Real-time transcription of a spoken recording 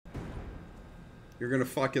You're gonna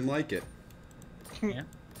fucking like it. Yeah.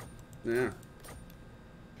 Yeah.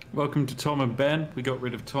 Welcome to Tom and Ben. We got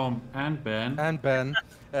rid of Tom and Ben. And Ben.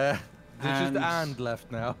 There's just and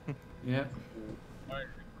left now. Yeah. Oh,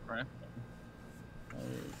 crap. Oh,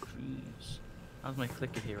 jeez. How's my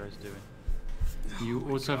clicker heroes doing? You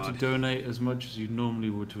also have to donate as much as you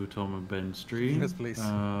normally would to a Tom and Ben stream. Yes, please.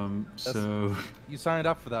 So you signed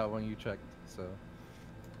up for that when you checked, so.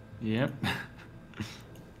 Yep.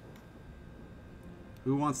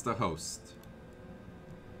 Who wants to host?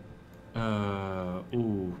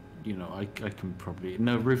 Ooh, you know, I can probably...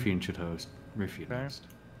 No, Ruffian should host. Ruffian host.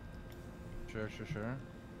 Sure.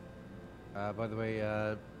 By the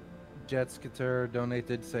way, Jet Skitter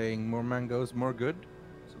donated saying more mangoes, more good.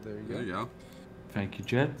 So there you go. There you go. Thank you,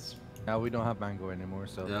 Jets. Now we don't have mango anymore,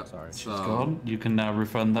 so yep. sorry. She's gone. You can now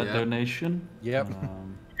refund that donation. Yep.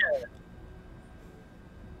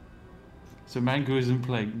 So Mango isn't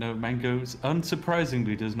playing. No, Mango's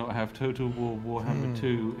unsurprisingly does not have Total War Warhammer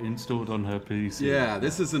 2 installed on her PC. Yeah,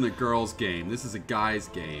 this isn't a girl's game. This is a guy's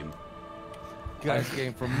game. Guy's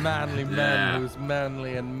game for manly men who's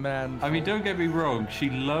manly and manful. I mean, don't get me wrong. She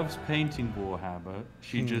loves painting Warhammer.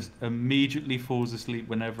 She just immediately falls asleep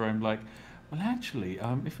whenever I'm like, well, actually,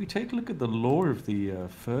 if we take a look at the lore of the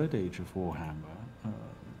Third Age of Warhammer,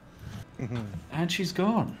 and she's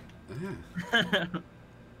gone.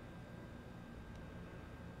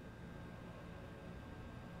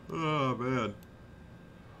 Oh man.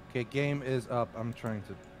 Okay, game is up. I'm trying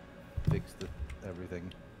to fix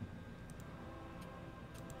everything.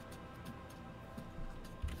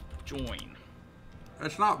 Join.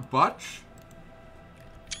 It's not Butch.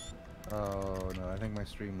 Oh no, I think my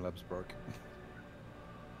Streamlabs broke.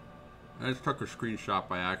 I just took a screenshot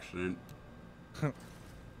by accident.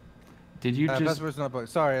 Did you just... Password's not broke.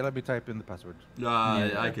 Sorry, let me type in the password.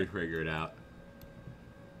 I could figure it out.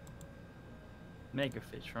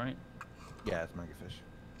 Megafish, right? Yeah, it's Megafish.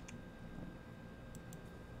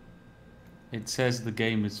 It says the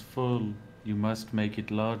game is full. You must make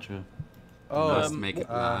it larger. Oh, must make it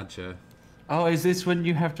larger. Oh, is this when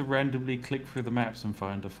you have to randomly click through the maps and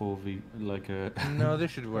find a 4v, like a... No,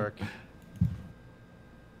 this should work.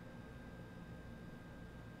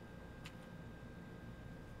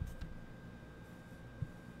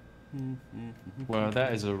 Well,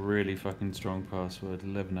 that is a really fucking strong password.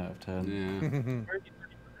 11 out of 10.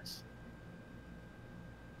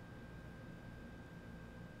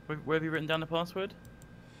 Yeah. Where have you written down the password?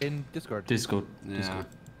 In Discord. Discord. Yeah. Discord.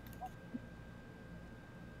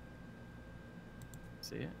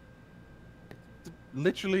 See it?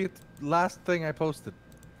 Literally, it's last thing I posted.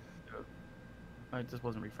 Oh, it just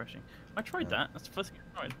wasn't refreshing. I tried that. That's the first thing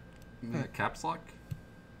I tried. Caps lock?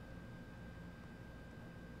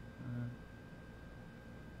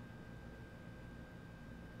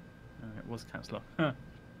 It was caps lock.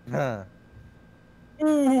 Huh.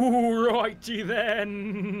 Ooh, righty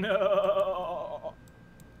then.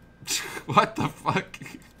 What the fuck?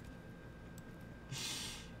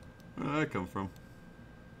 Where did that come from?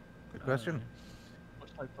 Good question. What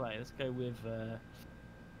should I play? Let's go with.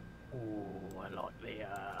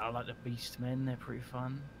 I like the Beastmen. They're pretty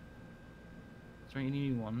fun. Is there any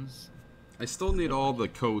new ones? I still need all the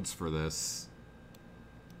codes for this.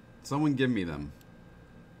 Someone give me them.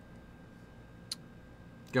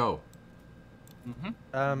 Go.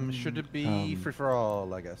 Should it be free for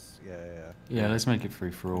all? I guess. Yeah. Yeah, let's make it free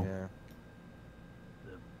for all. Yeah.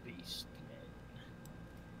 The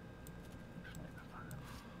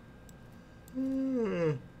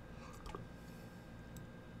Beastmen.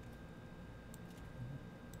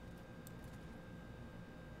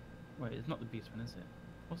 Wait, it's not the Beastmen, is it?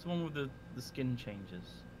 What's the one with the skin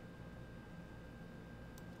changes?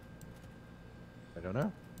 I don't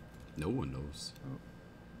know. No one knows. Oh,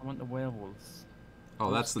 I want the werewolves. Oh,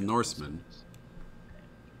 that's the Norseman.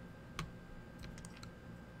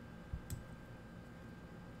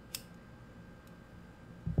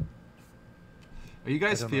 Are you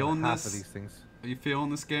guys feeling half this? of these things. Are you feeling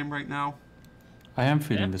this game right now? I am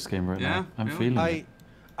feeling this game right now. I'm feeling it.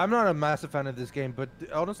 I'm not a massive fan of this game, but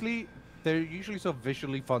honestly, they're usually so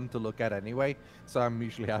visually fun to look at anyway, so I'm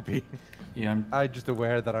usually happy. Yeah, I'm just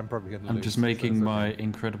aware that I'm probably gonna lose. I'm just making my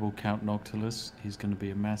incredible Count Noctilus. He's going to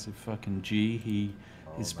be a massive fucking G.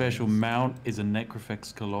 His special mount is a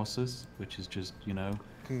Necrofex Colossus, which is just, you know,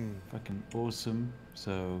 fucking awesome.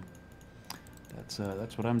 So that's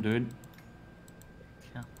what I'm doing.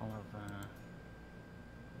 Couple of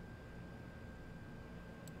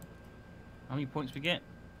how many points we get?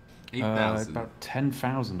 8,000. About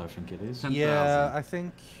 10,000, I think it is. 10,000. Yeah, I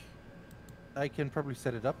think I can probably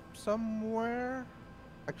set it up somewhere.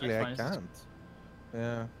 Actually, I can't.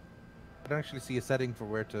 Yeah. I don't actually see a setting for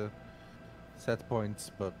where to set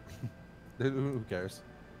points, but who cares?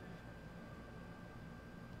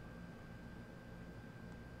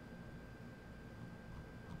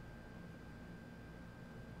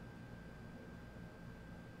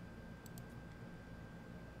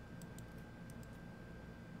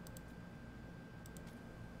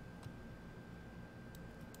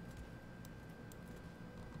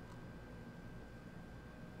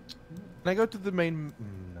 Can I go to the main?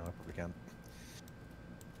 No, I probably can't.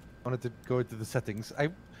 I wanted to go into the settings. I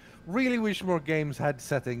really wish more games had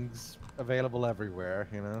settings available everywhere,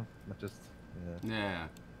 you know? Not just... Yeah.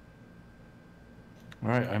 All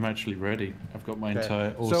right, I'm actually ready. I've got my Okay.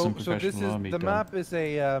 entire awesome So this professional is army the done. map is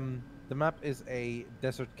a the map is a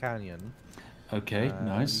desert canyon. Okay,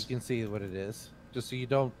 nice. You can see what it is. Just so you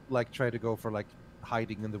don't like try to go for like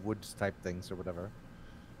hiding in the woods type things or whatever.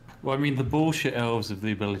 Well, I mean, the bullshit elves have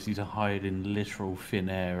the ability to hide in literal thin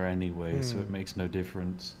air anyway, so it makes no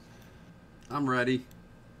difference. I'm ready.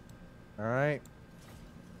 All right.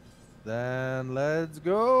 Then let's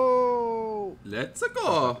go. Let's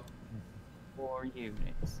go. 4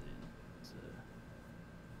 units.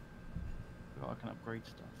 I can upgrade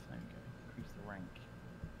stuff. There we go. Increase the rank.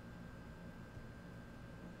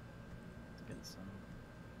 Let's get some.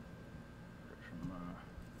 From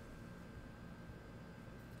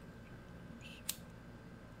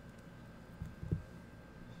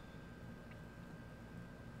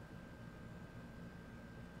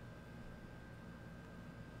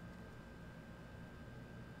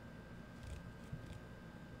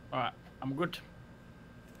Alright, I'm good.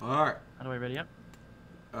 Alright. How do I ready up?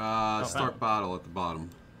 Start battle at the bottom.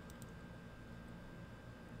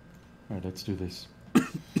 All right, let's do this.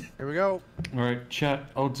 Here we go. All right, chat.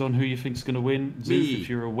 Odds on who you think's gonna win. Zeus, Me. if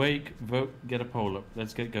you're awake, vote. Get a poll up.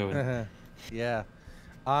 Let's get going. Yeah.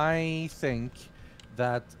 I think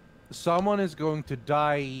that someone is going to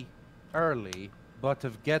die early, but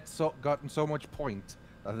have gotten so much point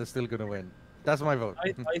that they're still going to win. That's my vote.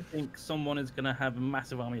 I think someone is going to have a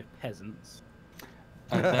massive army of peasants.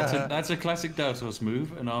 That's a classic Dautos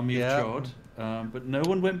move, an army of Chod. But no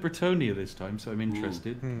one went Bretonia this time, so I'm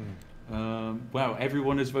interested. Wow,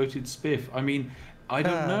 everyone has voted Spiff. I mean, I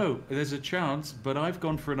don't know. There's a chance, but I've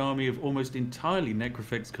gone for an army of almost entirely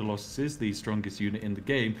Necrofex Colossuses, the strongest unit in the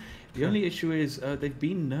game. The only issue is they've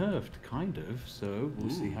been nerfed, kind of, so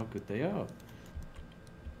we'll see how good they are.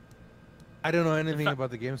 I don't know anything about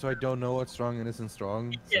the game, so I don't know what's strong and isn't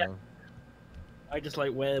strong. Yeah. So. I just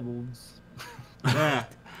like werewolves.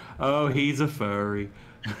 Oh, he's a furry.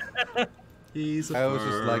 He's a I was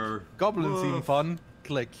just like, goblins seem Woof. fun.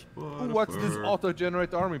 Click. What Ooh, a what's this fur.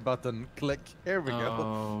 auto-generate army button? Click. Here we go.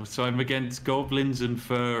 Oh, so I'm against goblins and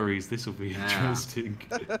furries. This will be interesting.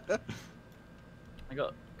 I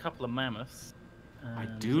got a couple of mammoths. I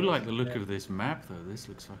do like the look of this map, though. This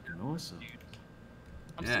looks fucking awesome.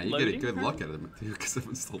 I'm Yeah, still you get a loading, good look apparently. at them too, because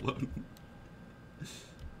everyone's still loading.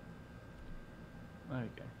 There we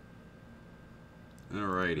go.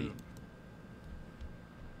 Alrighty.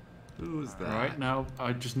 Who's that? All right, now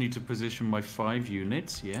I just need to position my 5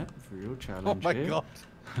 units. Yeah, for real challenge Oh my here. god.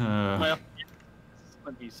 Well, this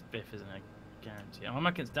might be Spiff, isn't it? Guarantee. I'm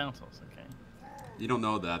against Dautos, okay. You don't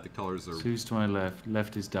know that. The colors are... So who's to my left?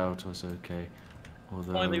 Left is Dautos, okay.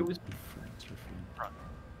 Although... Why they always- Friends with him. Right.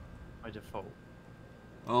 By default.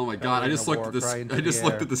 Oh my god, I just looked at this. I just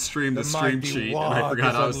looked at the stream mighty sheet, and I warg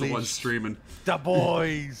forgot is I was the one unleashed. streaming. The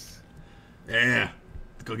boys. Yeah,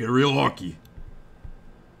 let's go get real hockey.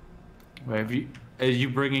 Wait, are you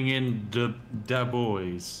bringing in the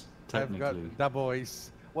boys, I've technically? got the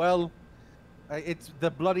boys. Well, it's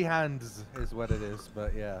the bloody hands is what it is,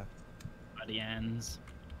 but yeah. Bloody hands.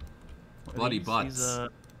 What are Bloody these? butts. These are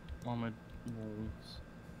armored wolves.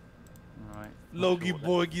 Alright. Logie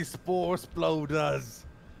Bogie Spore Sploders.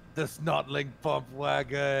 The Snotling Pump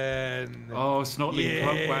Wagon. Oh, Snotling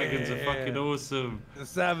Pump Yeah. Wagons are fucking awesome. The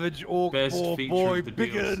Savage Orc Best Boar feature Boy of the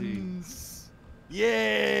Biggins.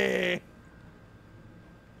 Yeah.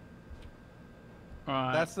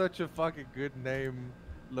 Alright. That's such a fucking good name.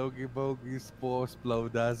 Logie Bogie Spore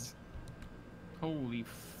Sploders. Holy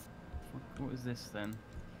what is this then?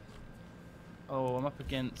 Oh, I'm up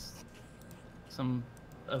against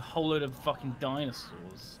a whole load of fucking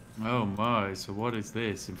dinosaurs. Oh my, so what is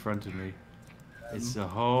this in front of me? It's a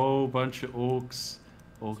whole bunch of orcs.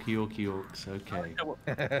 Orcs, okay.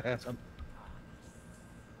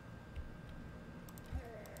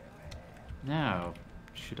 Now,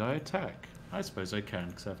 should I attack? I suppose I can,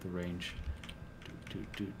 because I have the range.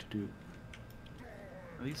 Do.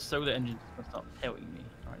 These solar engines are gonna start pelting me.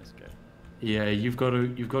 Alright, let's go. Yeah, you've got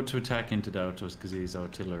to attack into Dautos because he's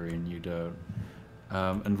artillery and you don't.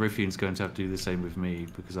 And Riffian's going to have to do the same with me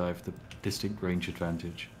because I have the distinct range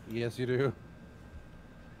advantage. Yes, you do.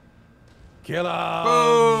 Kill him!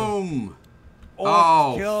 Boom! Oh,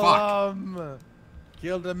 Oh, kill fuck. him!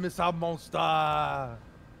 Kill the missile monster!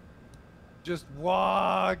 Just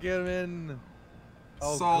walk him in!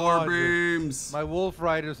 Oh, Solar God. beams. My wolf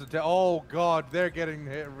riders are oh god, they're getting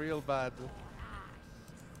hit real bad.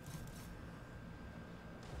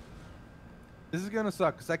 This is gonna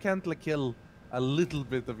suck, because I can't like kill a little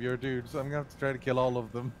bit of your dude, so I'm gonna have to try to kill all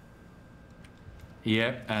of them.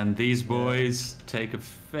 Yeah, and these boys take a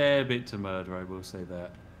fair bit to murder, I will say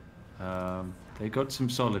that. They got some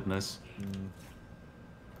solidness.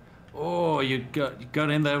 Oh, you got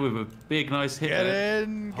in there with a big, nice hit. Get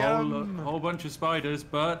in, get Whole bunch of spiders,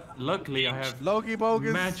 but luckily I have Loki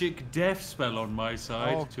bogus. magic death spell on my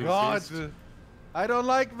side Oh to god, assist. I don't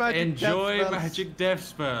like magic. Enjoy death spells. magic death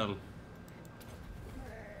spell.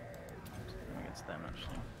 Against them,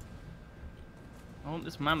 actually. I want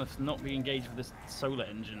this mammoth to not be engaged with this solar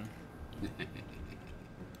engine.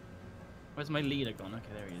 Where's my leader gone? Okay,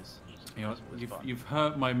 there he is. You know, That's fine. you've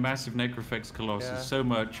hurt my massive Necrofex Colossus Yeah. so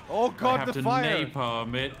much. Oh god, I have the to fire!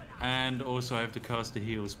 napalm it, and also I have to cast a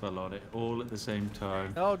heal spell on it, all at the same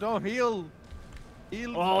time. No, don't heal.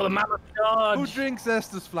 Heal. Oh, the mammoth charge! Who drinks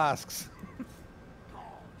Estus flasks?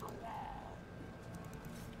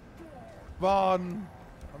 Come on,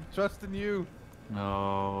 I'm trusting you.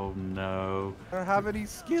 Oh no. I don't have any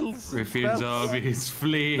skills. and Riffian's spells. army is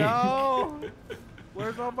fleeing. No!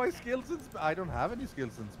 Where's all my skills and I don't have any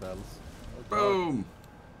skills and spells. Oh, God. Boom.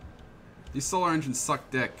 These solar engines suck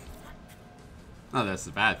dick. Not that that's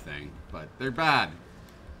a bad thing, but they're bad.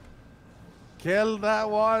 Kill that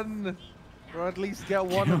one! Or at least get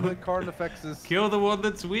one of the Carnifexes. Kill the one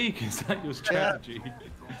that's weak, is that your strategy?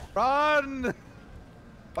 Run!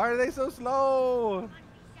 Why are they so slow?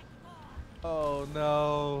 Oh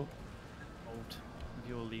no. Old with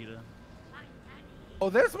your leader. Oh,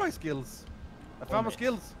 there's my skills. I found my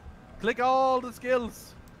skills. Click all the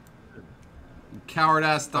skills. Coward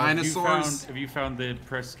ass Oh, dinosaurs. Have you found the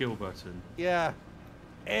press skill button? Yeah.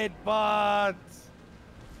 Headbutt.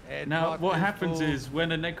 Now, Headbutt what is happens cool. is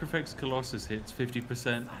when a Necrofex Colossus hits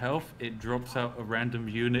 50% health, it drops out a random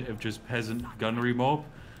unit of just peasant gunnery mob,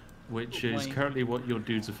 which is Wait. currently what your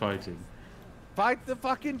dudes are fighting. Fight the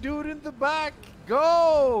fucking dude in the back.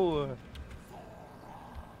 Go!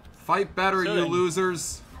 Fight better, So you then-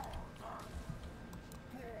 losers.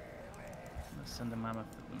 Let's send a mammoth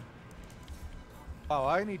at them. Oh,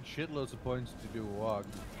 I need shitloads of points to do a walk.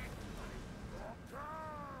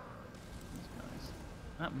 These guys.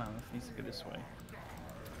 That mammoth needs to go this way.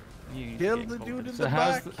 You need to Kill get the cold dude with in it. So the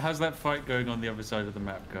how's, back. how's that fight going on the other side of the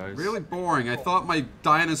map, guys? Really boring. I thought my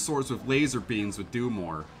dinosaurs with laser beams would do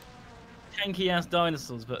more. Tanky ass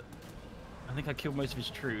dinosaurs, but I think I killed most of his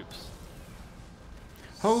troops.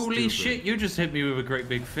 Holy Stupid. shit, you just hit me with a great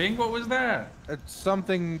big thing. What was that? It's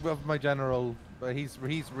something of my general, but he's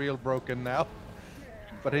real broken now.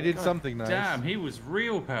 But he did something nice. Damn, he was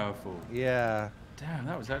real powerful. Yeah. Damn,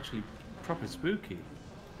 that was actually proper spooky.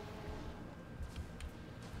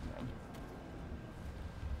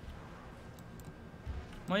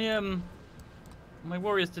 My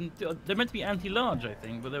warriors didn't. They're meant to be anti-large, I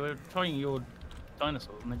think, but they were trying your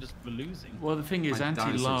dinosaurs and they just were losing. Well, the thing is, My dinosaurs are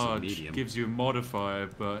anti-large medium. gives you a modifier,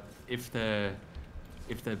 but if they're,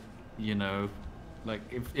 you know, like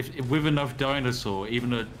if with enough dinosaur,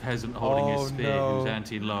 even a peasant holding Oh, his spear no. who's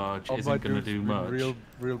anti-large Oh, my isn't going to dude's do been much.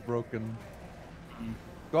 real broken.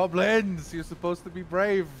 Goblins, you're supposed to be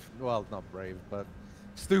brave. Well, not brave, but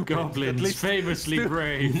stupid. at Goblins, least. famously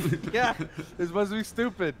brave. Yeah, they're supposed to be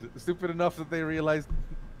stupid. Stupid enough that they realize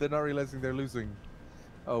they're not realizing they're losing.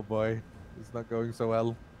 Oh boy, it's not going so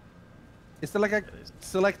well. Is there like a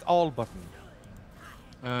select all button?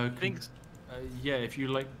 think Yeah, if you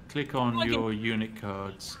like click on Like in- your unit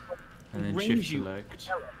cards and then Range shift you- select.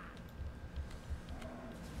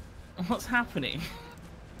 What's happening?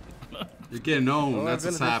 You're getting owned. Oh, That's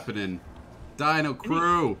what's villainous. happening. Dino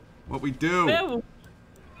crew. What we do. Werewolf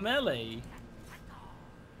melee.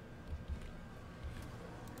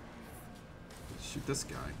 Shoot this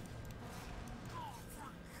guy.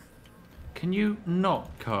 Can you not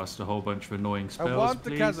cast a whole bunch of annoying spells, I want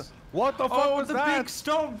please? the chasm. What the fuck Oh, was the that? big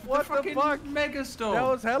stomp! What the the fucking fuck? mega stomp! That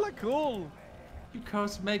was hella cool. You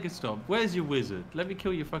cast mega stomp. Where's your wizard? Let me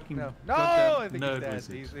kill your fucking No, goddamn I think nerd he's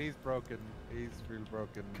dead. wizard. He's broken. He's real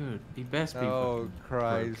broken. Good. He best be Oh fucking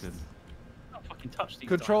Christ. broken. Don't fucking touch these.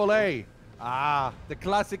 Control dinosaurs. A. Ah, the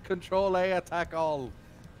classic Control A attack all.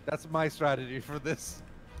 That's my strategy for this.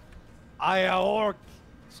 I orc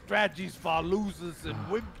strategies for losers and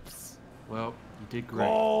wimps. Well, You did great.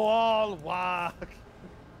 Go all whack.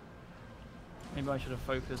 Maybe I should have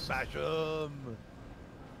focused. Smash 'em.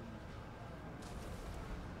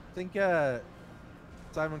 I think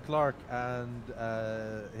Simon Clark and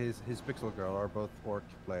his Pixel Girl are both orc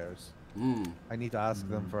players. I need to ask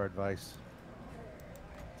them for advice.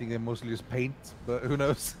 I think they mostly just paint, but who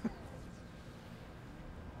knows?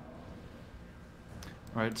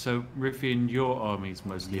 Right, so Riffian, your army's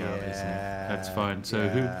mostly out, isn't it? That's fine. So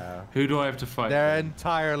who do I have to fight? They're then?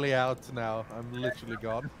 entirely out now. I'm literally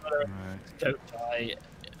gone. Right. Don't die.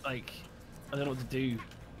 Like, I don't know what to do.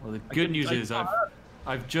 Well, the good news is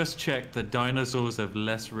I've just checked that dinosaurs have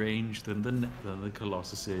less range than the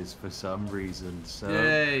Colossuses for some reason. So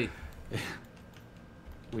Yay!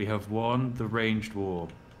 we have won the ranged war.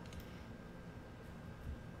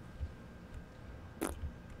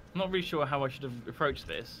 I'm not really sure how I should have approached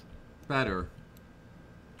this. Better.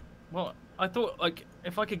 Well, I thought, like,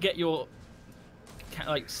 if I could get your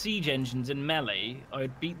like siege engines in melee,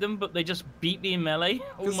 I'd beat them, but they just beat me in melee.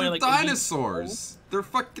 Because they're dinosaurs. They're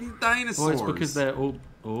fucking dinosaurs. Well, it's because they're all...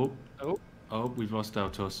 Oh. Oh, we've lost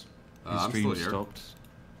Altos. His I'm stream still here. stopped.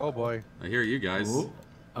 Oh boy. I hear you guys.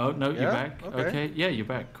 Oh, no, you're Yeah? back. Okay. Okay, yeah, you're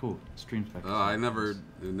back. Cool. Stream's back. It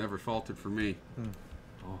never faltered for me.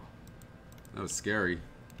 Oh, That was scary.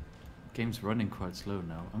 game's running quite slow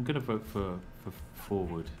now. I'm going to vote for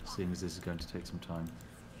forward, seeing as this is going to take some time.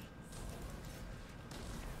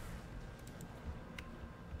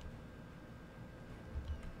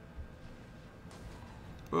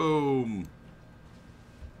 Boom.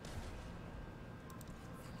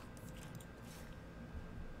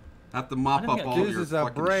 Have to mop up all This your is a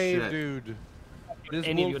fucking brave shit. dude. This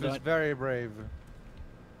Any of wolf you is don't- very brave.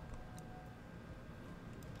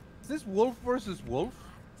 Is this wolf versus wolf?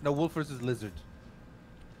 No, wolf versus lizard.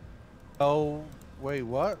 Oh, wait,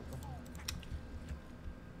 what?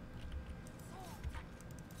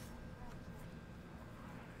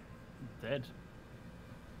 Dead.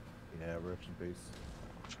 Yeah, rest in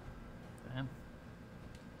peace. Damn.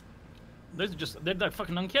 Those are just, they're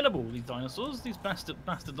fucking unkillable, these dinosaurs, these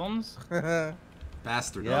bastardons.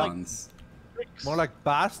 Bastardons. More like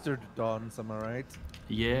bastard dons, am I right?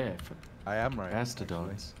 Yeah, I am right.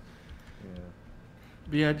 Mastodons.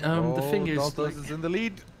 actually. Yeah. The thing is, Daltos like, is in the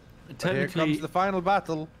lead. But here technically, comes the final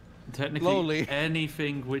battle. slowly.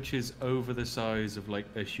 anything which is over the size of like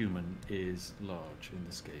a human is large in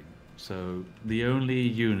this game. So the only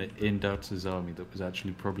unit in Daltos' army that was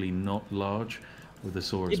actually probably not large were the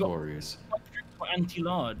Saurus warriors.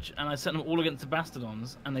 Anti-large, and I sent them all against the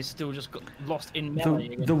Bastardons, and they still just got lost in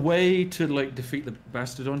melee. The way to like defeat the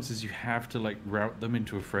Bastardons is you have to like rout them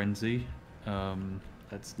into a frenzy.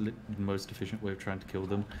 That's the most efficient way of trying to kill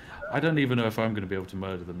them. I don't even know if I'm going to be able to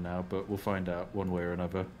murder them now, but we'll find out one way or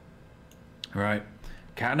another. All right,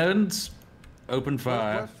 cannons, open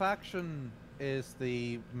fire. What faction is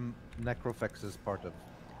the Necrofexes part of?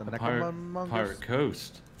 The Pirate Necromongers?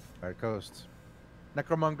 Coast. Pirate Coast.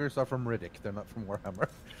 Necromongers are from Riddick, they're not from Warhammer.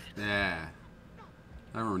 Yeah.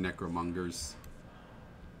 I remember Necromongers.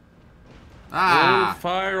 Oh, Ah!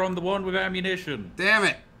 fire on the one with ammunition. Damn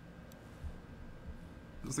it!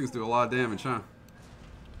 Those things do a lot of damage, huh?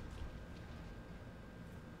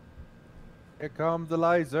 Here come the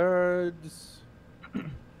lizards.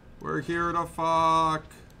 We're here to fuck.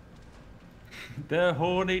 They're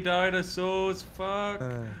horny dinosaurs. Fuck.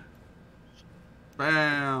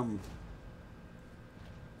 Bam!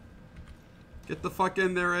 Get the fuck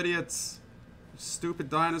in there, idiots! You stupid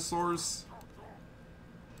dinosaurs.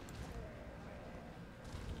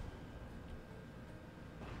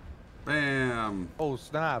 Bam! Oh,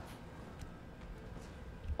 snap.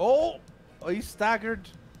 Oh! He's staggered.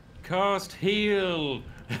 Cast heal.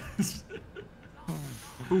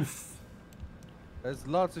 Poof! There's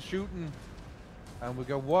lots of shooting. And we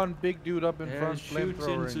got one big dude up in front Shootins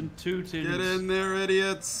flamethrowing. and tootins. Get in there,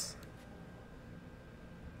 idiots!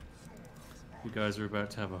 You guys are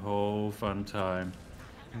about to have a whole fun time.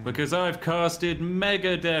 Because I've casted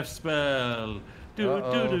Mega Death Spell. Do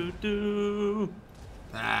do do do.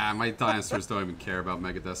 Ah, my dinosaurs don't even care about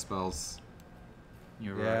Megadeth spells.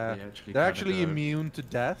 You're Yeah, right. They actually they're kinda actually don't. immune to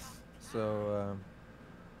death. So,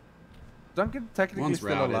 Duncan technically One's still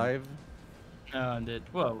routed. alive. Indeed.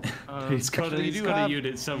 Well, He's got, Actually, he's you got have- a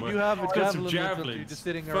unit somewhere. You have a He's got some javelin infantry javelins. just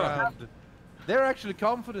sitting Fuck. around. They're actually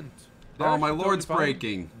confident. They're Oh, my actually lord's totally fine.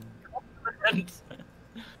 breaking.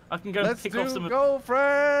 I can go Let's pick off some. go,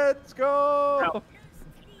 friends, go!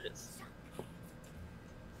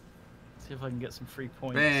 See if I can get some free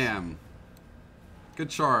points. Bam! Good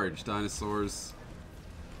charge, dinosaurs.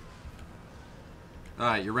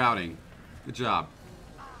 Alright, you're routing. Good job.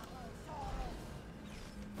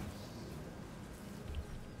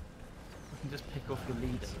 off your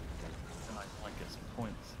leader, and I might get some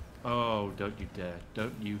points. Oh, don't you dare.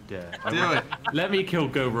 Don't you dare. Do it. Let me kill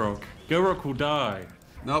Gorok. Gorok will die.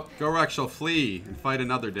 Nope, Gorak shall flee and fight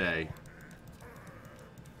another day.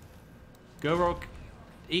 Gorok,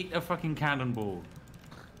 eat a fucking cannonball.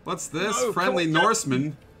 What's this? No, Friendly come on,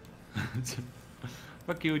 Norseman?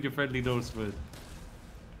 Fuck you and your friendly Norseman.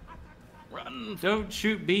 Run! Don't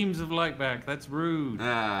shoot beams of light back. That's rude.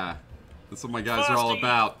 Ah, that's what my guys are all Fasting.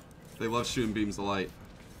 about. They love shooting beams of light.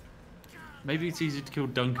 Maybe it's easier to kill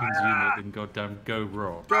Duncan's unit than goddamn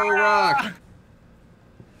Gorok. Gorak!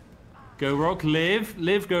 Gorok, live.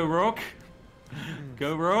 Live, Gorok.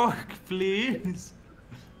 Gorok, please.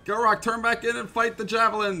 Gorak, turn back in and fight the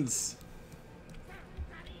javelins!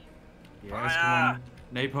 Yes, come on.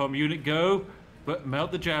 Napalm unit, go. But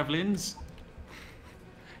melt the javelins.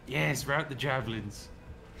 Yes, route the javelins.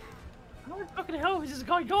 How the fucking hell has this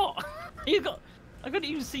guy got? I couldn't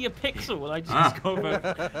even see a pixel, and I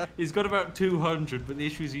just. He's got about 200, but the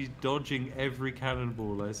issue is he's dodging every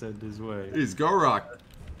cannonball I send his way. He's Gorak.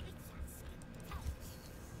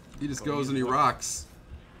 He just goes and he rocks.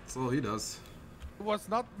 That's all he does. It was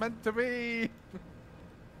not meant to be.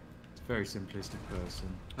 It's a very simplistic person.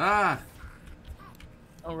 Ah!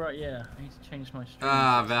 Oh right, yeah. I need to change my stream.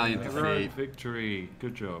 Ah, valiant Heroic defeat. victory.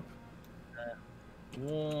 Good job.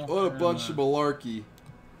 War. What a bunch of malarkey.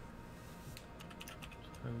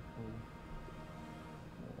 Total.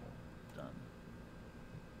 War. Done.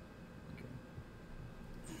 Okay.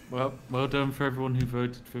 Well done for everyone who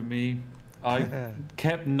voted for me. I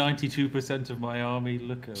kept 92% of my army.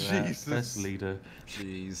 Look at that. Jesus. Best leader.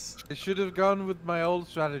 Jeez. I should have gone with my old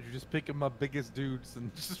strategy, just picking my biggest dudes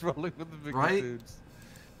and just rolling with the biggest Right? dudes.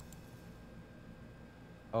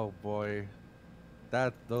 Oh boy,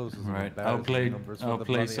 those are some Right, embarrassing numbers for I'll the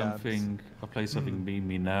play bloody ants. something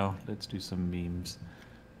memey now. Let's do some memes.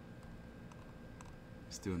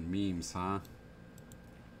 He's doing memes, huh?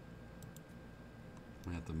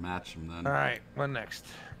 We have to match him then. All right, what next?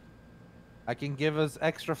 I can give us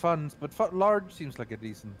extra funds, but large seems like a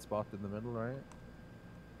decent spot in the middle, right?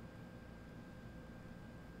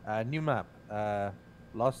 New map.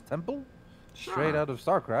 Lost Temple? Straight Sure. out of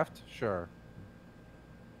StarCraft? Sure.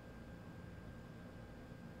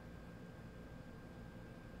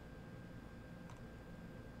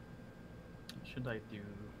 Should I do?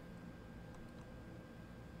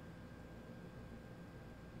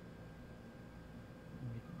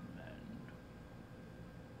 Midland.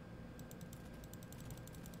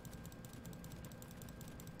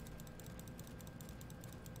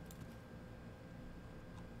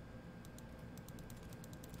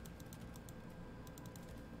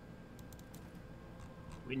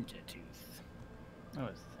 Winter Tooth. Oh,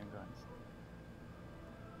 it's the same guys.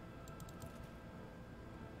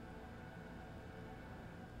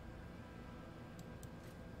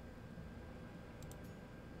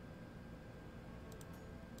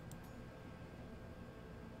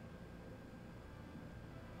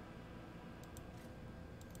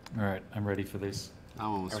 All right, I'm ready for this. I'm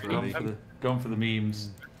almost Going ready. for going for the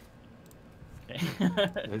memes. Okay.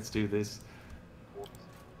 Let's do this.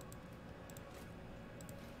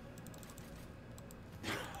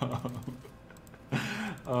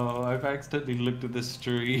 Oh, I've accidentally looked at the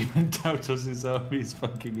stream and Tautos' army is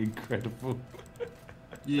fucking incredible.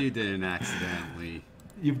 You didn't accidentally.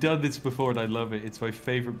 You've done this before and I love it. It's my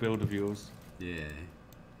favorite build of yours. Yeah.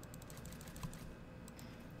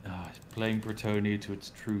 Playing Bretonia to its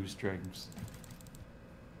true strengths.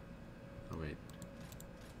 Oh, wait.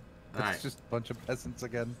 It's Alright. just a bunch of peasants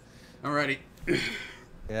again. I'm ready.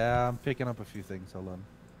 Yeah, I'm picking up a few things. Hold on.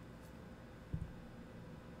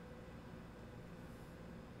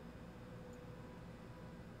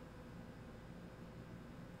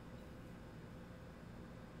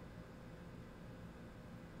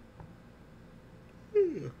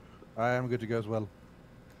 I am good to go as well.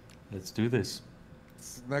 Let's do this.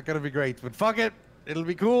 It's not gonna be great, but fuck it, it'll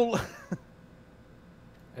be cool.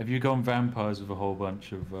 Have you gone vampires with a whole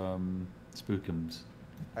bunch of spookums?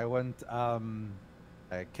 I went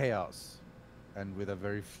chaos, and with a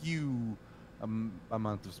very few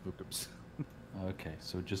amount of spookums. Okay,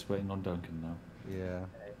 so just waiting on Duncan now. Yeah.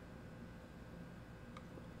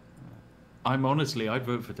 I'm honestly, I'd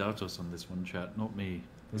vote for Dautos on this one, chat, not me.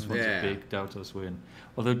 This one's Yeah. a big Dautos win.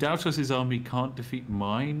 Although Dautos' army can't defeat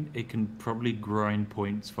mine, it can probably grind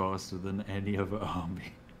points faster than any other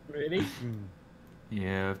army. Really?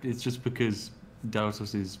 Yeah, it's just because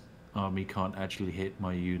Dautos' army can't actually hit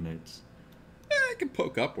my units. I can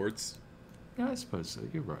poke upwards. Yeah, I suppose so.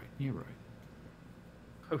 You're right. You're right.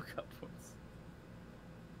 Poke upwards.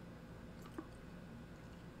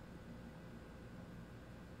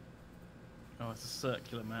 Oh, it's a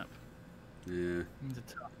circular map. Yeah. Means a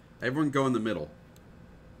tough. Everyone go in the middle.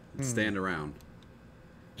 And stand around.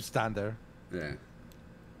 Just stand there. Yeah.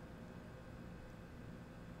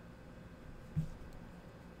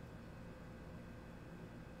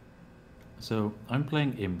 So I'm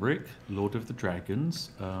playing Imbric, Lord of the Dragons.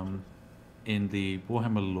 In the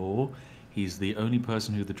Warhammer lore, he's the only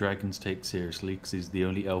person who the dragons take seriously because he's the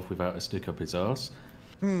only elf without a stick up his ass.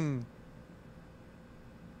 And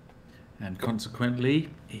consequently,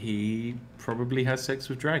 he probably has sex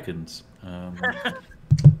with dragons.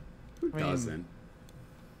 Who doesn't?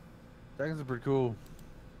 Dragons are pretty cool.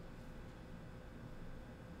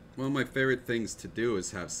 One of my favorite things to do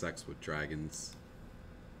is have sex with dragons.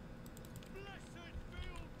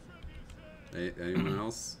 Anyone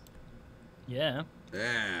else? Yeah.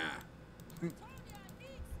 Yeah.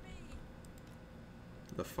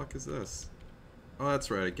 The fuck is this? Oh,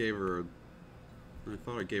 that's right. I gave her. I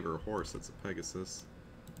thought I gave her a horse. That's a Pegasus.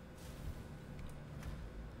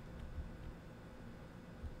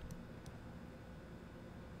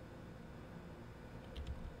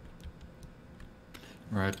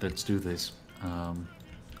 Right, let's do this.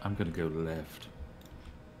 I'm gonna go left.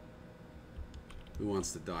 Who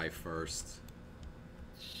wants to die first?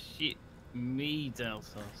 Shit. Me,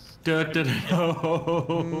 Deltos.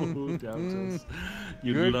 Oh, Deltas.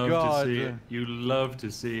 You'd Good love God. to see it. You'd love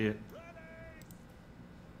to see it.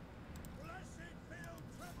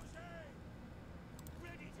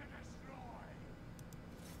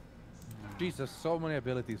 Jesus, so many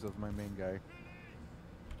abilities of my main guy.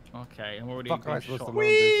 Okay, I'm already Fuck, am I being supposed to shot.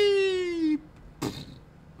 learn this?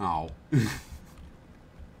 Oh.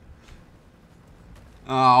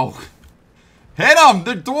 Oh. Hit them!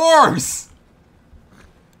 They're dwarves!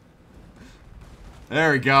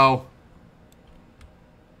 There we go.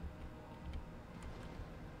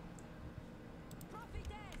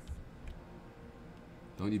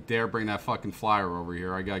 Don't you dare bring that fucking flyer over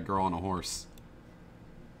here. I got a girl on a horse.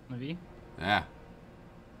 Maybe? Yeah.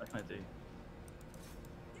 I do.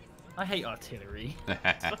 I hate artillery. I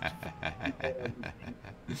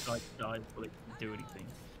die before they do anything.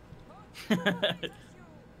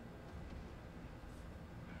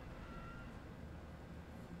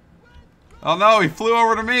 Oh no, he flew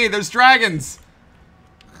over to me. There's dragons.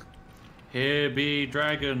 Here be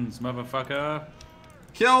dragons, motherfucker.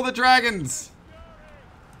 Kill the dragons.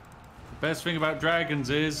 The best thing about dragons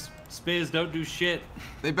is spears don't do shit.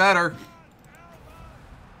 They better.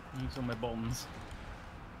 Use all my bombs.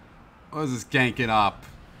 What is this ganking up?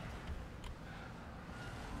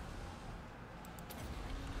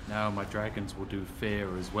 Now my dragons will do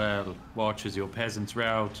fear as well. Watch as your peasants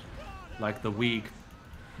rout like the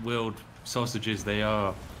weak-willed sausages they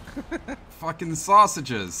are. Fucking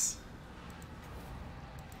sausages.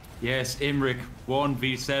 Yes, Imric,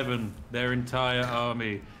 1v7, their entire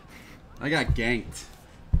army. I got ganked.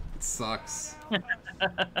 It sucks.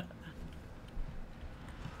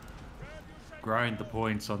 Grind the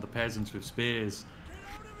points on the peasants with spears.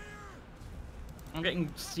 I'm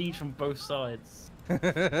getting siege from both sides.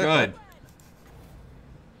 Good.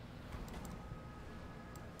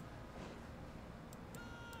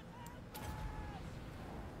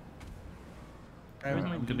 I'm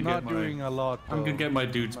gonna not get my- doing a lot. I'm gonna though. get my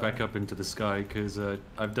dudes back up into the sky because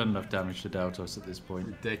I've done enough damage to Dautos at this point.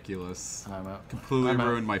 Ridiculous. I'm out. Completely I'm out.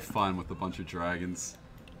 ruined my fun with a bunch of dragons.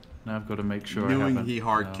 Now I've got to make sure I Knowing haven't. he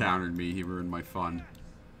hard countered me, he ruined my fun.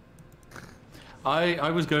 I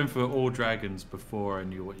was going for all dragons before I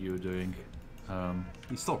knew what you were doing.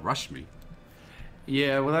 He still rushed me.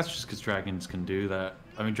 Yeah, well that's just because dragons can do that.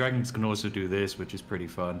 I mean, dragons can also do this, which is pretty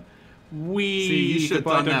fun. We See, you should have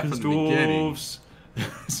done that from the beginning.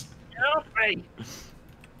 Help me!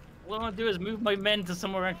 What I want to do is move my men to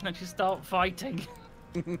somewhere I can actually start fighting.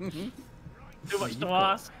 Too much to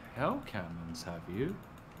ask. Hell cannons, have you?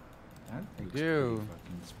 That looks do. pretty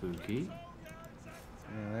fucking spooky.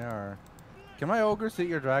 Yeah, they are. Can my ogres hit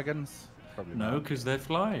your dragons? Probably No, not. because they're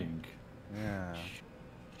flying. Yeah.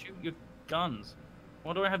 Shoot your guns.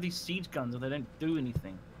 Why do I have these siege guns and they don't do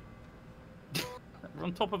anything? We're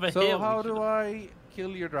on top of a So hill. how do I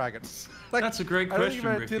kill your dragons? Like, That's a great I don't question,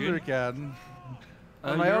 think my Ricky. artillery can.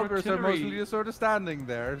 And my Your ogres are artillery- mostly just sort of standing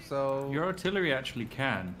there, so Your artillery actually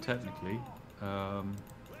can, technically. that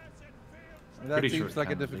pretty sure seems it like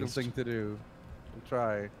a can, at difficult least. thing to do. We'll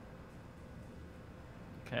try.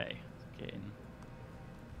 Okay, let's get in.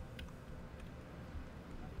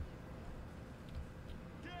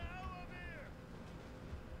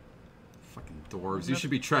 Fucking dwarves. You should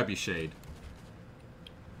be trebucheted.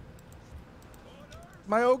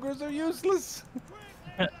 My ogres are useless.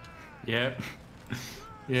 Yeah.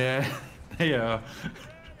 Yeah, they are.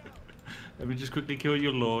 Let me just quickly kill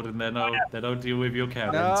your lord, and then I'll deal with your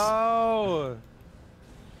cannons. No!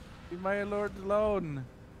 Leave my lord alone.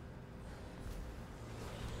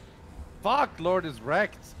 Fuck, lord is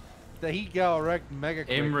wrecked. He got wrecked mega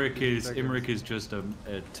quick. Imric is just a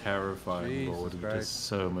terrifying Jesus lord. He Christ. does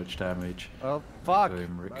so much damage. Well, fuck. Go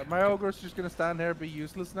Imric. My ogre's just gonna stand here and be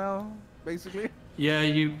useless now, basically. Yeah,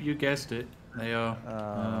 you guessed it. They are.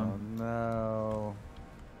 Oh no.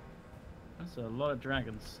 That's a lot of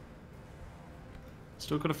dragons.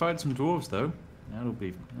 Still got to find some dwarves though. That'll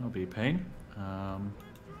be a pain. And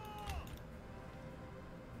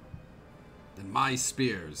my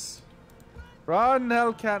spears. Run,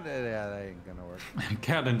 hell can't. Yeah, that ain't gonna work.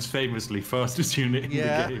 Cannon's famously fastest unit in the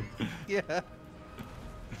game. Yeah.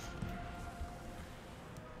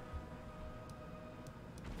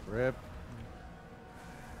 Rip.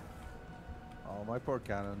 Oh, my poor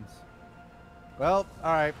cannons. Well,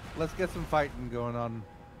 alright, let's get some fighting going on.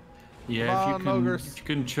 Yeah, Come on, if you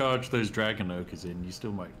can charge those dragon ogres in, you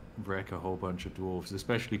still might wreck a whole bunch of dwarves,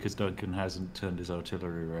 especially because Duncan hasn't turned his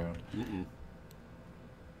artillery around.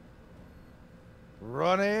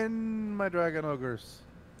 Run in, my dragon ogres.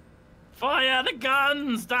 Fire the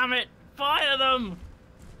guns, damn it! Fire them!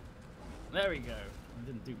 There we go. I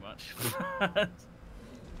didn't do much.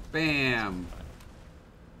 Bam!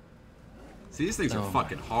 See, these things are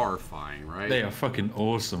fucking horrifying, right? They are fucking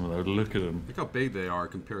awesome though, look at them. Look how big they are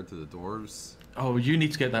compared to the dwarves. Oh, you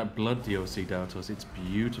need to get that blood DLC down to us. It's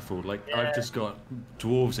beautiful. Like, I've just got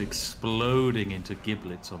dwarves exploding into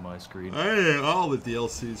giblets on my screen. I need all the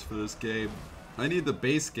DLCs for this game. I need the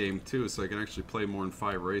base game too, so I can actually play more than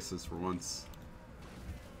 5 races for once.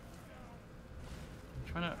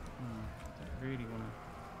 I'm trying to. I don't really want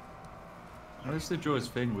to. That's the joyous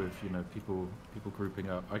thing with, you know, people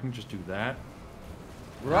grouping up. I can just do that.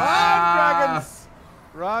 Run, dragons!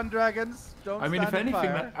 Run, dragons! Don't I mean, if stand in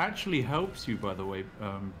anything, fire. that actually helps you, by the way.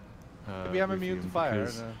 Maybe I'm immune to fire.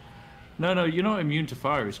 because- No, you're not immune to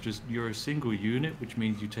fire. It's just you're a single unit, which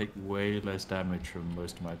means you take way less damage from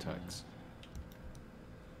most of my attacks.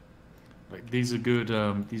 Like these are good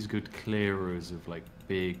clearers of like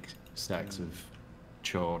big stacks of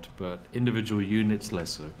chart, but individual units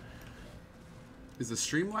less so. Is the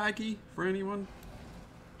stream laggy for anyone?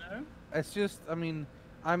 No? It's just, I mean,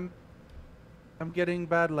 I'm getting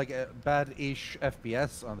bad-ish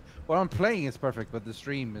FPS on. What I'm playing is perfect, but the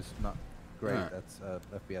stream is not great. Yeah. That's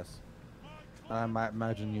FPS. I might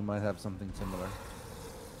imagine you might have something similar.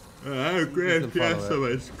 I have great You can follow FPS on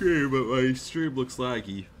my screen, but my stream looks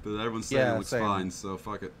laggy. But everyone's saying Yeah, it looks same. fine, so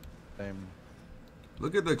fuck it. Same.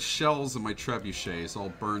 Look at the shells of my trebuchets all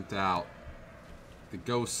burnt out. The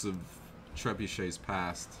ghosts of trebuchets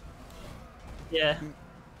past. Yeah.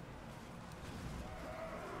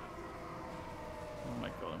 Oh my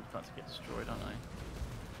god, I'm about to get destroyed, aren't I?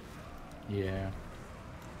 Yeah.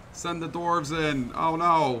 Send the dwarves in! Oh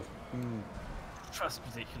no! Trust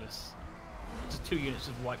ridiculous. Just 2 units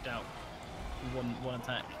just wiped out. in One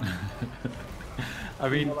attack. I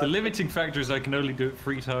mean, the limiting factor is I can only do it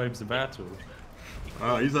 3 times a battle.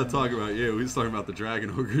 Oh, he's not talking about you. He's talking about the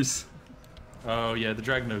dragon ogres. Oh yeah, the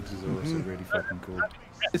dragon ogres is also really fucking cool.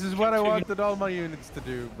 This is what I wanted all my units to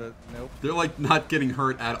do, but nope. They're like not getting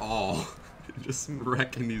hurt at all. Just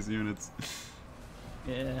wrecking these units.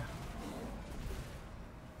 Yeah.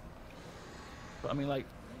 But I mean, like,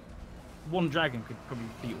 one dragon could probably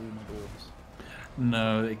beat all my dwarves.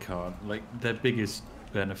 No, it can't. Like, their biggest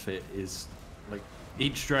benefit is, like,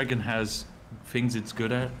 each dragon has things it's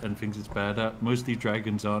good at and things it's bad at. Most of these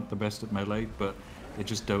dragons aren't the best at melee, but they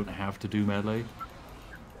just don't have to do melee.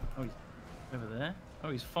 Oh, he's over there? Oh,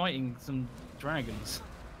 he's fighting some dragons.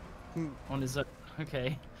 On his own.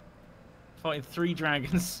 Okay. Fighting 3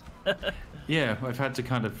 dragons. Yeah, I've had to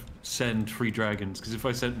kind of send 3 dragons, because if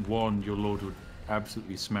I sent 1, your lord would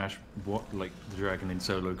absolutely smash the dragon in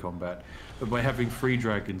solo combat. But by having 3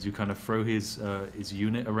 dragons, you kind of throw his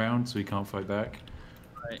unit around so he can't fight back.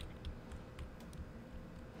 Right.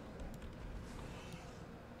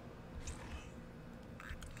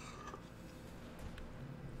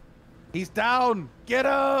 He's down! Get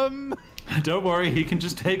him! Don't worry, he can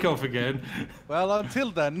just take off again. Well,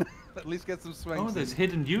 until then, at least get some swings. Oh, there's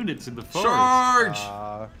hidden units in the forest. Charge!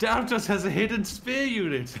 Doubtus has a hidden spear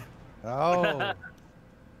unit. Oh.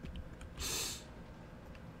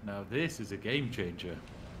 Now this is a game changer.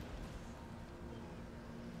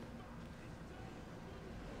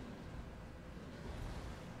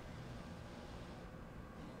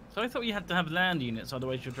 So I thought you had to have land units,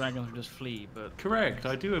 otherwise your dragons would just flee, but... Correct,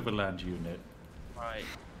 I do have a land unit. Right.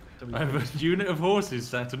 So we I have a unit of horses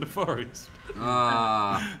sat in the forest.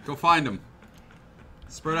 Go find him.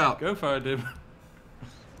 Spread out. Go find him.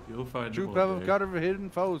 You'll find Troop them. have got hidden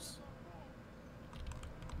foes.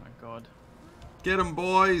 My God. Get him,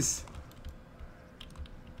 boys!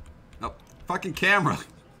 Oh, fucking camera.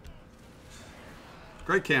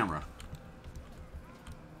 Great camera.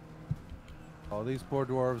 Oh, these poor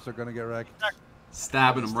dwarves are gonna get wrecked.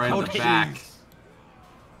 Stabbing him right in the Okay. back.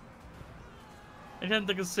 I don't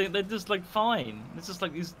think it's they're just like fine. It's just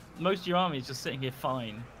like these. Most of your army is just sitting here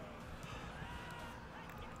fine.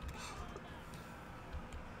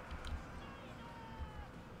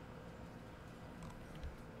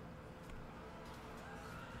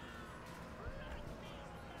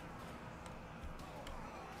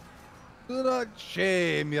 Do not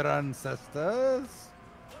shame your ancestors.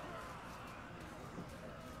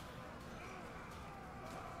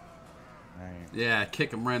 Right. Yeah,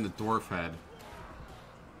 kick him right in the dwarf head.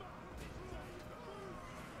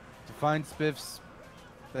 To find Spiff's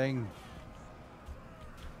thing.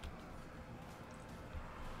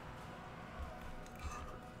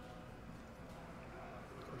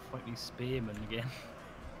 Fight these spearmen again.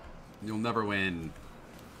 You'll never win.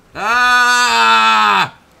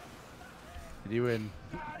 Ah! Did you win?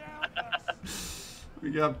 We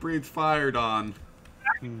got breathed fired on.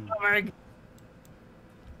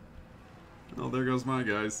 Oh, there goes my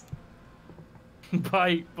guys.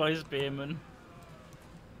 Bye, spearmen.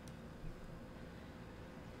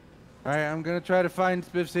 Alright, I'm gonna try to find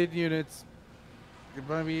Spiff's hidden units. It's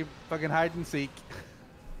gonna be fucking hide and seek.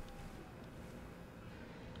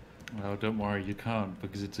 Well, don't worry, you can't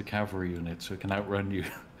because it's a cavalry unit, so it can outrun you.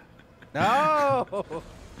 No!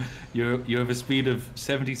 You have a speed of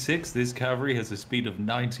 76. This cavalry has a speed of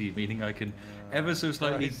 90, meaning I can ever so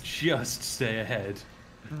slightly Christ. just stay ahead.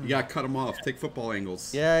 You gotta cut him off. Take football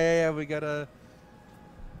angles. Yeah, we gotta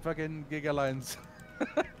fucking Giga lines.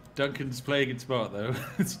 Duncan's playing it smart though.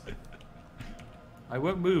 I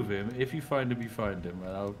won't move him. If you find him, you find him,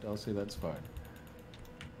 and I'll say that's fine.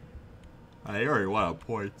 I already won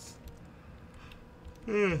points.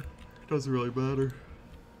 Doesn't really matter.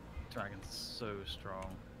 Dragon's so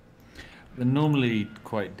strong. They're normally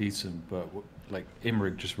quite decent, but like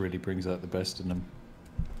Imrik just really brings out the best in them.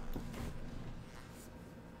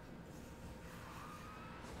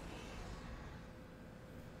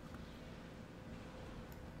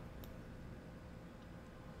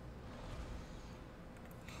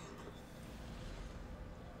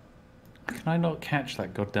 Can I not catch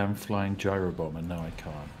that goddamn flying gyro bomber? No, I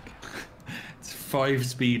can't. It's 5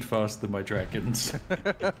 speed faster than my dragons.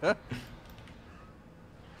 It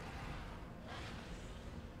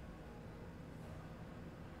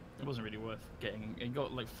wasn't really worth getting. It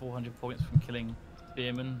got like 400 points from killing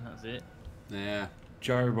spearmen. That's it. Yeah.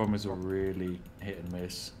 Gyro bombers are really hit and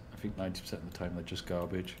miss. I think 90% of the time they're just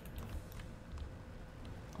garbage.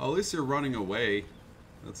 Oh, at least you're running away.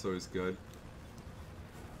 That's always good.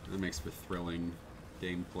 That makes for thrilling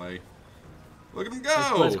gameplay. Look at him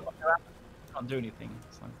go! Can't do anything.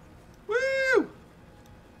 It's like, Woo!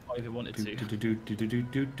 I even wanted to.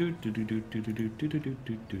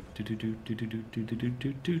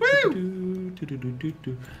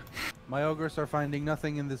 My ogres are finding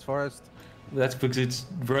nothing in this forest. That's because it's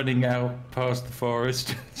running out past the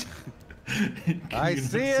forest. I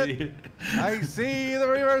see it. I see the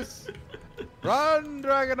reavers. Run,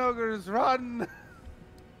 dragon ogres, run!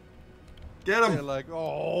 Get They're him! like,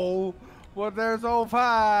 oh, but they're so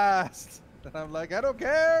fast. And I'm like, I don't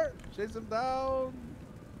care. Chase them down.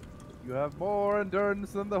 You have more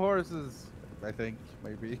endurance than the horses. I think,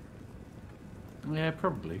 maybe. Yeah,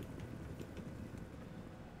 probably.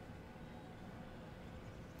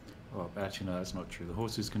 Oh, actually, no, that's not true. The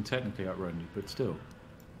horses can technically outrun you, but still.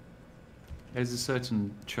 There's a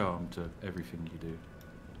certain charm to everything you do.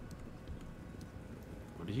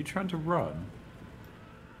 What, are you trying to run?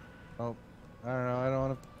 Oh, I don't know. I don't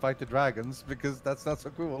want to fight the dragons because that's not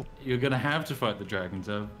so cool. You're gonna have to fight the dragons.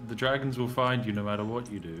 The dragons will find you no matter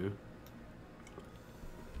what you do.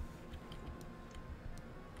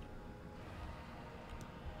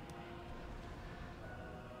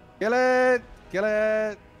 Kill it! Kill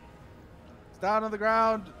it! It's down on the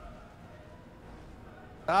ground.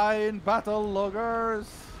 Die in battle, ogres.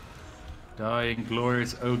 Die in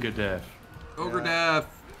glorious ogre death. Ogre death!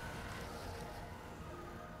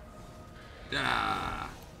 Ah.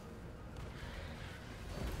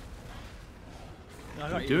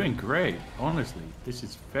 You're doing great, honestly. This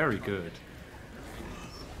is very good.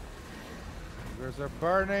 Ogres are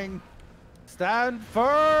burning. Stand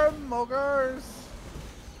firm, ogres.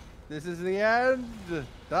 This is the end.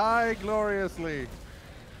 Die gloriously.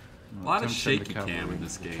 A lot of Don't send the shaky cavalry cam in into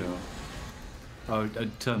this the game. chart. Oh,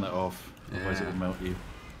 I'd turn that off, otherwise it Yeah. will melt you.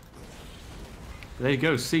 There you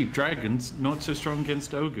go. See, dragons not so strong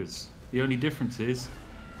against ogres. The only difference is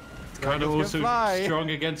it's kind of Dragons can also fly.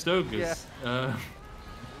 strong against ogres. Yeah.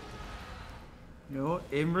 You know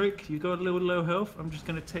what, Imric, you got a little low health. I'm just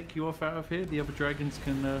going to take you off out of here. The other dragons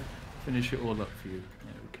can finish it all up for you.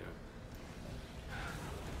 There we go.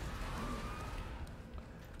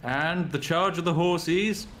 And the charge of the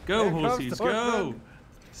horses. Go, Here comes horses, the go! horsemen.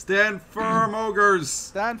 Stand firm, ogres!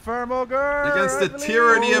 Stand firm, ogre! Against the I believe.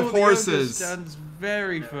 tyranny of Oh, the ogre horses. stands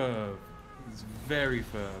very firm. He's very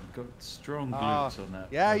firm. Got strong glutes on that.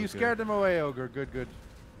 Yeah, you ogre. scared them away, ogre. Good, good.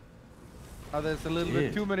 Oh, there's a little bit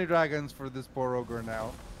Yeah. too many dragons for this poor ogre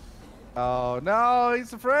now. Oh no,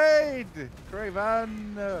 he's afraid!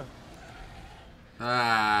 Craven!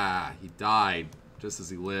 Ah, he died just as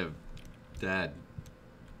he lived. Dead.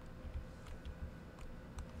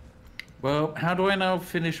 Well, how do I now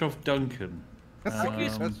finish off Duncan? That's a good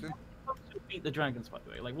Um, question. How to beat the dragons, by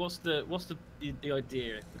the way? Like, what's the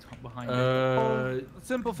idea behind it? The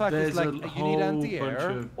simple fact is, there's like, a you need whole anti-air,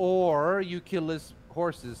 bunch of- or you kill his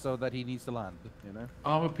horses so that he needs to land, you know?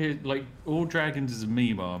 Armor pierce, like all dragons is a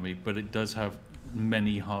meme army, but it does have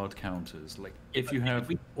many hard counters. Like if you have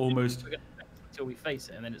almost, Until we face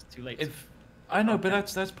it, and then it's too late. if I know, but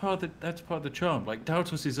that's part of the charm. Like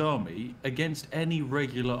Dautus's army against any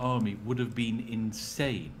regular army would have been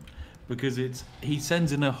insane, because he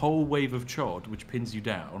sends in a whole wave of chod which pins you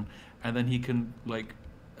down, and then he can like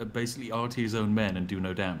basically RT his own men and do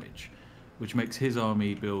no damage, which makes his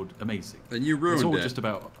army build amazing. And you ruined It's all it. just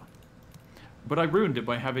about. But I ruined it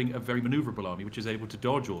by having a very maneuverable army, which is able to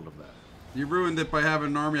dodge all of that. You ruined it by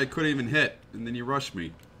having an army I couldn't even hit, and then you rushed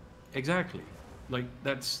me. Exactly. Like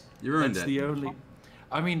that's You ruined that's it. the only.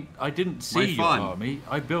 I mean, I didn't see your fun. army.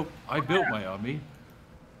 I built my army.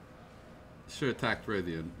 Should have attacked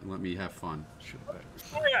Radian and let me have fun.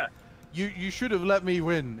 Oh, yeah. You should have let me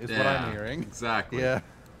win, is what I'm hearing. Exactly. Yeah.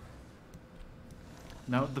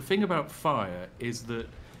 Now the thing about fire is that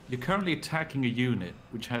you're currently attacking a unit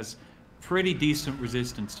which has pretty decent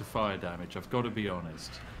resistance to fire damage. I've got to be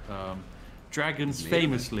honest. Dragons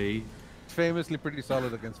Maybe. Famously pretty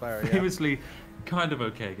solid against fire, yeah. famously kind of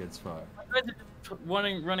okay against fire.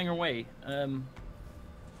 running away.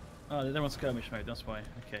 Oh, they're on skirmish mode. That's why.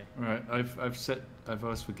 Okay. All right, I've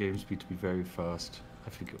asked for game speed to be very fast. I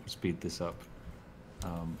think it will speed this up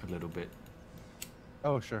a little bit.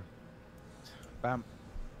 Oh, sure. Bam.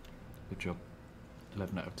 Good job.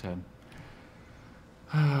 11 out of 10.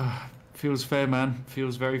 Feels fair, man.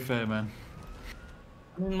 Feels very fair, man.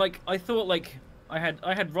 I mean, like, I thought, like, I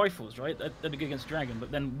had rifles, right? That'd be good against dragon,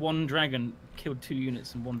 but then one dragon killed 2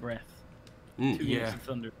 units in one breath. 2 units Yeah. of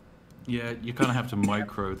thunder. Yeah, you kind of have to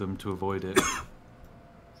micro them to avoid it.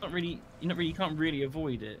 It's not really. You can't really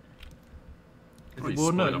avoid it. Oh, you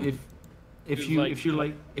Well, no, split 'em.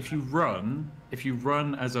 if you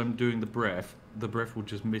run as I'm doing the breath will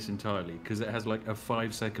just miss entirely because it has like a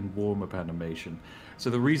 5-second warm-up animation. So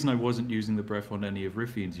the reason I wasn't using the breath on any of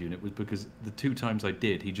Riffian's unit was because the 2 times I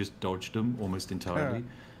did, he just dodged them almost entirely.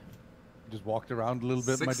 Just walked around a little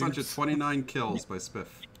bit, my dudes. 629 kills by Spiff.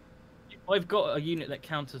 If I've got a unit that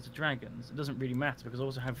counters the dragons, it doesn't really matter because I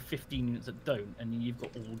also have 15 units that don't, and you've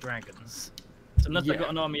got all dragons. So unless I've got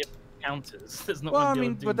an army of counters, there's not. Well, one I deal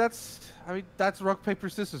mean, to but do. that's rock paper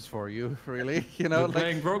scissors for you, really. You know, We're like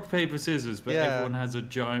playing rock paper scissors, but Yeah. everyone has a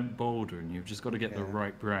giant boulder, and you've just got to get the Yeah.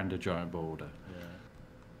 right brand of giant boulder.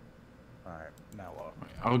 all right, now what?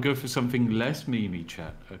 I'll go for something less memey,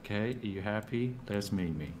 chat. Okay, are you happy? Less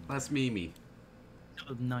memey. That's Mimi. You've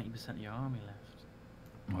got 90% of your army left.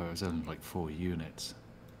 Well, it was only like 4 units.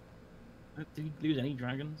 Did you lose any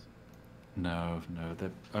dragons? No.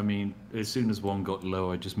 I mean, as soon as one got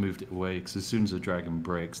low, I just moved it away because as soon as a dragon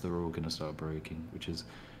breaks, they're all going to start breaking, which is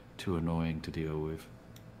too annoying to deal with.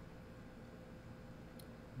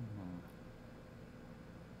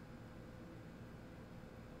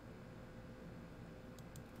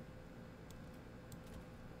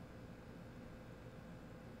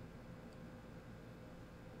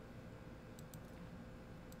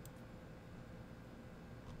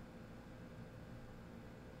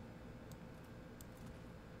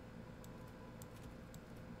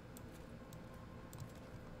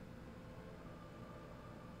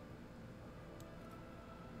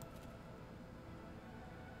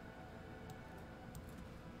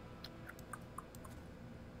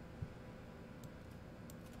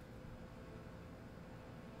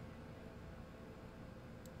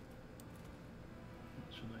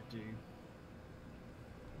 What should I do?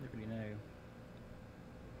 I don't really know.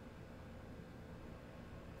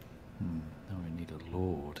 Now I need a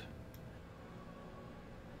lord.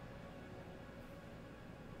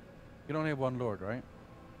 You don't have one lord, right?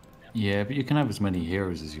 Yeah. Yeah, but you can have as many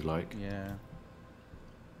heroes as you like. Yeah.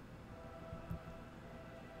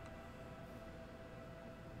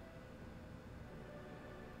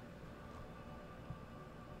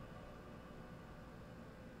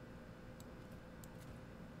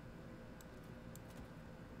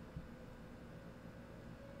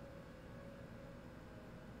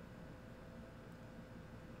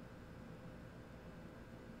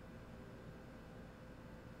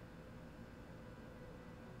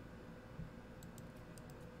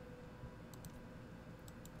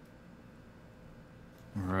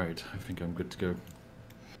 Right, I think I'm good to go.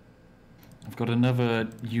 I've got another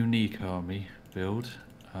unique army build.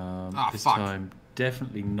 This fuck. time,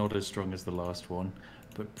 definitely not as strong as the last one,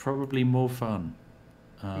 but probably more fun.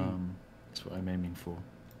 That's what I'm aiming for.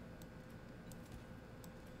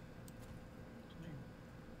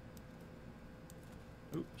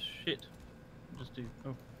 Oh shit! Just do.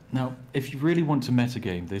 Oh. Now, if you really want to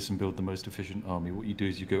metagame this and build the most efficient army, what you do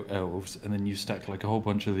is you go elves, and then you stack like a whole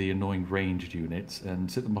bunch of the annoying ranged units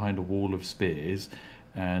and sit them behind a wall of spears,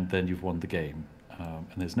 and then you've won the game. And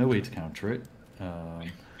there's no way to counter it.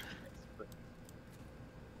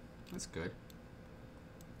 That's good.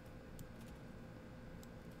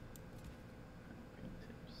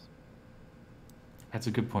 That's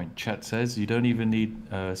a good point. Chat says you don't even need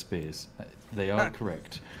spears. They are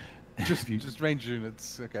correct. Just range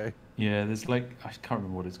units, okay. Yeah, there's like, I can't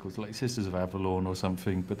remember what it's called, like Sisters of Avalon or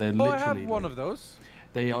something, but they're Oh, literally I have one like, of those.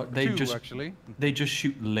 they Two, just actually. they just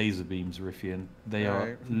shoot laser beams, Riffian. They are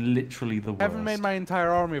Right. literally the worst. I haven't made my entire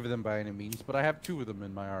army of them by any means, but I have two of them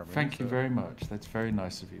in my army. Thank you so- very much. That's very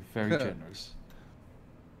nice of you. Very generous.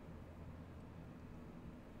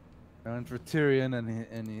 I went for Tyrion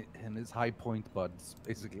and his high point buds,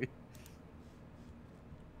 basically.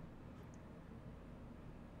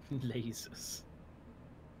 Lasers.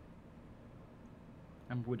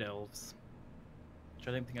 And wood elves. Which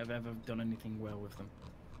I don't think I've ever done anything well with them.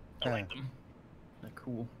 I like them. They're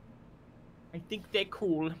cool. I think they're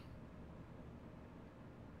cool.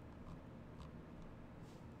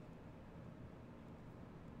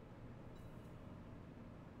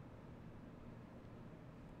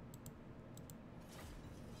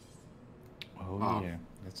 Oh, yeah.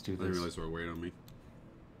 Let's do I didn't this. realize they were waiting on me.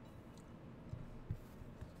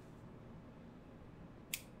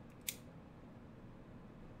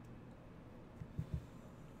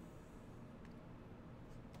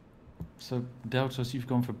 So, Deltos, you've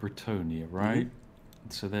gone for Bretonia, right?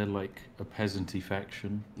 So they're like a peasanty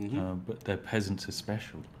faction, but their peasants are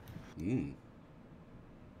special.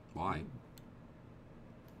 Why?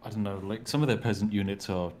 I don't know, like some of their peasant units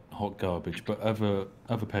are hot garbage, but other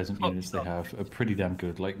peasant units they have are pretty damn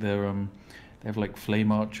good. Like they're they have like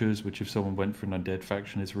flame archers, which if someone went for an undead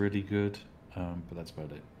faction is really good. But that's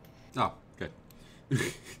about it. Oh, good.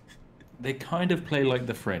 They kind of play like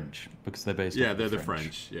the French because they're based. Yeah, off they're the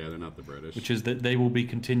French. Yeah, they're not the British. Which is that they will be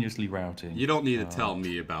continuously routing. You don't need to tell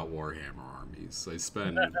me about Warhammer armies. I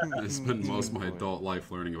spend most of my adult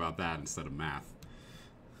life learning about that instead of math.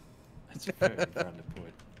 That's a very valid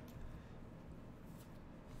point.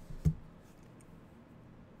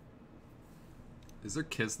 Is there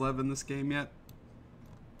Kislev in this game yet?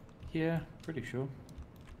 Yeah, pretty sure.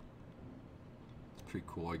 Pretty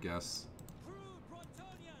cool, I guess.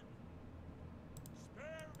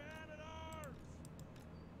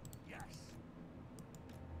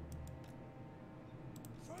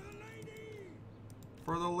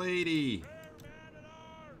 For the lady!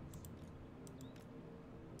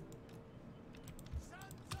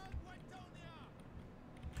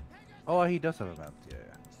 Oh, he does have a map, yeah.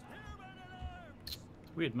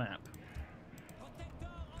 Weird map.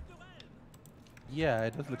 Yeah,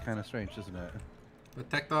 it does look kind of strange, doesn't it?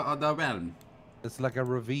 Protector of the realm. It's like a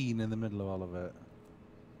ravine in the middle of all of it.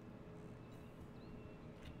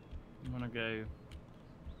 I'm gonna go. Okay,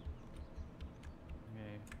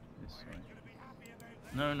 this way.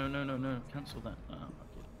 No, no, no, no, no. Cancel that. Oh, fuck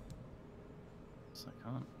it. Yes, I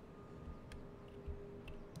can't.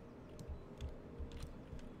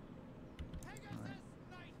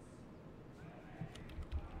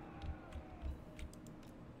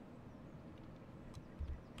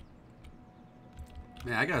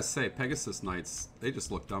 Man, I gotta say, Pegasus Knights, they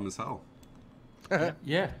just look dumb as hell.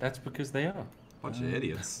 Yeah, that's because they are. Bunch of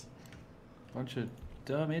idiots. Bunch of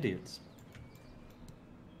dumb idiots.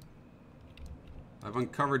 I've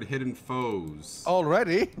uncovered hidden foes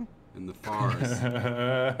Already? in the forest.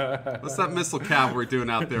 What's that missile cavalry doing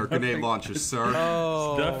out there? Grenade launchers, sir.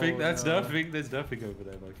 Oh, Nothing. That's no. nothing. There's nothing over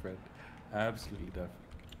there, my friend. Absolutely nothing.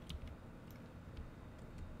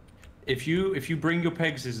 If you bring your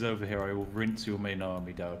Pegasus over here, I will rinse your main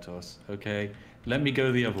army, Dautos. Okay? Let me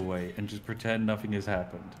go the other way and just pretend nothing has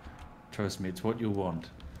happened. Trust me, it's what you'll want.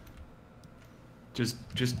 Just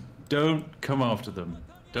don't come after them.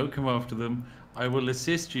 Don't come after them. I will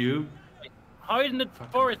assist you. Hide in the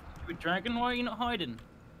forest, you dragon. Why are you not hiding?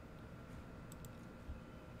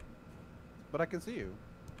 But I can see you.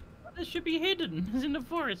 This should be hidden. It's in the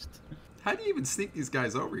forest. How do you even sneak these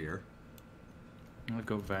guys over here? I've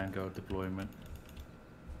got Vanguard deployment.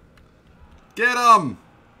 Get them!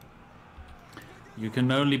 You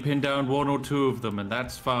can only pin down 1 or 2 of them, and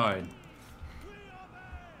that's fine.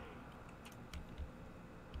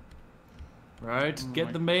 Right,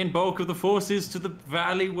 get the main bulk of the forces to the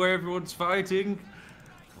valley where everyone's fighting.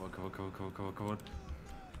 Come on.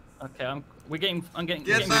 Okay, I'm getting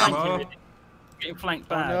Get flanked. Getting flanked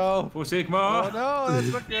back. Oh, no. For Sigma! Oh no,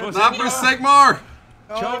 that's not good. Not for Sigmar!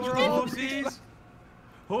 Charge Oh, the horses!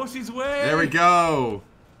 Horses away! There we go!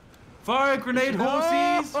 Fire grenade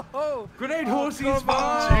horses! No. Grenade Oh, horses! come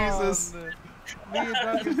Fire! on. Jesus. Me and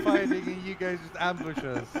Doug is fighting and you guys just ambush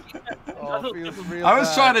us. Oh, it feels real I was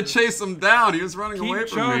bad. trying to chase him down. He was running away Keep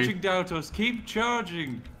from charging, me. Dautos. Keep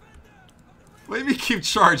charging. What do you mean keep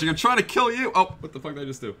charging? I'm trying to kill you. Oh, what the fuck did I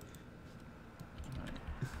just do?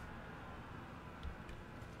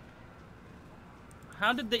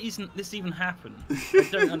 How did this even happen? I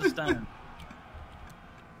don't understand.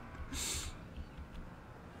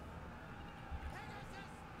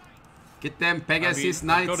 Get them Pegasus I've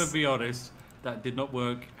Knights. got to be honest, that did not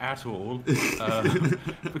work at all.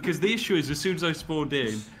 Because the issue is, as soon as I spawned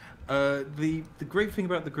in, the great thing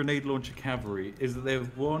about the grenade launcher cavalry is that they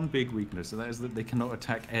have one big weakness, and that is that they cannot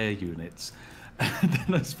attack air units. And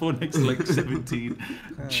then I spawned next to like 17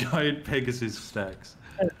 giant Pegasus stacks.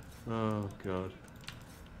 Oh god.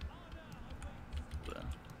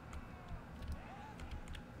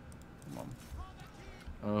 Come on.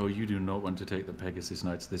 Oh, you do not want to take the Pegasus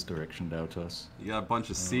Knights this direction, Dautos. You got a bunch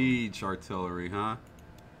of siege artillery, huh?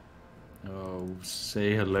 Oh,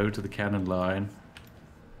 say hello to the cannon line.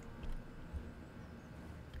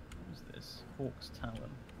 What's this? Hawk's Talon.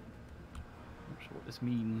 Not sure what this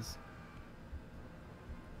means.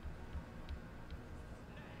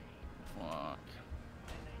 Fuck.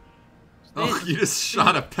 What's Oh, this? you just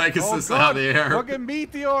shot a Pegasus out of the air. Fucking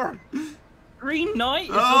meteor! Green Knight?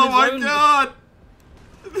 Is Oh on my his own. god!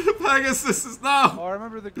 The Pegasus is now! Oh, I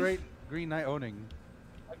remember the great Green Knight owning.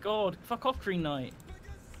 Oh my god, fuck off, Green Knight.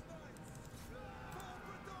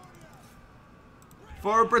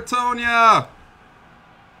 For Bretonia!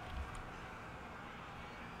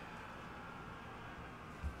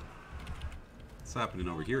 What's happening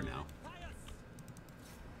over here now?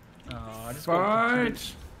 Oh, I just got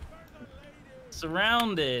Fight!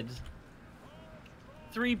 surrounded.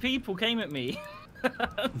 3 people came at me.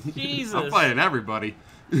 Jesus. I'm fighting everybody.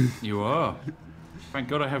 You are. Thank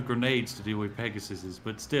God I have grenades to deal with Pegasuses,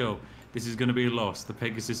 but still, this is going to be a loss. The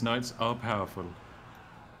Pegasus Knights are powerful.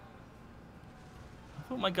 I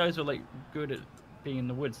thought my guys were like good at being in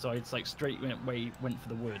the woods, so I just like straight went for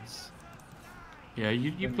the woods. Yeah,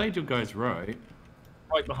 you played your guys right.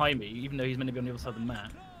 Right behind me, even though he's meant to be on the other side of the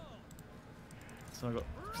map. So I got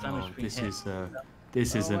damage Oh, between this hits.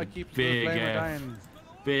 is Oh, a I keep big flame F. dying.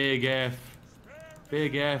 Big F.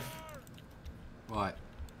 Big F. What?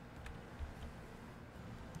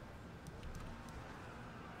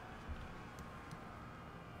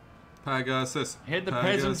 Pegasus. Hit the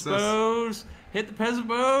Pegasus. peasants' bows. Hit the peasant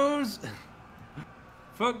bows.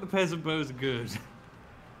 Fuck, the peasant bows are good.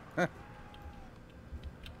 Oh,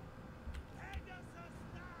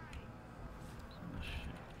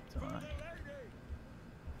 shit. Die.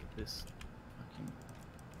 Get this fucking...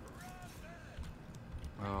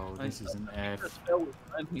 Oh, this is an F. I don't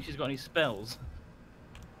think she's got any spells.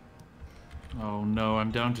 Oh no,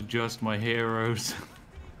 I'm down to just my heroes.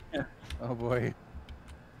 Oh boy.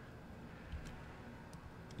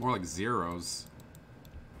 More like zeros.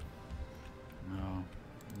 No.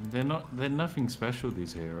 They're nothing special,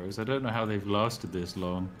 these heroes. I don't know how they've lasted this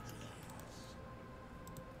long.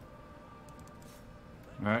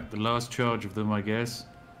 Alright, the last charge of them, I guess.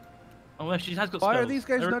 Oh, well, she has got Why spells. are these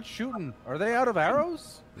guys They're- not shooting? Are they out of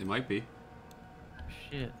arrows? They might be.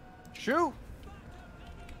 Shit. Shoot!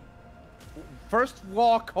 First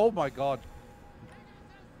walk. Oh my god.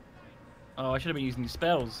 Oh, I should have been using these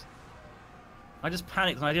spells. I just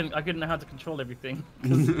panicked and I couldn't know how to control everything.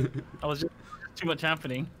 'Cause I was just too much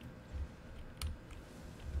happening.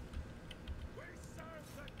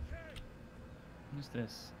 Who's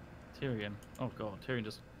this? Tyrion. Oh god, Tyrion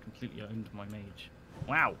just completely owned my mage.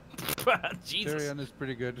 Wow. Jesus. Tyrion is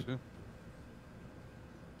pretty good.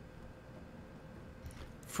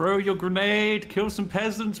 Throw your grenade! Kill some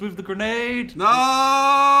peasants with the grenade!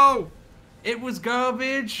 No! It was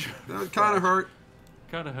garbage. That kind of hurt.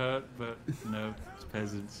 Kind of hurt, but no, it's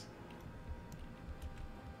peasants.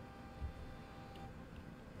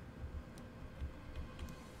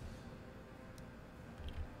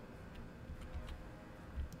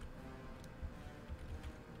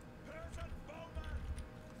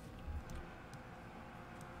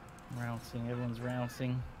 Routing, everyone's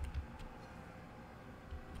routing.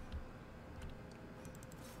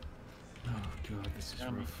 Oh god, this is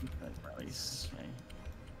rough. Nice. Okay.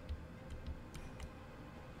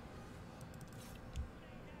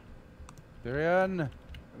 Tyrion,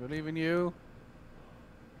 I believe in you.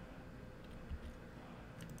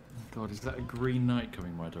 God, is that a green knight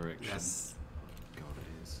coming my direction? Yes. God,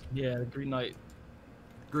 it is. Yeah, the Green Knight.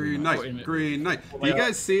 Green Knight. Green Knight. Do you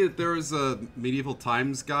guys see that there was a medieval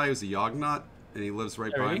times guy who's a Yognaut, and he lives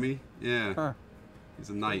right behind me? Yeah. Huh. He's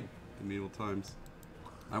a knight in medieval times.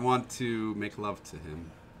 I want to make love to him.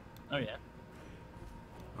 Oh yeah.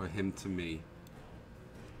 Or him to me.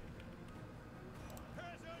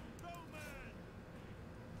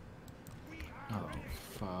 Oh,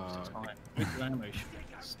 fuck.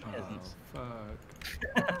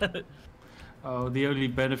 Fuck. Oh, the only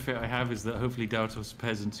benefit I have is that hopefully Dautos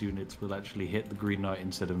peasants units will actually hit the Green Knight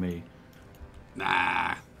instead of me.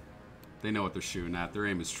 Nah. They know what they're shooting at. Their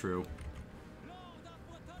aim is true.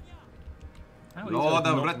 Lord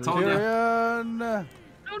of Bretonia. Tyrion!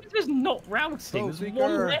 How is this not routing? There's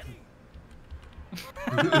one left.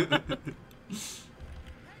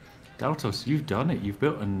 Dautos, you've done it. You've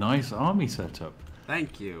built a nice army setup.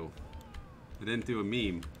 Thank you. I didn't do a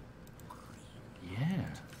meme. Yeah.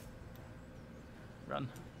 Run.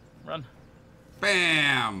 Run.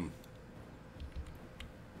 Bam!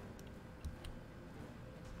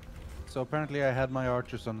 So apparently I had my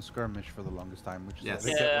archers on skirmish for the longest time, which is Yes.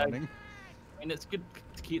 why they kept Yeah. running. I mean, it's good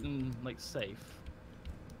to keep them, like, safe.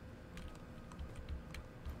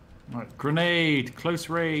 Right, grenade, close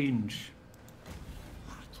range.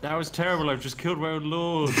 That was terrible. I've just killed my own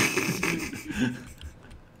lord.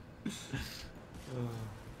 Oh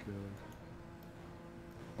god.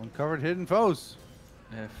 Uncovered hidden foes.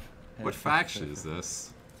 What faction is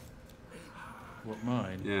this? What,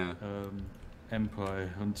 mine? Yeah.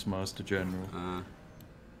 Empire Huntsmaster General.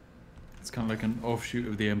 It's kind of like an offshoot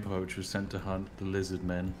of the Empire, which was sent to hunt the lizard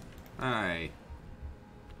men. Hey.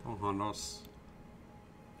 Don't hunt us.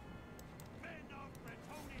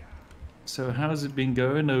 So how's it been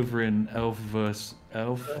going over in Elf vs.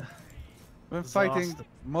 Elf? We're fighting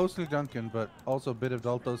mostly Duncan, but also a bit of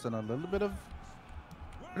Daltos and a little bit of...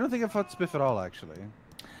 I don't think I fought Spiff at all, actually.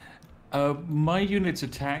 My units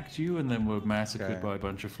attacked you and then were massacred Okay. by a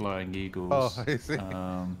bunch of flying eagles. Oh, I see.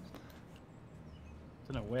 Don't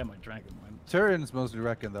know where my dragon went. Tyrion's mostly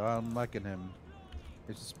wrecking, though. I'm liking him.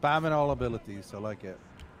 He's spamming all abilities. I like it.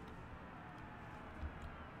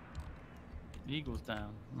 The eagle's down.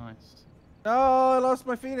 Nice. No, I lost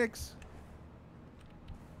my Phoenix.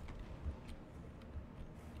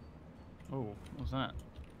 Oh, what was that?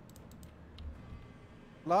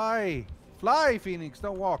 Fly! Fly, Phoenix!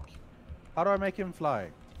 Don't walk. How do I make him fly?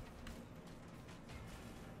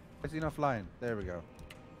 Is he not flying? There we go.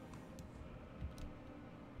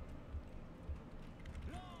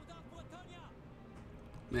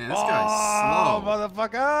 Man, this guy's slow.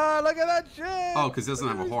 Motherfucker! Ah, look at that shit! Oh, because he doesn't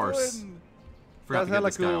have a What horse. he's doing? Forgot to That's get hella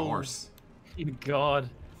this guy a cool. horse. You god.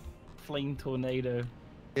 Flame tornado.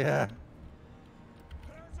 Yeah.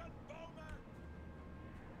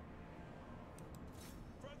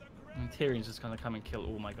 And Tyrion's just gonna come and kill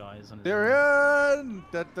all my guys. On his own. Tyrion!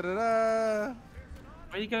 Da, da, da, da. Where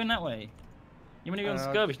are you going that way? You want to go on Uh,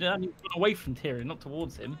 skirmish? No, you run away from Tyrion, not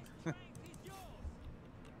towards him.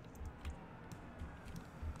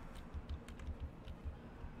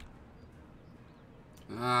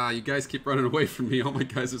 Ah, you guys keep running away from me. All my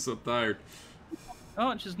guys are so tired.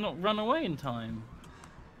 Archer's not run away in time.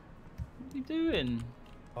 What are you doing?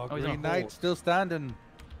 Oh, he's on Green a Knight horse. still standing.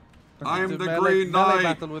 I'm It's a the melee Green Knight.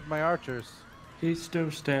 battle with my archers. He's still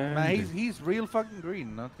standing. Man, he's real fucking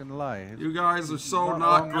green, not gonna lie. You guys are so Not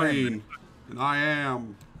not wrong, green. And I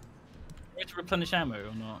am. You to replenish ammo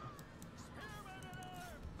or not?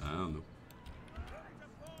 I don't know.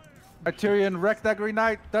 Tyrion, wreck that Green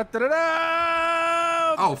Knight. Da, da, da,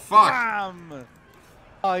 da! Oh, fuck. Bam!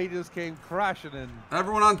 Oh, he just came crashing in.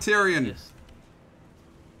 Everyone on Tyrion. Yes.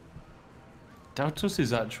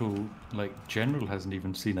 Dautos' actual general hasn't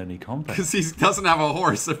even seen any combat. Because he doesn't have a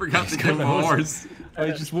horse. I forgot to He's give him got a a horse.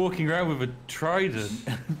 He's just walking around with a trident.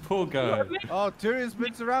 Poor guy. Oh, Tyrion's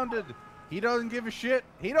been surrounded. He doesn't give a shit.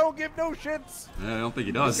 He don't give no shits. I don't think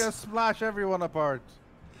he He's does. gonna splash everyone apart.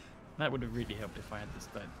 That would have really helped if I had this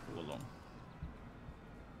died all along.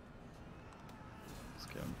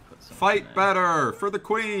 Let's go and put some. Fight better for the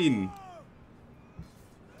queen.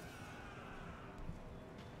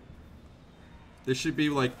 This should be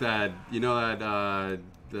like that, you know that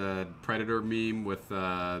the Predator meme with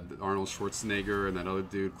Arnold Schwarzenegger and that other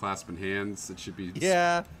dude clasping hands. It should be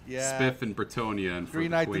Yeah. Spiff and Bretonia and for Green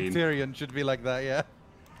the Knight queen. and Tyrion should be like that, yeah.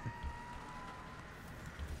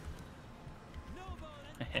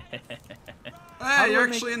 Hey, you're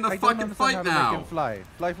actually in the fucking fight now. Make him fly.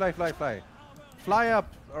 Fly. Fly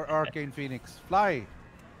up, Arcane Phoenix. Fly.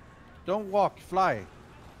 Don't walk, fly.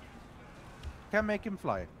 Can't make him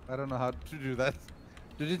fly. I don't know how to do that.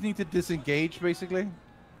 Do you just need to disengage, basically?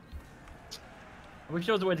 I wish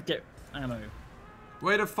there was a way to get ammo.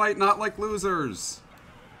 Way to fight not like losers.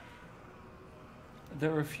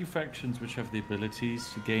 There are a few factions which have the abilities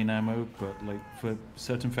to gain ammo, but like for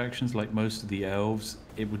certain factions, like most of the elves,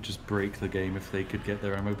 it would just break the game if they could get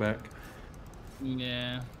their ammo back.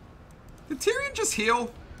 Yeah. Did Tyrion just heal?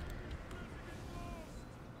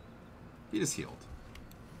 He just healed.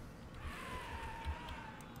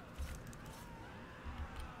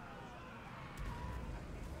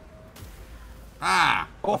 Ah!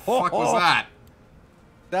 What the fuck was that?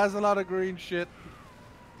 That's a lot of green shit.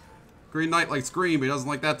 Green Knight likes green, but he doesn't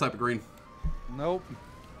like that type of green. Nope.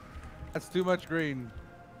 That's too much green.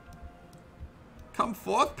 Come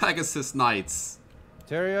forth, Pegasus Knights.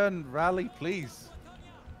 Tyrion, rally, please.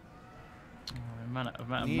 Oh, mana,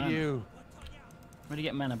 mana, Need mana. you. Where do you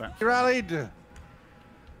get mana back? He rallied. Wind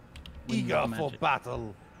Eager for magic.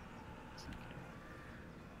 battle.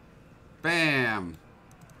 Bam.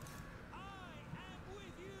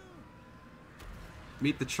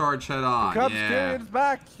 Meet the charge head on. Comes Yeah. Tyrion's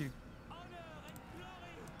back.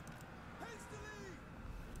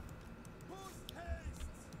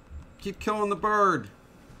 Keep killing the bird.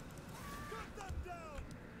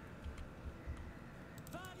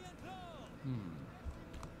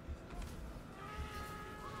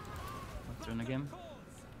 What's doing again?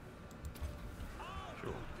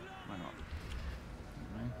 Sure. Why not?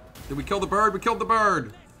 Okay. Did we kill the bird? We killed the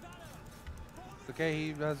bird. Okay, he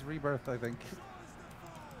has rebirth, I think.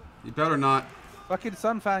 You better not. Fucking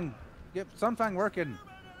Sunfang. Get Sunfang working.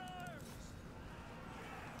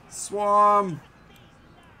 Swarm.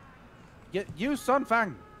 Use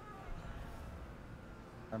Sunfang.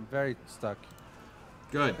 I'm very stuck.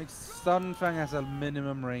 I Good. think Sunfang has a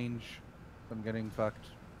minimum range. I'm getting fucked.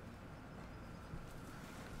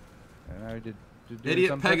 And I did Idiot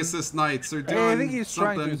something. Pegasus Knights are doing Hey, I think he's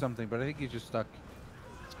something. trying to do something, but I think he's just stuck.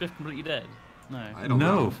 Is Biff completely dead? No. I don't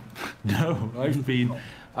know. No,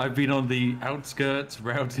 I've been on the outskirts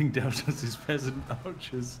routing Deltas' peasant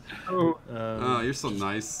archers. Oh. Oh, you're so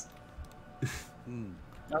nice.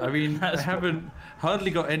 I mean, I That's haven't hardly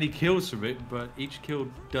got any kills from it, but each kill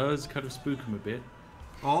does kind of spook him a bit.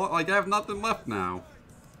 Oh, like I have nothing left now.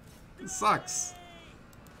 It sucks.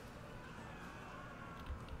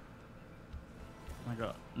 I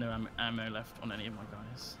got no ammo left on any of my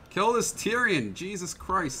guys. Kill this Tyrion. Jesus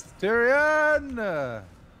Christ. Tyrion!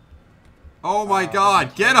 Oh my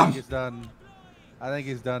God. Get him. He's done. I think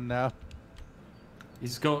he's done now.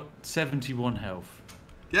 He's got 71 health.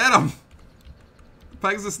 Get him. The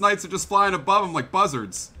Pegasus Knights are just flying above him like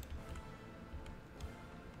buzzards.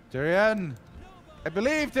 Tyrion! I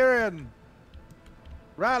believe, Tyrion!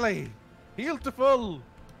 Rally! Heal to full!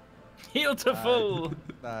 Heal to full!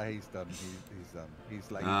 Nah, he's done. He's done.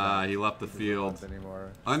 He's like. Ah, he's he out. left the He doesn't field. want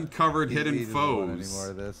Anymore. Uncovered hidden He doesn't want foes. any more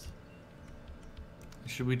of this.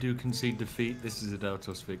 Should we do concede defeat? This is a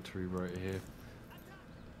Deltos victory right here.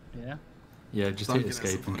 Yeah. Yeah, just Duncan hit has a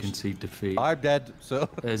escape and push. concede defeat. I'm dead, so.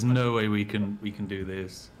 There's no way we can do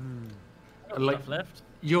this. Like, Stuff left.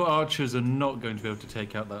 your archers are not going to be able to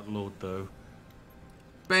take out that lord, though.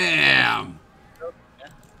 Bam.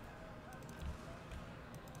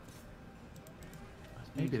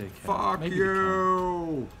 Maybe they can. Fuck Maybe they can.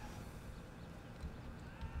 you.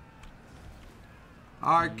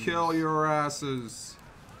 I kill your asses.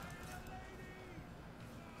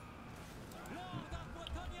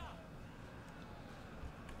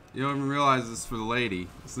 You don't even realize this is for the lady.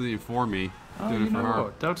 This isn't even for me. I'm Oh, doing you it for know her.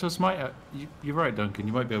 what? Deltos might. You're right, Duncan.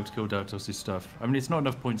 You might be able to kill Deltos' stuff. I mean, it's not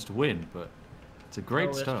enough points to win, but it's a great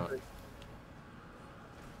Oh, that's start. true.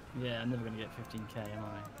 Yeah, I'm never going to get 15k, am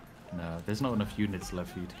I? No, there's not enough units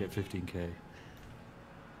left for you to get 15k.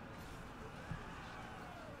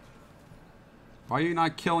 Why are you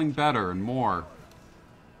not killing better and more?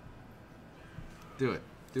 Do it.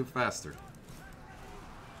 Do it faster.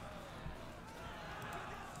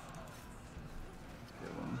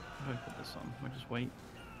 How do I put this on? We'll just wait.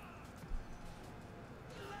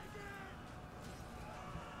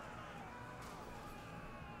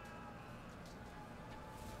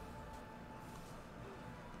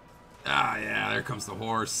 here comes the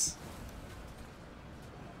horse.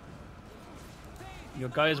 Your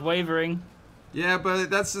guy is wavering. Yeah, but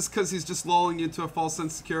that's just because he's just lulling you into a false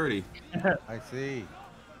sense of security. I see.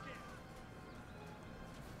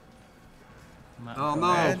 Oh,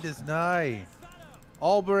 no. And is nigh.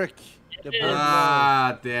 Alberic. The blood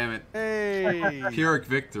Ah, damn it. Hey. Pyrrhic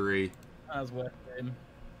victory. That was worth it.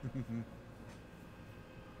 In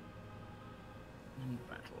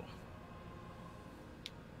battle.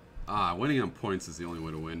 Ah, winning on points is the only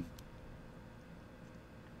way to win.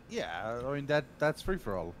 Yeah, I mean that's free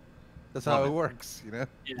for all. That's Love how it. it works, you know.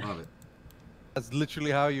 Yeah. Love it. That's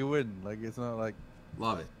literally how you win. Like it's not like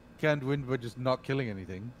Love it. you can't win by just not killing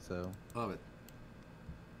anything. So. Love it.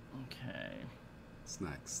 Okay. What's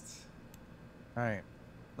next? All right.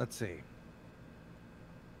 Let's see.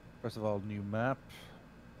 First of all, new map.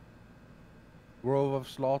 Grove of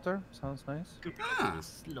Slaughter sounds nice. Ah.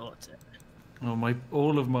 Slaughter. Oh,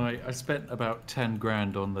 I spent about 10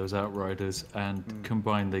 grand on those Outriders, and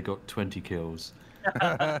combined they got 20 kills.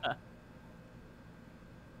 The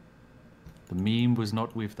meme was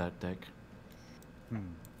not with that deck. What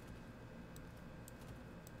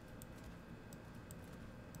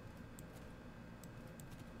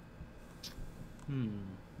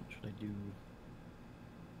should I do?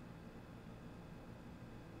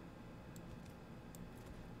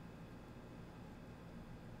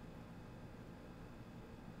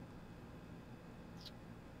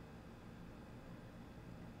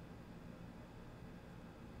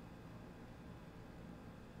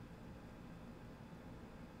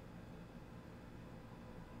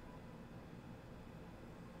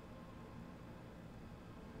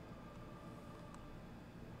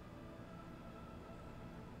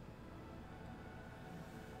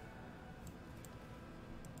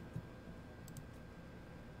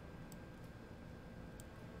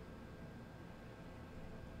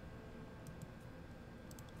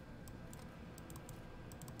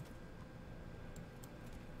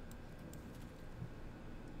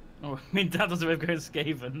 Oh, I mean, that doesn't go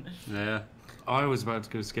Skaven. Yeah. I was about to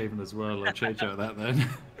go Skaven as well. I'll change out that then.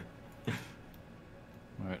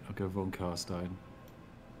 Alright, I'll go Von Carstein.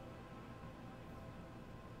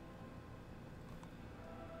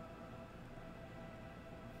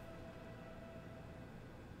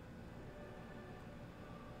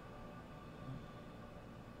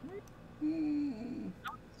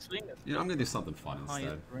 Swing it. You know, I'm gonna do something fun instead.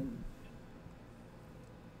 Highest range.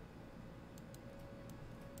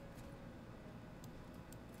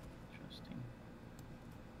 Interesting.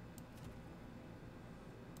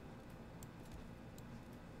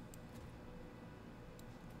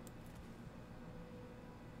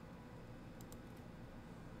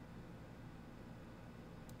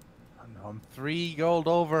 I'm 3 gold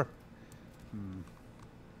over.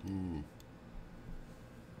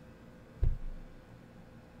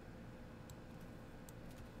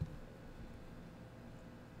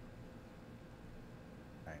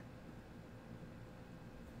 Right.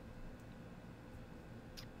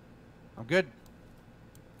 I'm good.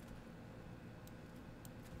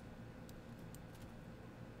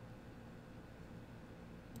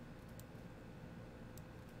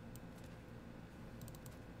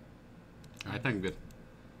 I think I'm good.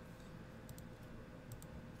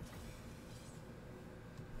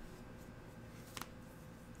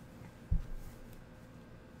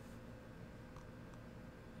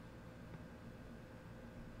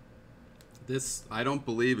 I don't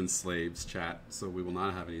believe in slaves, chat, so we will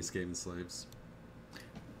not have any escaping slaves.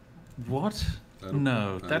 What?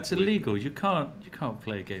 No, that's illegal. You can't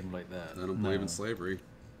play a game like that. I don't believe in slavery.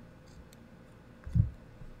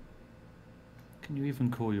 Can you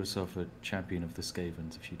even call yourself a champion of the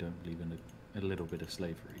Skavens if you don't believe in a little bit of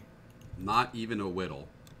slavery? Not even a whittle,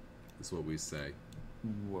 is what we say.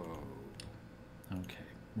 Whoa. Okay,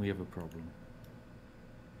 we have a problem.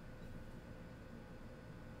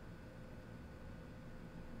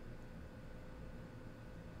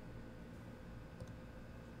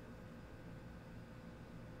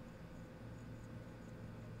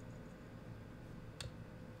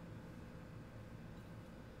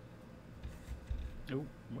 Oh,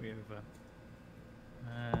 way over.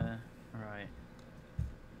 Right.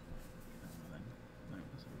 No,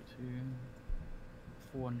 that's over 2.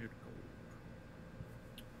 400 gold.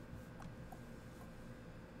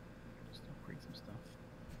 Just upgrade some stuff.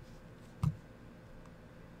 Oh,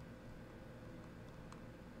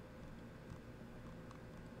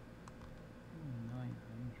 900.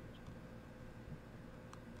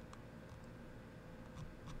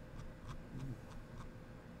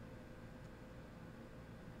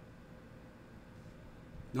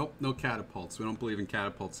 Nope, no catapults. We don't believe in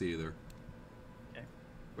catapults either. Okay.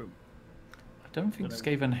 Boom. I don't think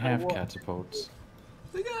Skaven have catapults.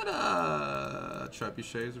 They got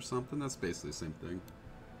trebuchets or something. That's basically the same thing.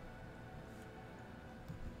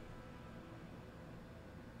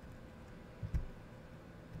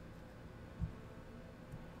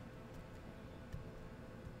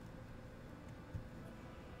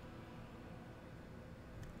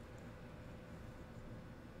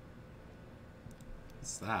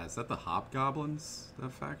 What's that? Is that the Hobgoblins?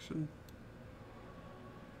 That faction?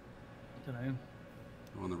 I don't know.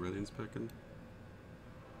 The one the Rillian's picking?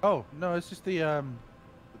 Oh no, it's just the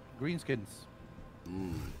greenskins.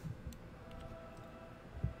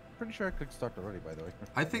 Pretty sure I clicked start already, by the way.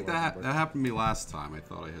 I think that happened to me last time. I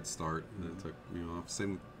thought I hit start, and it took me off.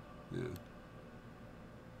 Same, yeah.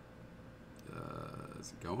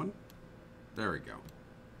 Is it going? There we go.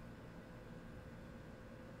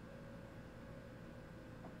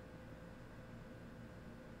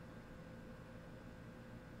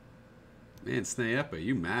 Man, Snaepa,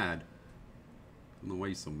 you mad? I don't know why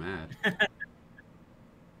you're so mad.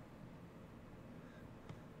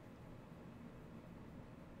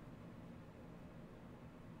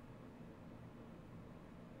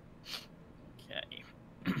 Okay.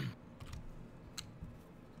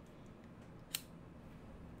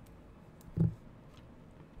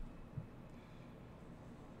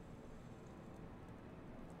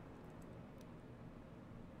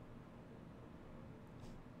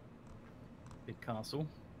 Big castle.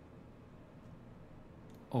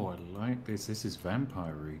 Oh, I like this. This is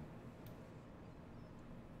vampire-y.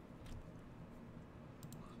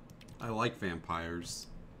 I like vampires.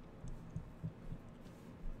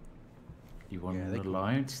 You want Yeah, an they can-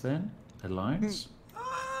 alliance then? Alliance?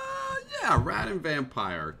 Yeah, rat and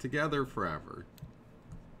vampire together forever.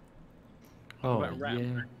 Oh, about rat?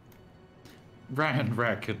 yeah. Rat and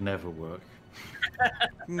rat could never work.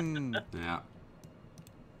 Yeah.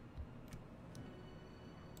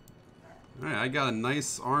 Alright, I got a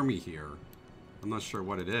nice army here. I'm not sure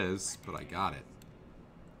what it is, but I got it.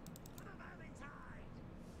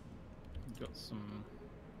 Got some.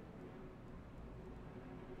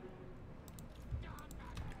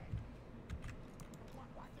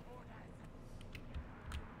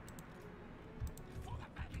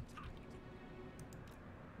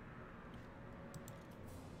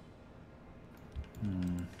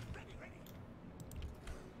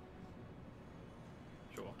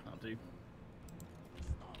 Sure, I'll do.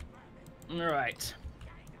 Alright.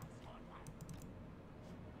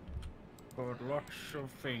 Got lots of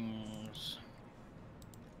things.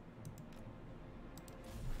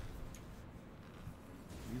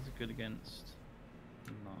 These are good against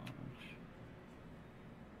large.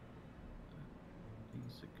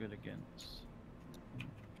 These are good against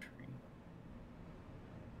infantry.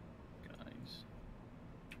 Guys.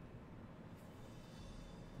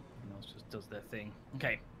 Everyone else just does their thing.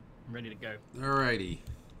 Okay, I'm ready to go. Alrighty.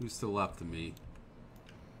 Who's still left of me?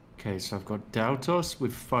 Okay, so I've got Dautos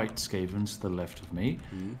with Fight Skavens to the left of me.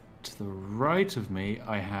 To the right of me,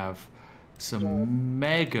 I have some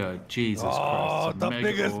mega, Jesus Christ, some the mega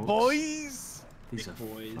biggest orcs. boys! These are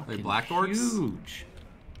boys. They fucking black orcs? huge.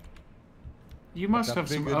 You must got have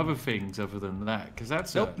some big and- other things other than that, because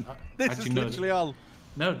that's Nope. This actually, is no, literally all.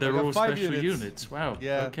 no, they're got all 5 special units. units. Wow.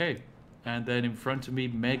 Yeah. Okay. And then in front of me,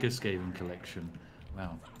 Mega Skaven collection.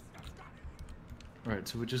 Wow. Right,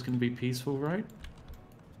 so we're just going to be peaceful, right?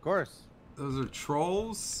 Of course. Those are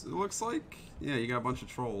trolls, it looks like. Yeah, you got a bunch of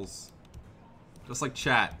trolls. Just like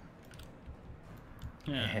chat.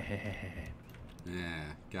 Yeah. Yeah,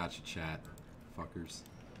 gotcha, chat. Fuckers.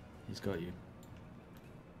 He's got you.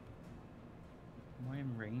 Am I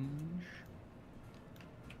in range?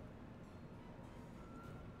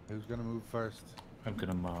 Who's gonna move first? I'm going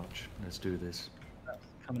to march. Let's do this. That's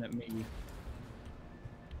coming at me.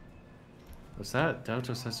 What's that?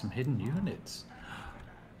 Dautos has some hidden units.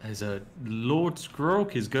 There's a Lord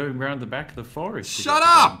Skrork is going around the back of the forest. to Shut get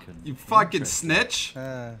up! Duncan. You fucking Interesting. snitch!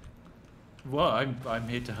 Well, I'm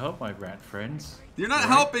here to help my rat friends. You're not Right?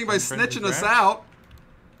 helping by I'm friends snitching with us rats. out.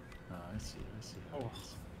 Oh, I see. Oh.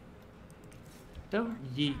 Don't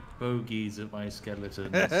yeet bogeys at my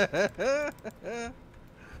skeletons.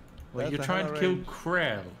 Well, That's you're a trying hell to of kill range.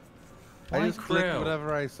 Krell. I Why just clicked Krell?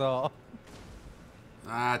 whatever I saw.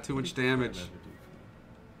 Ah, too much damage.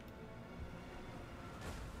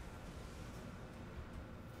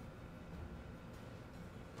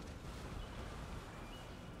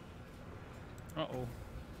 Uh-oh.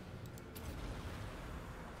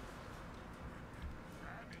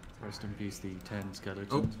 Rest in peace, the 10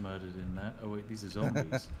 skeletons murdered in that. Oh wait, these are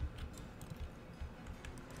zombies.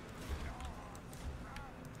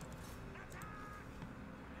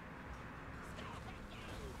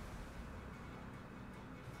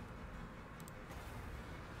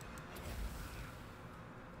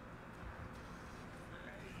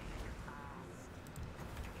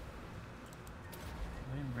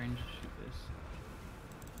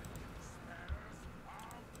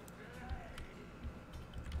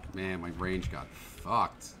 Man, my range got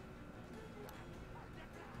fucked.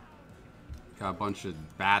 Got a bunch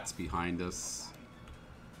of bats behind us.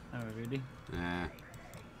 Oh, really? Eh.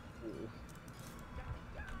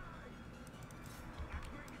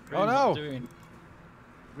 Oh no! Doing?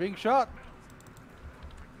 Being shot.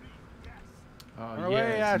 Oh Run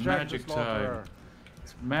away, yeah, Ash, it's magic Agnes Slaughterer. time.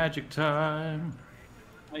 It's magic time.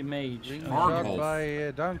 My mage. Being Hard shot wolf.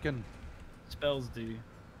 by Duncan. Spells do.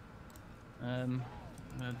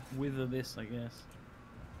 Wither this, I guess.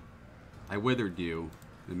 I withered you.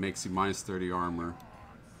 It makes you minus 30 armor.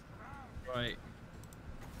 Right.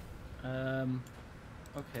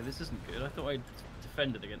 Okay, this isn't good. I thought I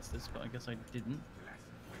defended against this, but I guess I didn't.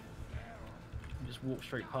 I just walked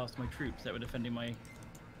straight past my troops that were defending my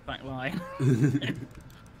back line.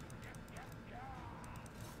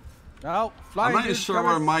 No, flying I'm not even dudes sure coming.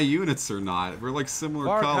 where my units are not. We're like similar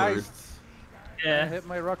Bark colored. heists. I Yeah. hit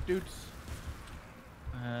my rock dudes.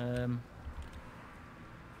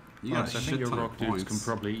 You got Honest, a I shit think your ton rock of dudes points. can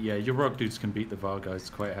probably, yeah, your rock dudes can beat the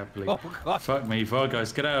Vargeist quite happily. Oh god. Fuck me,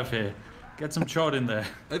 Vargeist, get out of here. Get some chod in there.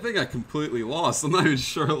 I think I completely lost. I'm not even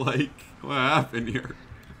sure, like, what happened here.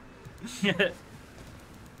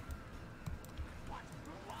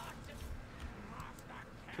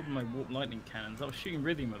 Killed my warp lightning cannons. I was shooting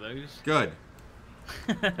rhythm with those. Good.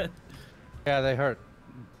 Yeah, they hurt.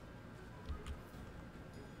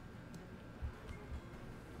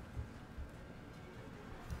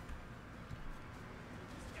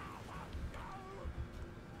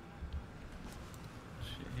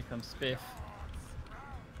 Shit, here comes Spiff.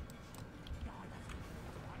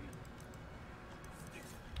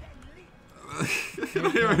 I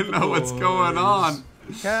don't even know what's going on.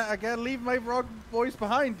 I can't leave my rock boys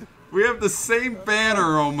behind. We have the same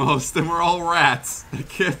banner almost, and we're all rats. I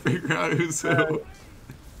can't figure out who's who. God,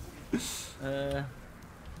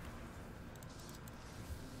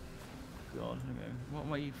 okay. What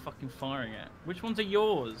am I fucking firing at? Which ones are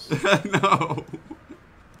yours? No.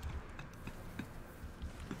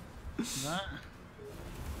 That?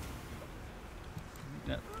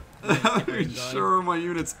 No. I'm not even sure where my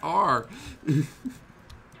units are.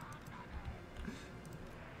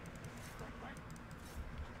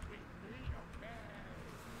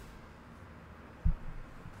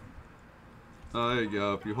 Oh, there you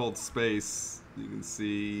go. If you hold space, you can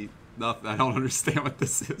see nothing. I don't understand what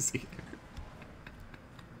this is either.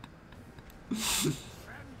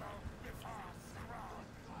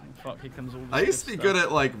 Fuck, here comes all the I used to be stuff. good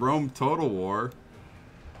at like Rome Total War.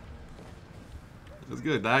 It was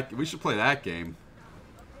good. That we should play that game.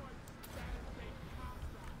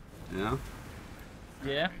 Yeah.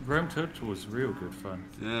 Yeah. Rome Total was real good fun.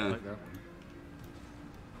 I Yeah. like that one.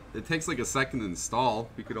 It takes like a second to install.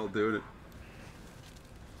 We could all do it.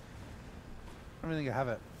 I don't think I have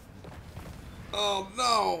it. Oh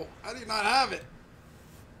no! I do not have it.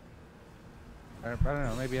 I don't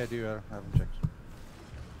know. Maybe I do. I haven't checked.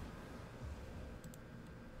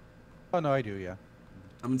 Oh no, I do. Yeah.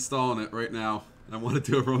 I'm installing it right now. I want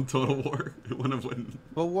to do a Rome Total War. I want to win.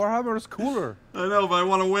 But Warhammer is cooler. I know, but I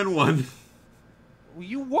want to win one.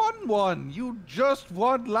 You won one. You just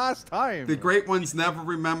won last time. The great ones never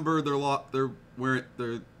remember their where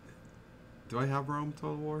their. Do I have Rome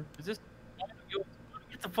Total War? Is this? You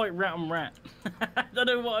have to fight Rat on Rat. I don't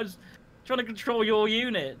know what I was trying to control your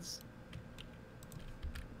units.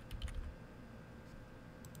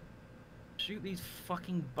 Shoot these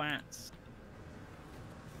fucking bats.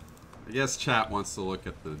 I guess chat wants to look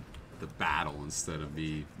at the battle instead of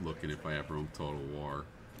me looking if I have Rome Total War.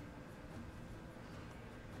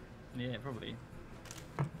 Yeah, probably.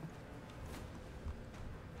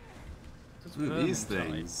 Just Look at these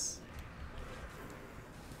vermin things.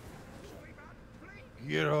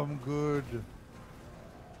 Get 'em good.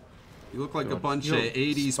 You look like a God, bunch your of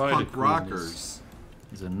 80s Spider punk Queen rockers.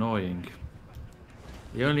 Is annoying.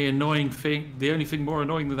 The only thing more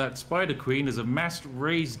annoying than that Spider Queen is a massed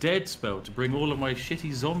raise dead spell to bring all of my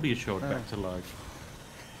shitty zombie shot back to life.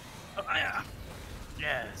 Oh, yeah.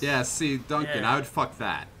 Yes. Yeah, see, Duncan, Yeah. I would fuck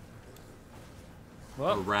that.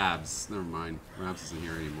 What? Or Rabs. Never mind. Rabs isn't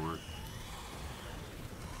here anymore.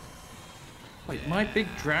 Wait, my big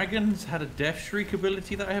dragons had a Death Shriek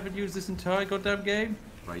ability that I haven't used this entire goddamn game?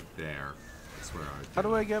 Right there. That's where I would How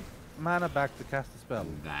do I get mana back to cast a spell?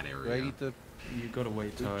 in that Do I area. need to You gotta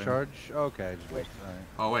wait time. charge? Okay, just wait. Alright.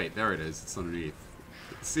 Oh wait, there it is. It's underneath.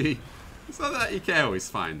 See? So that you can't always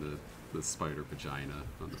find the spider vagina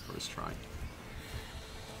on the first try.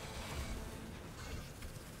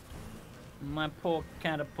 My poor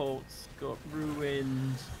catapults got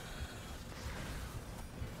ruined.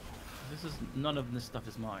 This is none of this stuff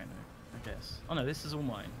is mine, I guess. Oh no, this is all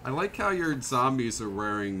mine. I like how your zombies are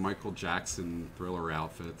wearing Michael Jackson Thriller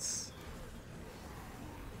outfits.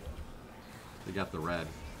 They got the red.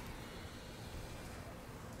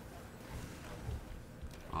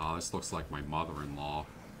 Oh, this looks like my mother-in-law.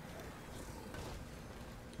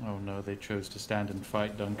 Oh no, they chose to stand and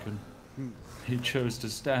fight, Duncan. He chose to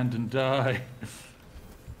stand and die.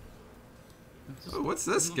 Oh, what's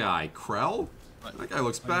this guy? Krell? That guy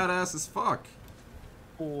looks badass as fuck.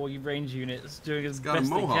 4 range units doing as got a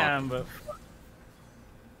best they mohawk. can, but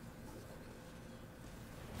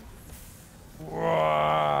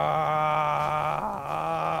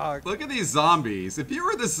Look at these zombies. If you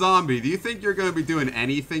were the zombie, do you think you're going to be doing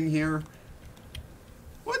anything here?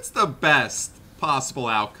 What's the best possible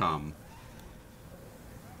outcome?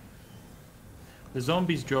 The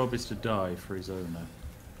zombie's job is to die for his owner.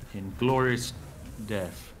 In glorious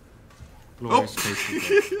death. Glorious tasty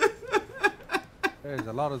death. There's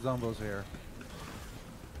a lot of zombos here.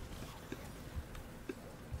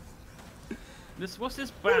 what's this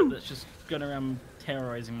bat that's just going around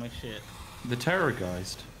terrorizing my shit? The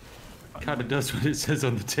Terrorgeist. Kinda does what it says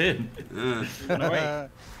on the tin. Eh. No, wait.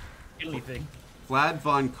 Kill anything. Vlad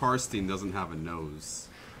von Karstein doesn't have a nose.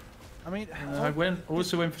 I mean, I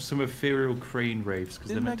also went for some ethereal crane raves because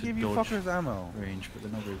they're didn't I meant to give you dodge fuckers ammo? range, but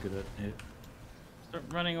they're not very good at it. Stop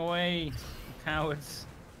running away, you cowards.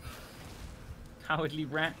 Cowardly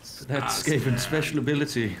rats. That's Skaven's special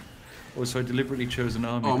ability. Also, I deliberately chose an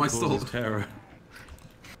army Oh, am I that still- causes terror.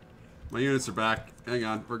 My units are back. Hang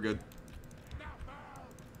on, we're good.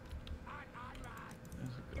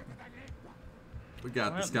 We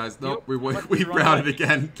got this, guys. Nope, we routed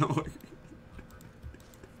again. Don't worry.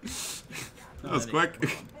 That was quick.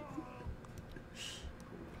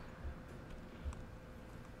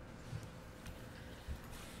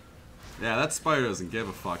 Yeah, that spider doesn't give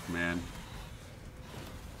a fuck, man.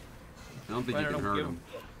 I don't think you can hurt him.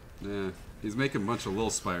 Yeah, he's making a bunch of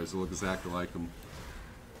little spiders that look exactly like him.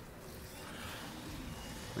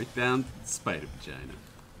 Right down to the spider vagina.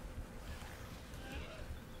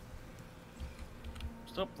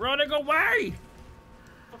 Stop running away!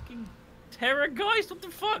 Fucking Terrorgeist, what the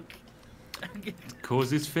fuck?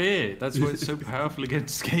 Causes fear. That's why it's so powerful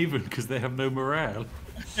against Skaven, because they have no morale.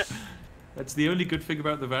 That's the only good thing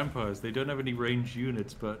about the vampires. They don't have any ranged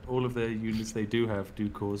units, but all of their units they do have do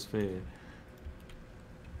cause fear.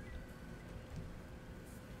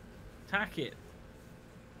 Attack it.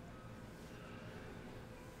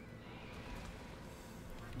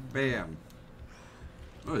 Bam.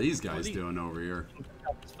 What are these guys doing over here?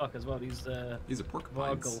 As fuck as well, these These are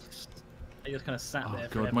porcupines. Vargals. They just kind of sat Oh there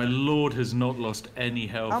god, forever. my lord has not lost any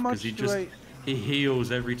health How because much he just he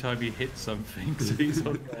heals every time he hits something, so he's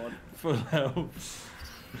on full health.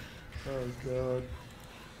 Oh god.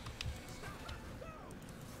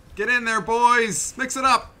 Get in there, boys! Mix it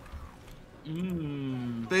up!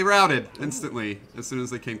 Mmm. They routed instantly as soon as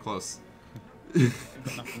they came close. Got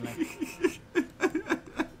nothing left.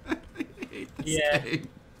 I hate this Yeah. game.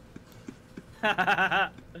 I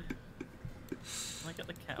got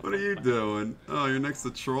the cat. What are you doing? Oh, you're next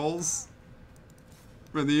to trolls?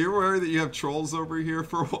 Man, are you aware that you have trolls over here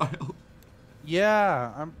for a while?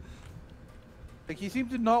 Yeah, I'm. Like, he seemed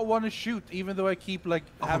to not want to shoot, even though I keep like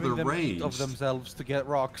Oh, having they're them eat of ranged. themselves to get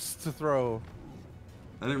rocks to throw.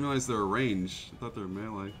 I didn't realize they were ranged. I thought they were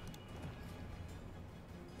melee.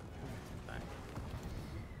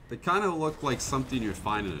 They kind of look like something you'd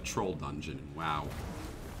find in a troll dungeon in WoW.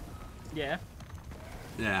 Yeah.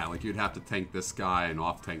 Yeah, like you'd have to tank this guy and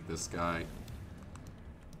off-tank this guy.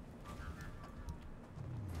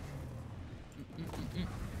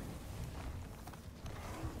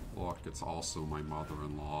 Look, it's also my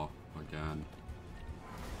mother-in-law again.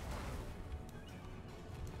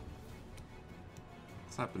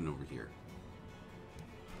 What's happening over here?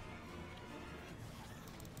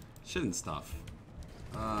 Shit and stuff.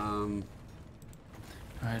 Alright,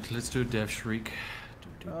 let's do a Death Shriek.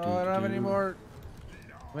 Oh, I don't have any more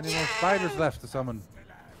spiders left to summon.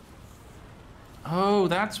 Oh,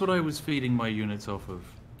 that's what I was feeding my units off of.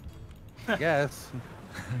 Yes.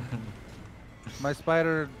 My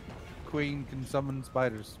spider queen can summon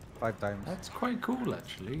spiders 5 times. That's quite cool,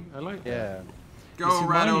 actually. I like that. Yeah. Go, You see,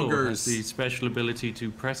 rat my lord has ogres! the special ability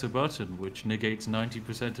to press a button, which negates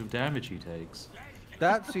 90% of damage he takes.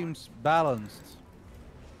 That seems balanced.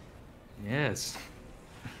 Yes.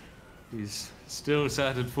 He's still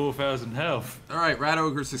sat at 4,000 health. Alright, rat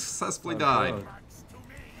ogre successfully Oh, died. God.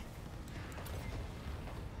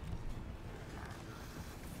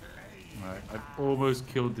 Right, I've almost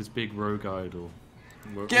killed this big rogue idol.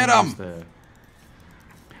 We're Get almost him! there.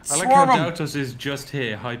 I like Swarm how 'em! Dautos is just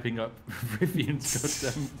here hyping up Rivian's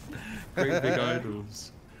goddamn great big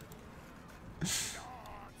idols.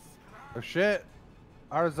 Oh shit!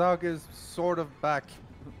 Arzog is sort of back.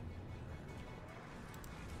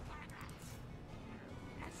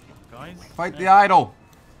 Guys, Fight the idol.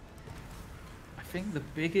 I think the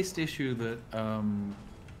biggest issue that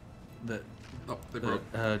that Oh, they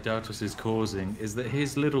broke. Dautos is causing is that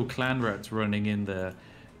his little clan rats running in there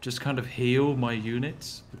just kind of heal my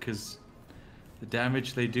units because the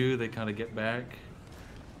damage they do, they kind of get back.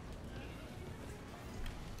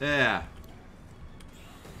 Yeah.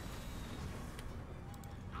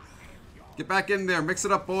 Get back in there. Mix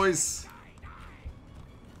it up, boys.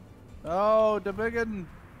 Oh, the biggin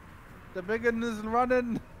is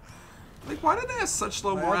running. Like, why do they have such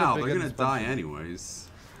low My other morale? big They're gonna one's die punching. anyways.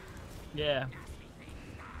 yeah.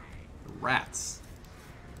 The rats.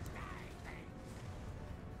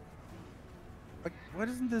 Like, why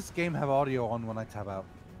doesn't this game have audio on when I tab out?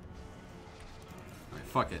 Alright,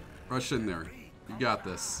 fuck it. Rush in there. You got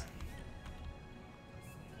this.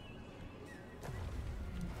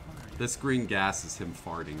 This green gas is him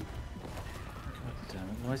farting. God damn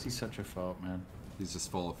it! Why is he such a fart, man? He's just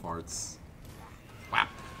full of farts. Whap.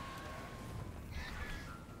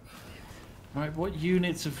 Right, what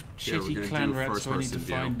units of Yeah, we're shitty gonna clan do rats do I need to first-person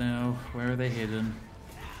view. find now? Where are they hidden?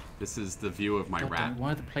 This is the view of my God rat. damn,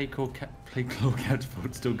 why are the play claw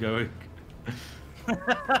catapult still going?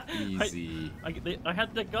 Easy. I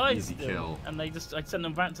had the guys Easy still, kill. and I sent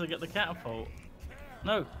them back to get the catapult.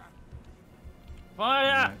 No.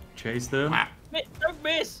 Fire! Right, chase them. Whap. Don't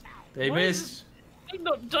miss! They Why missed. He's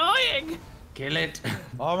not dying! Kill it.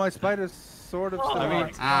 Oh, my spider's sort of Oh, still I mean,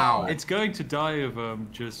 on. Ow. It's going to die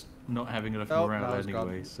of just not having enough Oh, morale now it's gone.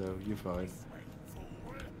 anyway, so you're fine. Alright,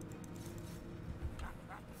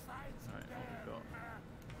 what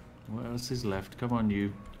we got? What else is left? Come on,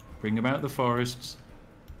 you. Bring them out the forests.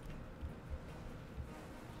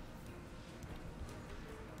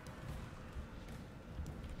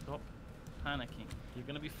 Stop panicking. You're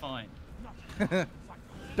gonna be fine.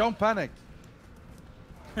 Don't panic.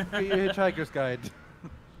 Get your Hitchhiker's Guide.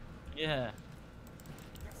 Yeah.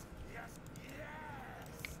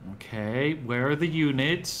 Okay, where are the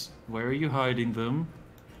units? Where are you hiding them?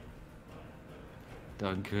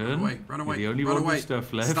 Duncan. Run away. Run away. You're the only run one away. with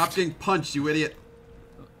stuff left. Stop getting punched, you idiot.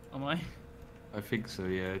 Am I? I think so,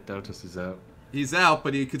 yeah. Dautos is out. He's out,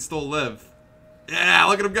 but he could still live. Yeah,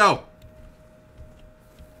 look at him go.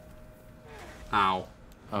 Ow.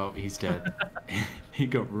 Oh, he's dead. He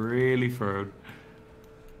got really thrown.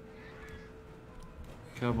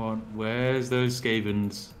 Come on, where's those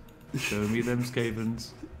Skavens? Show me them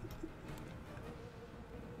Skavens.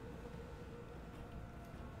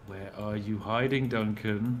 Where are you hiding,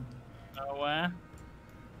 Duncan? Nowhere.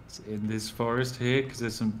 It's in this forest here, because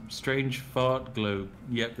there's some strange fart glow.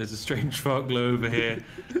 Yep, there's a strange fart glow over here.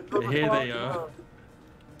 Here they are.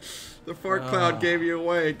 The fart cloud gave you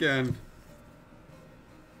away again.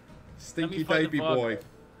 Stinky fight the diaper bug. boy.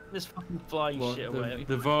 This fucking flying What, shit away.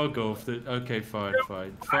 the Vargolf. Okay, fine.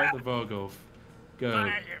 Fight the Vargolf.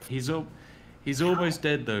 Go. He's almost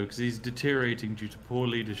dead though, because he's deteriorating due to poor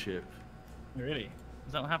leadership. Really?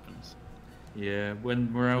 Is that what happens? Yeah,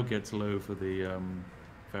 when morale gets low for the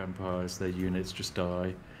vampires, their units just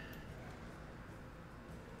die.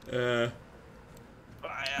 Fire!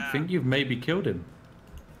 I think you've maybe killed him.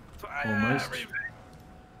 Fire! Almost.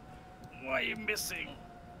 Why are you missing?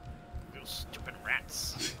 You stupid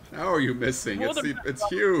rats. How are you missing? More It's than- it's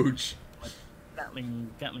huge.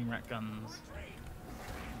 Gatling rat guns.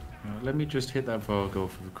 Let me just hit that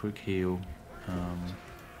Vargolf with a quick heal.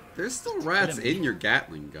 There's still rats in your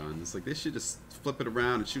Gatling guns. Like they should just flip it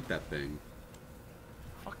around and shoot that thing.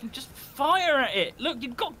 Fucking just fire at it! Look,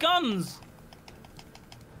 you've got guns!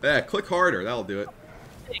 Yeah, click harder. That'll do it.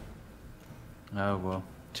 Oh well,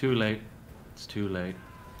 too late. It's too late.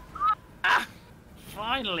 Ah!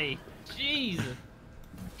 Finally! Jeez!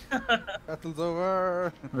 Battle's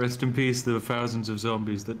over. Rest in peace, the thousands of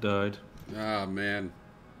zombies that died. Ah man.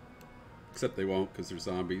 Except they won't, because they're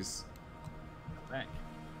zombies. Back.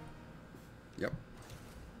 Yep.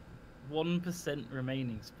 1%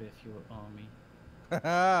 remaining, Spiff, your army.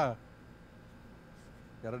 Haha.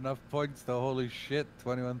 Got enough points though, holy shit,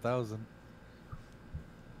 21,000.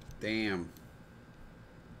 Damn.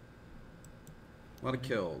 A lot of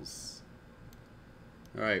kills.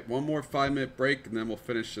 Alright, one more 5-minute break and then we'll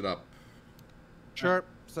finish it up. Sure,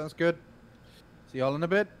 sounds good. See y'all in a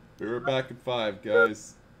bit. We're back in 5,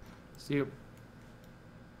 guys. See you.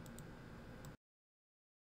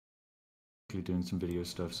 Doing some video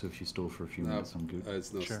stuff, so if you stall for a few minutes, I'm good.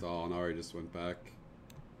 It's no Sure. stall, and I already just went back.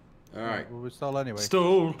 All right. Well, we stall anyway.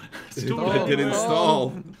 Stall. It Stall. didn't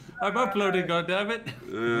install. I'm uploading, goddammit.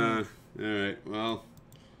 All right. Well.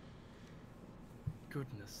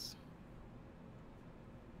 Goodness.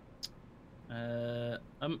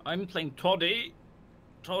 I'm playing Toddy.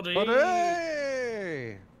 Toddy.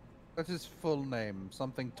 Toddy! That's his full name.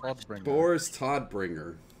 Something Toddbringer. Boris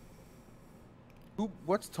Toddbringer.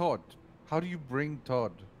 What's Todd? How do you bring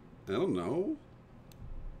Todd? I don't know.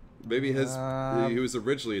 Maybe he was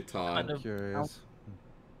originally a Todd. Kind of- Curious.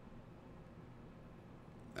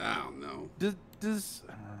 I don't know. Do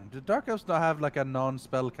Dark Elves not have like a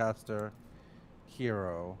non-spellcaster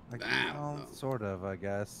hero? Like, I don't know. sort of, I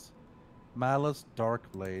guess. Malice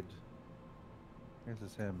Darkblade.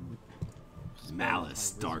 Here's him.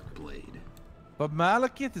 Malice Darkblade. But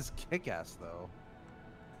Malekith is kick-ass though.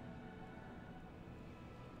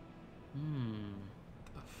 Hmm.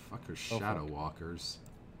 The fuck are Oh, Shadow fuck. Walkers?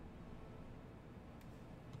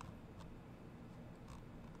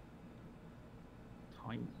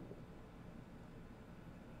 Time.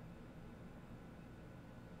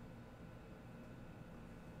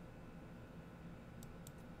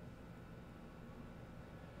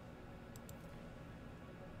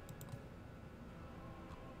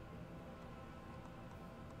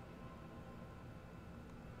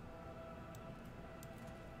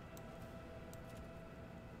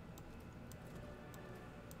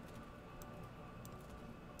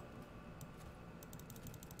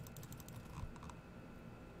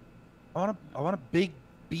 I want a big,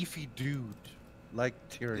 beefy dude like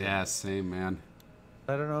Tyrion. Yeah, same man.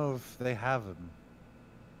 I don't know if they have him.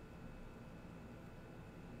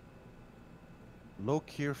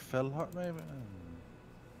 Lokir Fellhart, maybe.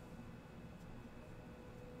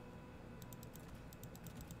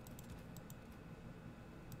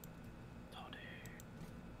 What do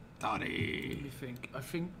Dottie. you think? I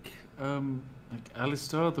think like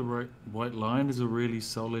Alistair, the White Lion, is a really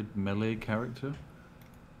solid melee character.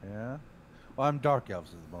 Yeah. Well, I'm Dark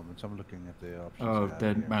Elves at the moment, so I'm looking at the options. I Oh, have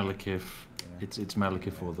then here. Malekith. Yeah. It's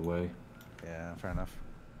Malekith all the way. Yeah, fair enough.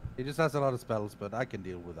 He just has a lot of spells, but I can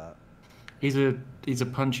deal with that. He's a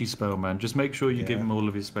punchy spell man. Just make sure you give Yeah. him all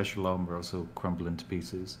of his special armor, or else he'll crumble into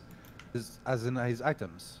pieces. As in his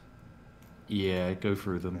items. Yeah, go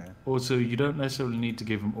through them. Okay. Also, you don't necessarily need to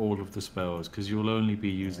give him all of the spells, because you'll only be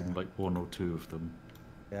using Yeah. like 1 or 2 of them.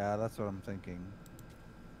 Yeah, that's what I'm thinking.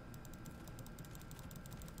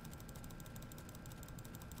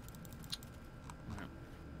 Right.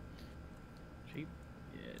 Cheap?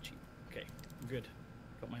 Yeah, cheap. Okay, good.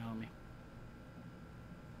 Got my army.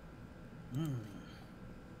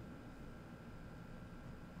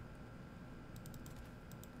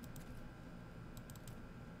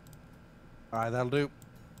 Alright, that'll do.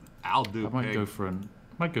 I'll do I might pig. go for an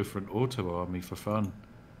auto army for fun.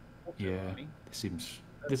 Yeah, army?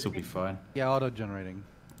 this will be fine. Yeah, auto-generating.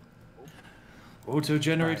 Auto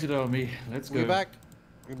generated army. Let's go. We're back.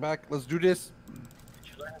 We're back. Let's do this.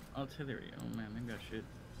 Should I have artillery? Oh man, maybe I should.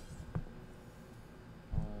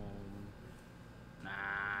 Nah.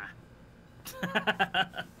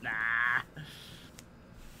 Nah.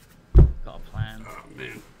 Got a plan. Oh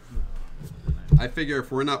man. I figure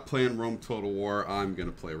if we're not playing Rome Total War, I'm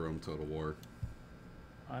gonna play Rome Total War.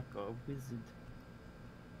 I've got a wizard.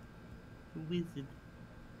 A wizard.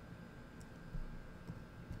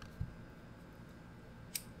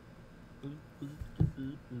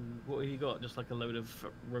 What have you got? Just like a load of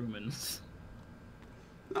Romans.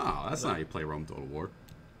 No, that's not how you play Rome Total War.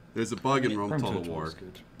 There's a bug in Rome Rome Total Total War War's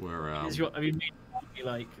good. where. Have you made it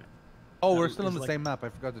like? Oh, we're No, still on it's the like- same map. I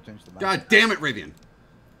forgot to change the map. God damn it, Rivian!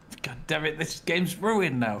 God damn it! This game's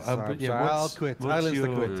ruined now. Sorry, but yeah, sorry, I'll what's- quit. what's I'll your-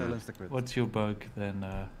 insta-quit. I'll insta-quit. What's your bug then?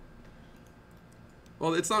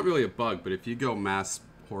 Well, it's not really a bug, but if you go mass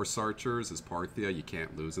horse archers as Parthia, you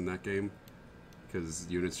can't lose in that game. Because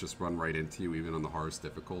units just run right into you, even on the hardest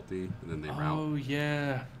difficulty, and then they rout. Oh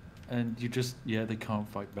yeah, and you just they can't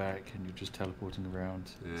fight back, and you're just teleporting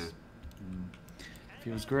around. Yeah. It's-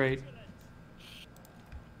 feels great.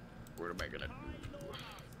 What am I gonna do?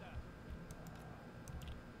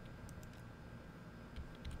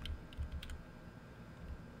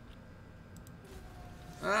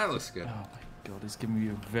 Ah, that looks good. Oh my god, it's giving me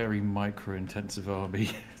a very micro-intensive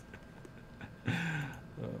army.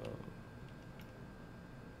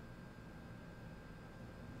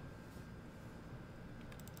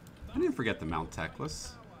 I didn't forget the Mount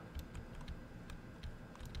Teclis.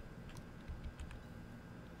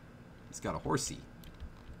 He's got a horsey.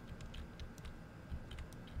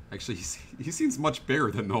 Actually, he seems much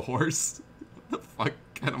bigger than the horse. What the fuck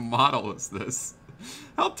kind of model is this?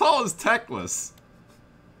 How tall is Teclis?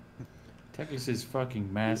 Teclis is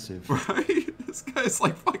fucking massive. Right? This guy's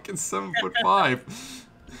like fucking 7'5".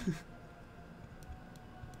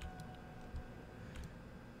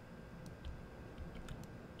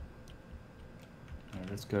 Alright,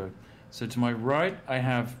 let's go. So to my right, I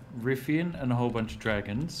have Riffian and a whole bunch of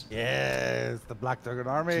dragons. Yes, the Black Dragon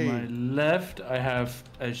Army. To my left, I have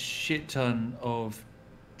a shit ton of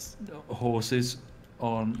horses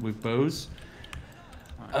on with bows.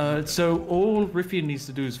 So all Riffian needs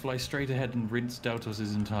to do is fly straight ahead and rinse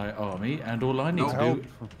Daltos' entire army, and all I need to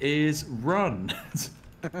do is run.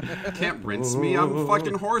 Can't rinse me. I'm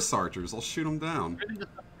fucking horse archers. I'll shoot them down.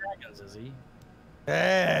 Dragons, is he?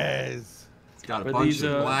 Yes. It's got a But bunch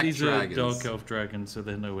of black these dragons. are dark elf dragons, so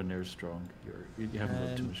they're nowhere near as strong. You haven't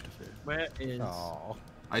got too much to fear. Where is... Oh.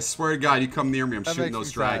 I swear to God, you come near me, I'm That shooting makes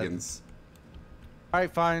those me sad. dragons.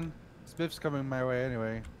 Alright, fine. Spiff's coming my way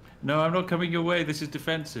anyway. No, I'm not coming your way. This is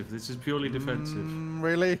defensive. This is purely defensive.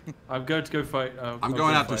 Really? I'm going to go fight. I'm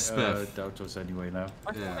going after Spiff. Daltos anyway now.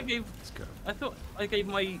 I thought Yeah. Let's go. I thought I gave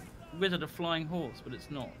my wizard a flying horse, but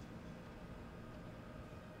it's not.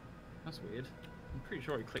 That's weird. I'm pretty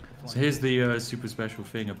sure I clicked the flying So here's horse. the super special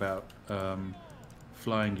thing about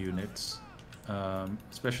flying units,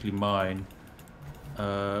 especially mine,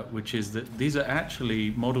 which is that these are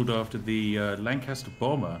actually modeled after the Lancaster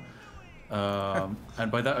bomber. And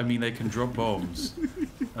by that I mean they can drop bombs.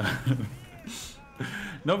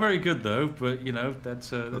 Not very good though, but you know that's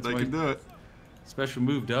But they my can do it. special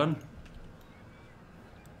move done.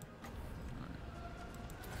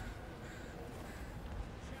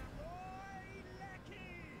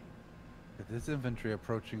 It is infantry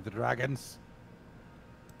approaching the dragons.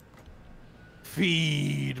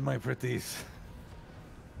 Feed, my pretties.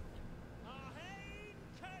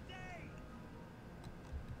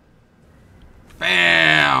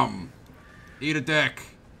 Bam! Eat a dick.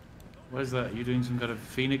 What is that? Are you doing some kind of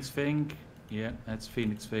phoenix thing? Yeah, that's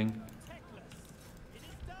phoenix thing.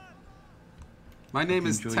 My name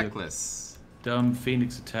is Enjoy your- Teclis. Dumb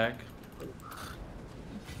phoenix attack.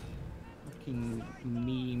 Fucking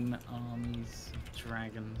meme armies of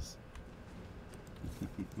dragons.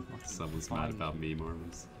 Someone's mad about meme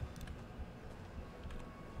armies.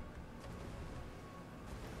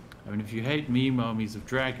 I mean, if you hate meme armies of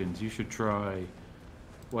dragons, you should try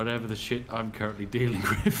whatever the shit I'm currently dealing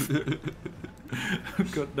with.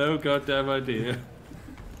 I've got no goddamn idea.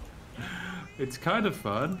 It's kind of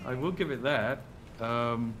fun. I will give it that.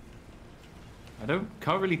 I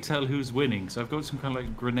can't really tell who's winning, so I've got some kind of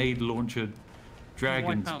like grenade launcher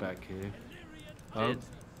dragons Wipe out. back here. Oh,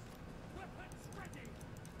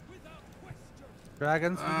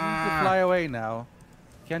 Dragons, you need to fly away now.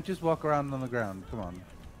 You can't just walk around on the ground. Come on.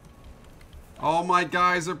 All my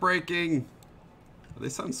guys are breaking. Are they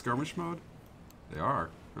set in skirmish mode? They are.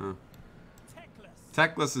 Huh.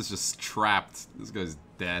 Teclis is just trapped. This guy's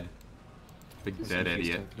dead. Big dead Thank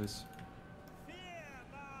you, idiot. Stateless.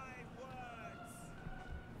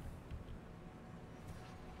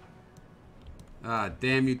 Ah,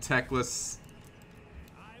 damn you, Teclis.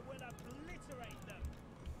 I will obliterate them.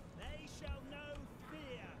 They shall know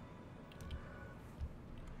fear.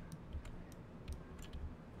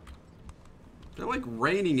 They're like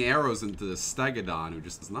raining arrows into the Stegodon, who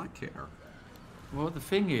just does not care. Well, the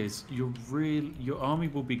thing is, your army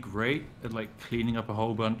will be great at like cleaning up a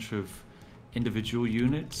whole bunch of individual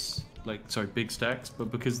units, big stacks.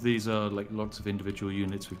 But because these are like lots of individual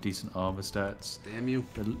units with decent armor stats, Damn you.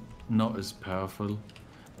 they're not as powerful.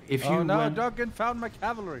 If you Oh no, went- Duncan found my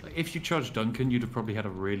cavalry. if you charged Duncan, you'd have probably had a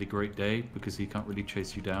really great day because he can't really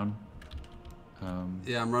chase you down.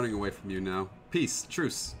 Yeah, I'm running away from you now. Peace.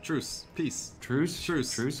 Truce. Truce. Peace. Truce.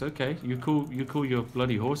 Truce. Truce. Okay, you call your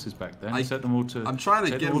bloody horses back then. Set them all to. I'm trying to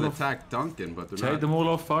take get them him to all off- attack Duncan, but they're Take not. them all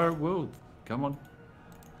off fire at will. Come on.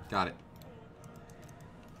 Got it.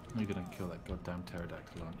 You're gonna kill that goddamn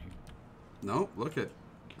pterodactyl, aren't you? No, look at.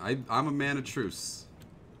 I'm a man of truce.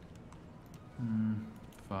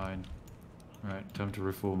 Fine. Right, time to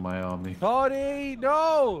reform my army. Toddy,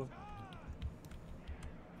 no!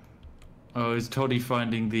 Oh, is Toddy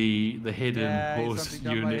finding the hidden Yeah, he's horse hunting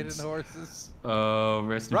down my hidden units? horses. Oh,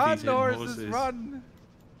 rest in Run, peace, hidden horses, run!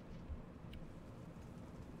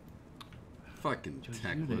 Fucking Your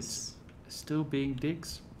Teclis. units are still being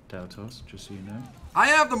dicks, Daltos, just so you know. I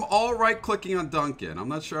have them all right-clicking on Duncan. I'm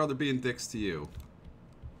not sure how they're being dicks to you.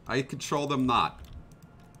 I control them not.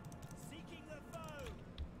 Seeking the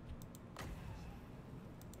foe.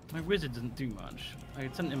 My wizard doesn't do much. I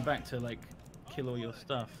sent him back to like kill all your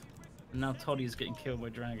stuff, and now Toddy's getting killed by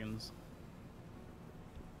dragons.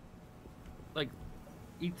 Like,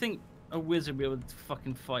 you'd think a wizard would be able to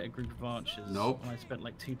fucking fight a group of archers. Nope. And I spent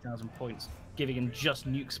like 2,000 points giving him just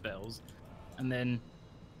nuke spells, and then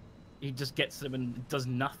he just gets them and does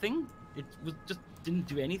nothing. It was just didn't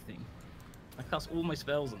do anything. I cast all my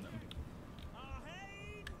spells on them.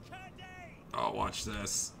 Oh, watch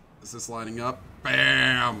this. Is this lining up?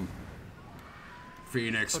 Bam!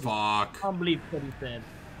 Phoenix fuck. I can't believe what he said.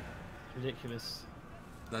 Ridiculous.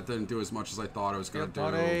 That didn't do as much as I thought it was gonna do.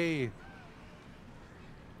 Buddy.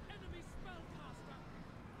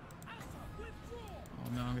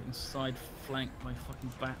 Oh no, I'm getting side flanked by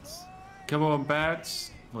fucking bats. Come on,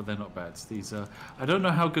 bats. Well, they're not bats. These are... I don't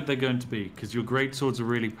know how good they're going to be, because your great swords are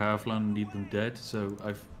really powerful and need them dead, so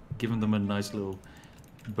I've given them a nice little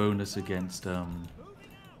bonus against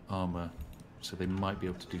armor, so they might be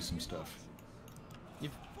able to do some stuff.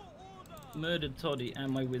 You've murdered Toddy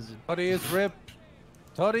and my wizard. Toddy is ripped.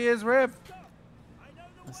 Toddy is ripped.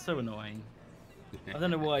 That's so annoying. I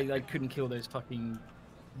don't know why I couldn't kill those fucking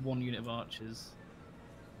 1 unit of archers.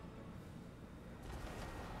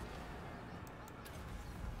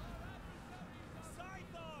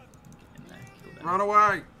 Get in there, kill them. Run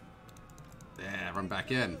away! Yeah, run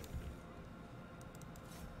back in.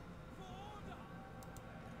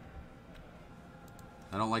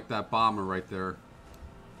 I don't like that bomber right there.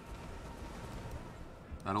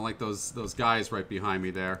 I don't like those guys right behind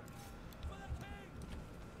me there.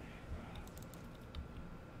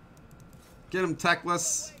 Get him,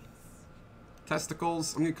 Techless.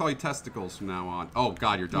 Testicles. I'm gonna call you Testicles from now on. Oh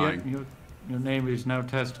God, you're dying. Yep, your name is now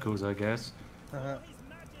Testicles, I guess.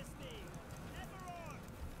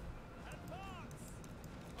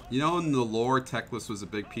 You know, in the lore, Techless was a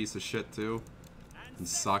big piece of shit too, and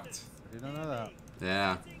sucked. I didn't know that.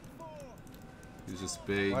 Yeah. He was just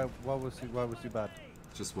big. Why was he bad?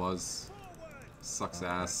 Just was. Sucks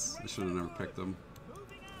ass. I should have never picked him.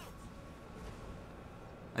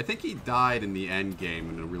 I think he died in the end game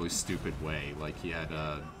in a really stupid way. Like he had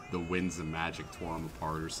the winds of magic tore him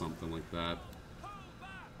apart or something like that.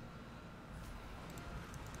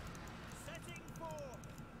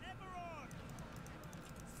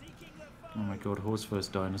 Oh my god, horse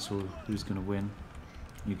first dinosaur. Who's gonna win?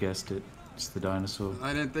 You guessed it. It's the dinosaur.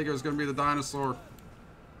 I didn't think it was gonna be the dinosaur.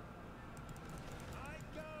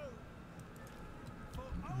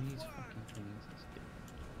 These fucking things. Let's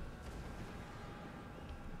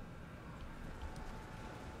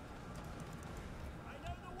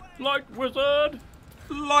get- Light wizard!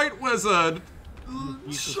 Light wizard!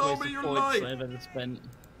 Useless Show waste me of your points light! I've ever spent.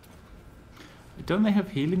 Don't they have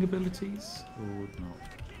healing abilities? Or not?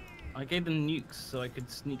 I gave them nukes so I could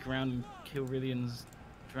sneak around and kill Rillian's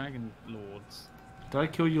dragon lords. Did I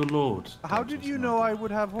kill your lord? How did you know I would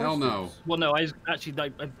have horse Hell no. hooves? Well, no, I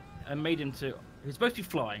actually I made him to. He was supposed to be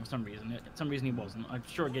flying for some reason. For some reason he wasn't. I'm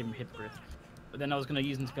sure I gave him Hippogriff, but then I was going to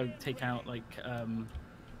use him to go take out like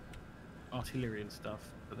artillery and stuff.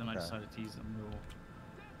 But then I decided to use them raw.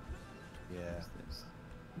 Yeah.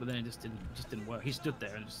 But then it just didn't work. He stood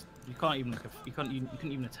there and just you couldn't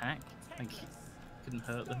even attack. Like you couldn't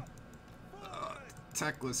hurt them.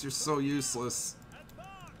 Techless, you're so useless.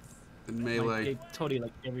 In I melee. gave Toddy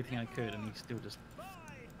like everything I could, and he still just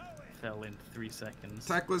fell in 3 seconds.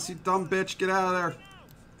 Techless, you dumb bitch, get out of there.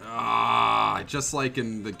 Ah, just like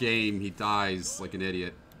in the game, he dies like an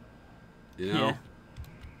idiot. You know? Yeah.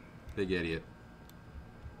 Big idiot.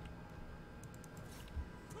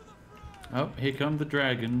 Oh, here come the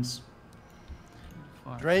dragons.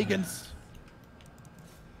 Dragons.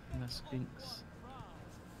 And the Sphinx.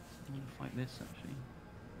 I'm gonna fight this actually.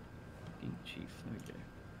 Skink Chief, there we go.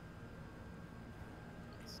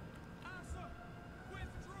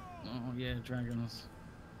 Oh yeah, dragons.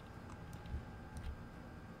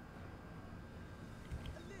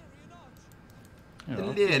 Yeah,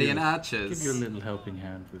 I'll Illyrian give archers. you a little helping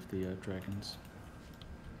hand with the dragons.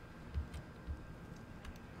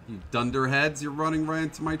 You dunderheads, you're running right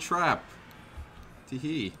into my trap.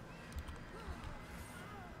 Tee-hee.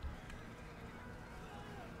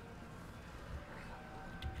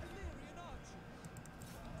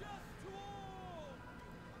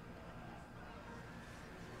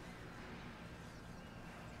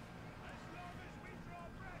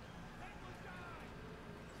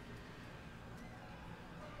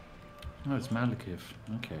 Oh, it's Malekith.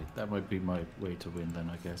 Okay, that might be my way to win then,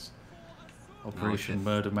 I guess. Operation Malekith.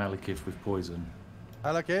 Murder Malekith with poison.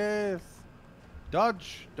 Malekith.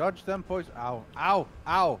 Dodge. Dodge them poison. Ow. Ow.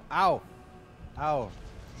 Ow. Ow. Ow.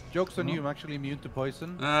 Joke's on you, I'm actually immune to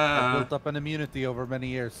poison. I built up an immunity over many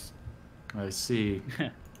years. I see.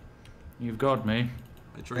 You've got me.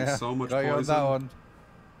 I drank so much got you on that poison. one.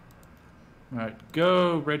 Right,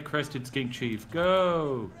 go, red-crested skink chief,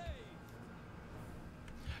 go!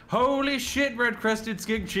 Holy shit, red-crested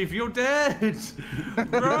skink chief, you're dead!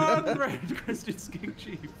 Run, red-crested skink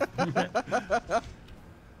chief!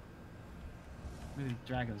 Maybe the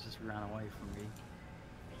dragons just ran away from me.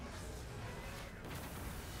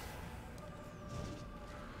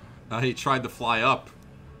 He tried to fly up.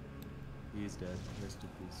 He's dead. Rest in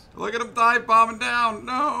peace. Look at him dive bombing down.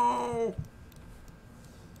 No.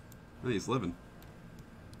 Oh, he's living.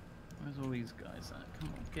 Where's all these guys at? Come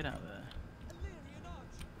on, get out of there.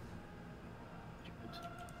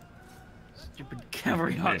 Stupid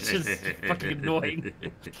cavalry archers. Fucking annoying.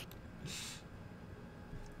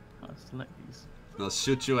 I'll select these. I'll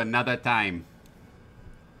shoot you another time.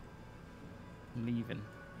 I'm leaving.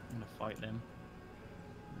 I'm gonna fight them.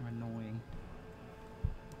 They're annoying.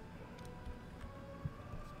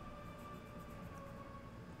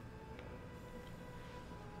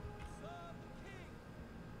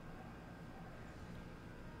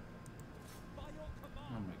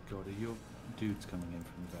 Oh my god, are your dudes coming in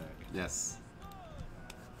from the back? Yes.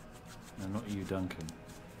 No, not you, Duncan.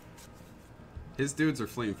 His dudes are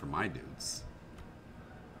fleeing from my dudes.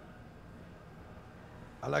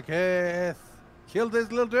 Alaketh! Kill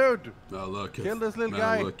this little dude! Oh, look. Kill this little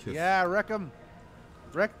guy! Look. Yeah, wreck him!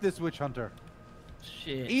 Wreck this witch hunter!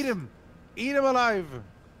 Shit. Eat him! Eat him alive!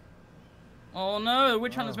 Oh no,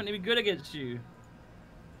 witch hunter's meant to be good against you.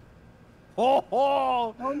 Oh,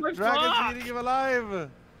 oh! Oh my Dragon's fuck! eating him alive!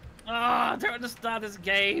 Ah, I don't understand this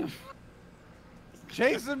game.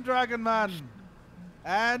 Chase him, Dragon Man!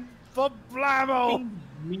 And for blammo!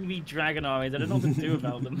 Mealy dragon armies, I don't know what to do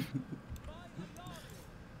about them.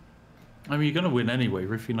 I mean, you're gonna win anyway.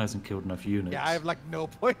 Riffin hasn't killed enough units. Yeah, I have like no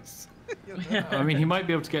points. I mean, he might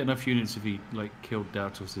be able to get enough units if he like killed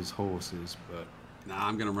Dautos' horses, but Nah,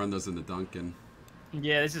 I'm gonna run those into Duncan.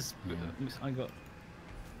 Yeah, this is.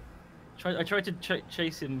 I tried to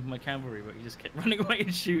chase him with my cavalry, but he just kept running away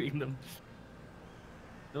and shooting them.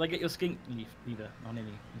 Did I get your skink leader? Oh,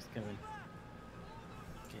 nearly. He's going.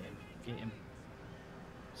 Get him. Get him.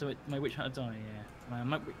 So my witch hunter died. Yeah.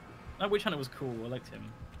 Man, that witch hunter was cool. I liked him.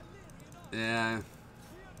 Yeah.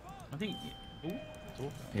 I think. Ooh,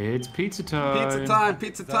 it's pizza time. Pizza time!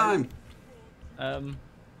 Pizza time! God,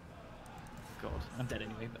 I'm dead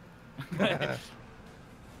anyway. But.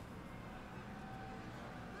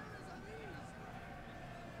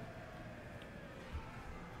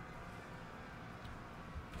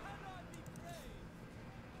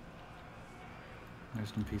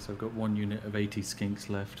 Rest in peace. I've got one unit of 80 skinks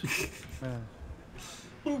left.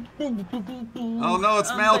 Oh no,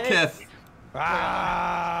 it's Malekith!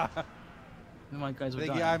 Ah! My guys were I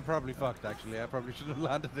think, dying. yeah, I'm probably fucked actually. I probably should have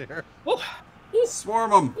landed there. Oh,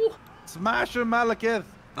 Swarm him! Smash him, Malekith!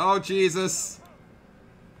 Oh Jesus!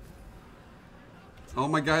 All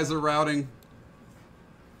my guys are routing.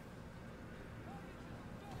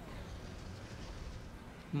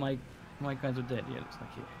 my guys are dead. Yeah, looks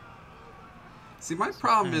like it. See, my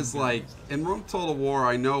problem is, like, in Rome Total War,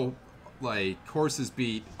 I know, like, horses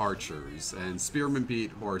beat archers, and spearmen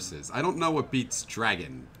beat horses. I don't know what beats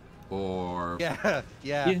dragon, or... Yeah.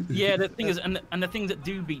 Yeah, the thing is, and the things that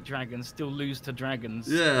do beat dragons still lose to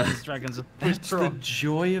dragons. Yeah. Because dragons are That's the strong.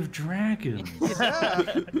 joy of dragons.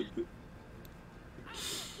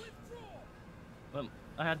 Well,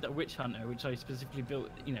 I had that witch hunter, which I specifically built.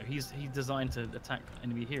 You know, he's designed to attack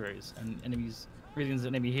enemy heroes, and enemies. Really, as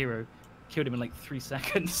an enemy hero, killed him in like 3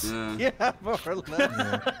 seconds. Yeah. Yeah, more or less.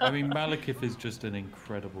 Yeah. I mean, Malekith is just an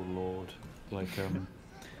incredible lord. Like,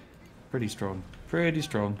 pretty strong. Pretty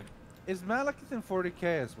strong. Is Malekith in 40k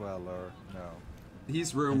as well, or no?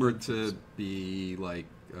 He's rumored to be, like,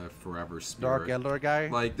 a forever spirit. Dark Elder guy?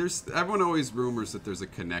 Like, everyone always rumors that there's a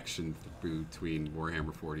connection between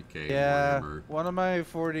Warhammer 40k Yeah, and Warhammer. one of my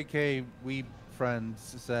 40k weeb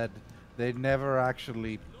friends said they'd never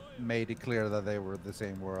actually made it clear that they were the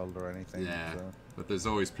same world or anything. Yeah, So. but there's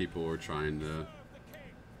always people who are trying to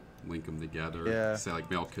link them together. Yeah. Say, like,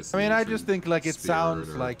 Malekith. I mean, I just think like it Spirit sounds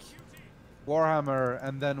or- like Warhammer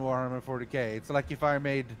and then Warhammer 40k. It's like if I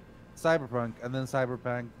made Cyberpunk and then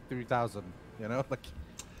Cyberpunk 3000. You know, like.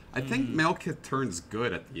 I think Malekith turns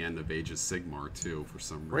good at the end of Age of Sigmar too, for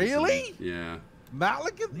some reason. Really? Yeah.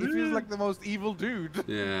 Malekith? He feels like the most evil dude.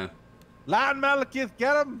 Yeah. Land Malekith,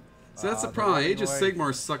 get him! So that's the they're problem. running Age of away.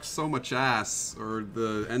 Sigmar sucks so much ass, or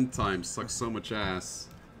the End Times sucks so much ass.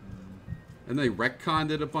 And they retconned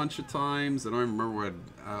it a bunch of times. I don't even remember what.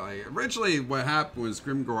 Originally, what happened was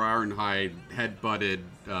Grimgor Ironhide headbutted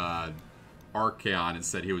Archaon and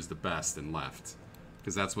said he was the best and left.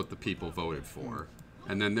 Because that's what the people voted for.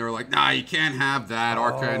 And then they were like, nah, you can't have that.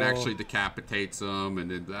 Archaon actually decapitates him. And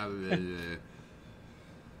then blah, blah,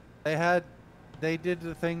 blah. They did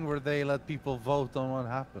the thing where they let people vote on what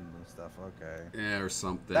happened and stuff. Okay. Yeah, or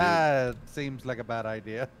something. That seems like a bad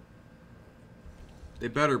idea. They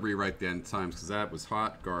better rewrite the end times, because that was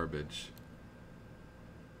hot garbage.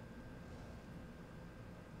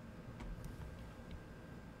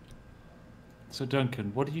 So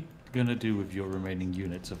Duncan, what are you gonna do with your remaining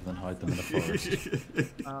units other than hide them in the forest?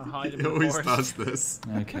 Hide in He the always forest. does this.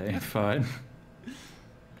 Okay, fine.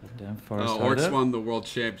 Goddamn forest Oh, Orcs hider. won the world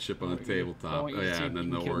championship on the I tabletop. want Oh you to see yeah, if and then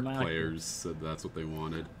you the can kill Orc Malekith. players said that's what they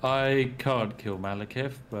wanted. I can't kill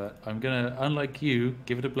Malekith, but I'm gonna, unlike you,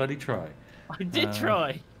 give it a bloody try. I did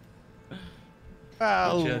try.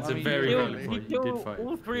 Well, Yeah, it's a I mean, very you valid really- point. He You did killed fight.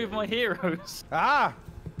 all three of Yeah, my you- heroes. Ah!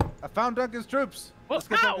 I found Duncan's troops. What? Let's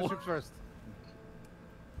get How? Duncan's troops first.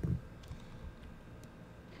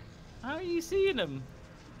 How are you seeing them?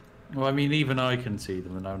 Well, I mean, even I can see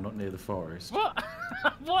them, and I'm not near the forest. What?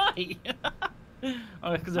 Why?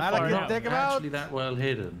 Oh, because they're Malekith, far out. take 'em out. Actually, that well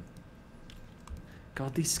hidden.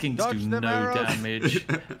 God, these skinks Dodge do them no arrows. damage.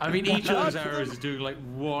 I mean, each of those Dodge arrows is doing like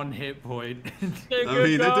 1 hit point. They're I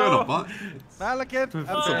mean, they're doing a bunch. Malekith,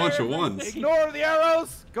 That's a bunch of ones. ignore the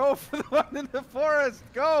arrows. Go for the one in the forest.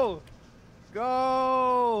 Go.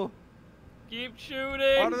 Go. Keep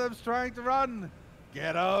shooting. One of them's trying to run.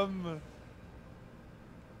 Get him.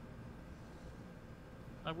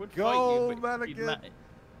 I would Go, fight you, but Malekith. you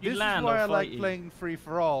This is land, why I'll I like fight you. playing free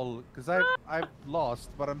for all, because I've lost,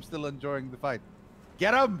 but I'm still enjoying the fight.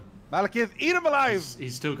 Get him, Malekith. Eat him alive.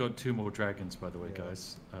 He's still got 2 more dragons, by the way,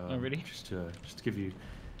 guys. Oh, really? Just to give you,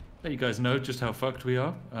 let you guys know just how fucked we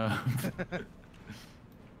are.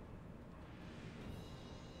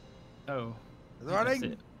 Oh. They're That's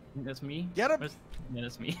running. it. That's me. Get him. Yeah,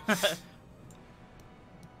 that's me.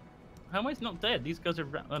 How am I not dead? These guys are.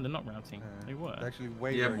 Oh, they're not routing. They were. They're actually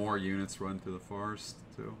way. You have more units run through the forest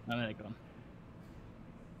too. Oh, they're gone.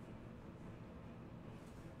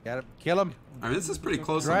 Get him. Kill him. I mean, this is pretty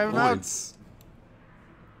close Drive on 'em out. points.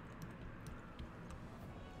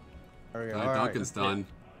 There we go. Alright, all right. Duncan's done.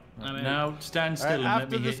 I mean, Now stand still and let After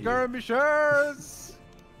me the hit you. skirmishers.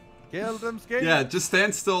 Kill them skinks. Yeah, just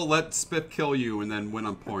stand still, let Spiff kill you, and then win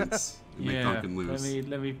on points. And make Duncan lose.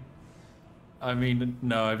 Let me. I mean,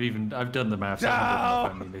 no, I've done the maths. I haven't got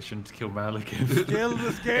enough ammunition to kill Malekith. Kill the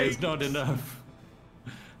skinks. There's not enough.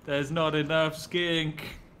 There's not enough skink.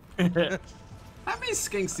 How many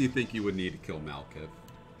skinks do you think you would need to kill Malekith?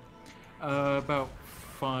 About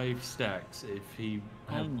 5 stacks if he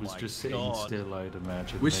was my just sitting God. still, I'd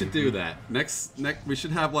imagine. We should maybe. do that. Next, we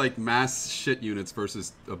should have like mass shit units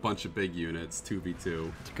versus a bunch of big units, 2v2. Do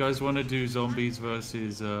you guys want to do zombies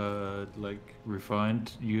versus like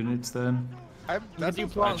refined units then? we could do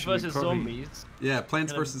plants actually versus probably- zombies. Yeah,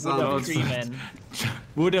 plants versus Wood elf zombies. tree men.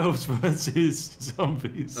 Wood elves versus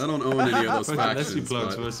zombies. I don't own any of those Okay, let's do factions,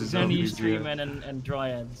 plants but versus Then use zombies. tree Yeah. men and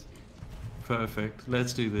dryads. Perfect.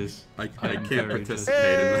 Let's do this. I I'm can't very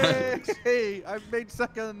participate in that. Hey, I've made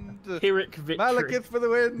second. Pyrrhic victory. Malekith for the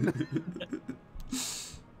win.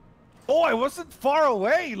 Oh, I wasn't far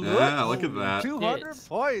away. Look. Yeah, look at that. 200 Yes.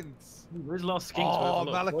 points. Where's last skinks? Oh, worth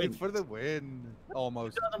a lot of Malekith points? for the win.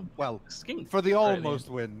 Almost. Well, Skink. for the Brilliant. almost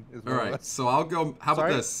win. Is All more or right, less. so I'll go. How about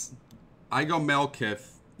Sorry? this? I go Malekith.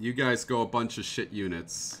 You guys go a bunch of shit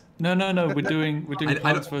units. No, we're doing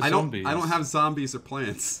plants versus zombies. I don't have zombies or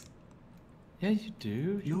plants. Yeah, you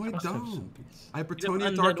do. You No, I must have don't. zombies. I have have Bretonia,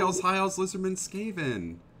 undead Dark Elves, orcs. High Elves, Lizardmen,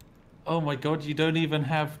 Skaven. Oh my god, you don't even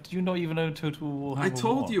have. Do you not even own Total Warhammer? I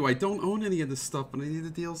told 1? you I don't own any of this stuff, but I need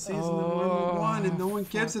the DLCs and the Warhammer 1, and no one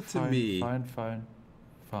gives it to fine, me. Fine.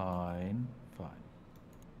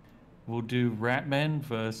 We'll do Ratmen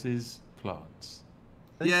versus plants.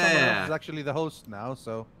 I think someone Yeah. else is actually the host now,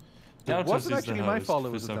 so. It Daltos wasn't is the actually my host fault it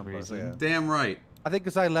for was a some Templar, so reason. yeah. Damn right. I think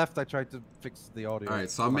because I left, I tried to fix the audio. All right,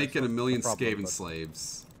 so I'm device, making a no million problem, Skaven but-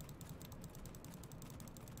 slaves.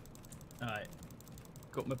 Alright.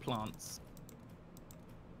 Got my plants.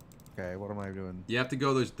 Okay, what am I doing? You have to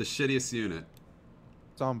go the shittiest unit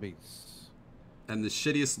Zombies. and the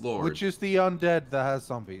shittiest lord. Which is the undead that has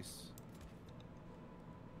zombies?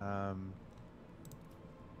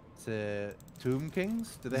 It's Tomb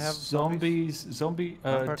Kings? Do they have zombies?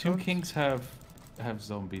 Vampire Tomb counts? Kings have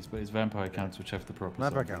zombies, but it's vampire counts which have the proper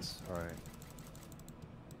Vampire zombies. counts.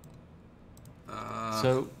 Alright.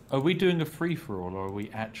 So, are we doing a free for all, or are we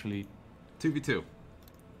actually 2v2.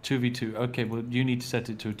 2v2? Okay, well you need to set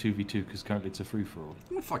it to a 2v2 because currently it's a free for all.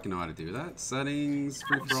 I don't fucking know how to do that. Settings,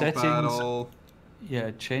 free for all Settings. battle.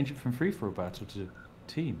 Yeah, change it from free for all battle to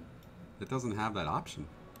team. It doesn't have that option.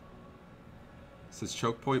 It says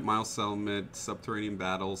choke point, mile settlement, subterranean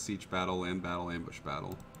battle, siege battle, land battle, ambush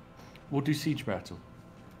battle. We'll do siege battle.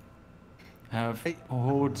 Have Hey.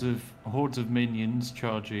 hordes of minions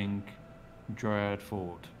charging Dryad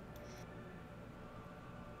Fort.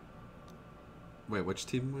 Wait, which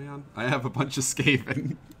team am I on? I have a bunch of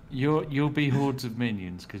Skaven. You'll be hordes of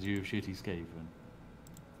minions because you have shitty Skaven.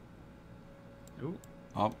 Oh,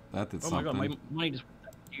 Oh, that did oh something. my god, my money just went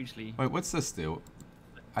up hugely. Wait, what's this do?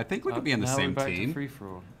 I think we could be on the now same we're back team. To free for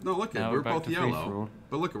all. No, look at Now we're we're back both to free for yellow. all.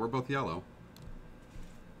 But look at we're both yellow.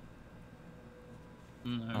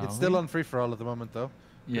 No. It's still on free for all at the moment, though.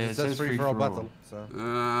 Yeah, It says free for all battle. So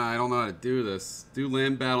I don't know how to do this. Do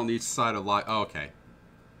land battle on each side of line. Oh, okay.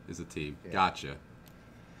 Is a team. Yeah. Gotcha.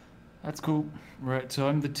 That's cool. Right, so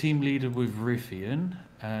I'm the team leader with Riffian,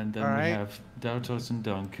 and then Alright. we have Dautos and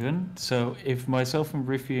Duncan. So if myself and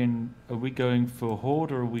Riffian, are we going for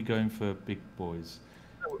Horde or are we going for big boys?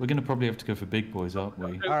 We're going to probably have to go for big boys, aren't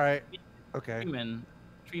we? all right, okay.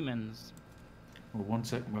 Three men's. Well, 1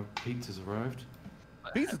 sec, my pizza's arrived.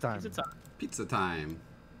 Pizza time. Pizza time. Pizza time.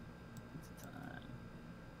 Pizza time.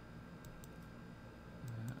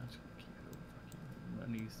 I just keep it fucking.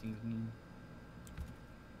 What do these things mean?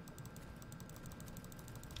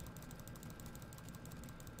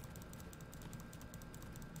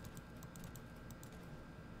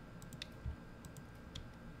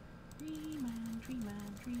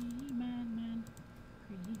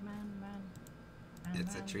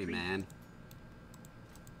 It's a tree man.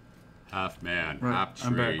 Half man, Right, half tree.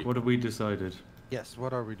 I'm back. What have we decided? Yes.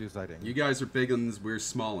 What are we deciding? You guys are big uns, we're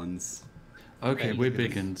small uns. Okay, Okay, we're look at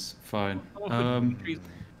big this. uns. Fine. Oh,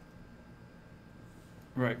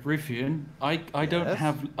 Right, Riffian. I don't Yes?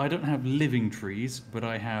 have living trees, but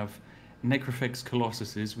I have Necrofex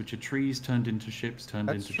Colossuses, which are trees turned into ships turned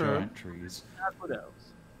That's into true. giant trees. What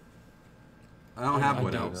else? I don't have I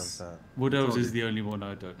wood don't elves. Wood elves Told is you. the only one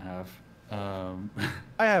I don't have.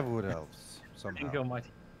 I have wood elves I think somehow. almighty.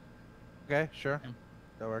 Okay, sure.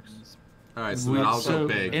 That works. Alright, so then I'll go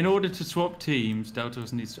big. in order to swap teams,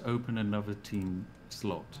 Dautos needs to open another team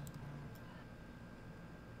slot.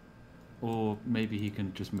 Or maybe he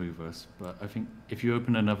can just move us. But I think if you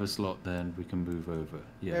open another slot, then we can move over.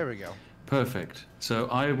 Yeah. There we go. Perfect. So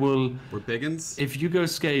I will. We're big uns? If you go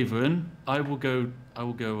Skaven, I will go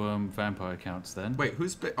vampire counts then. Wait,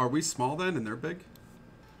 who's big? Are we small then and they're big?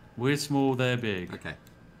 We're small, they're big. Okay.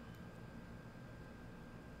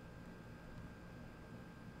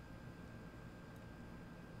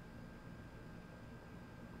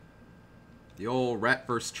 The old rat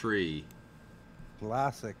versus tree.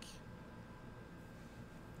 Classic.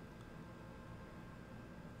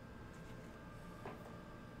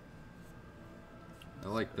 I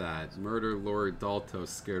like that. Murder Lord Dalto,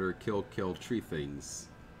 scared kill tree things.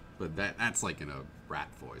 But that's like in a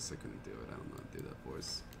rat voice. I couldn't do it. I don't know how to do that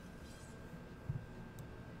voice.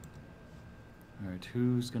 Alright,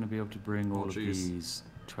 who's going to be able to bring all of jeez. these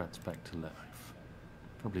twats back to life?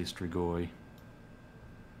 Probably Strigoi.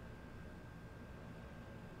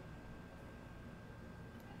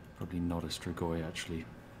 Probably not a Strigoi, actually.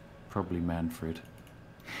 Probably Manfred.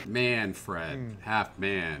 Manfred. Half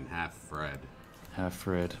man, half Fred. Half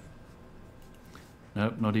Fred.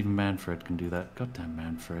 Nope, not even Manfred can do that. Goddamn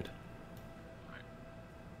Manfred.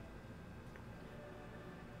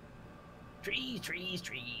 Trees, trees,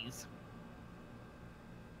 trees.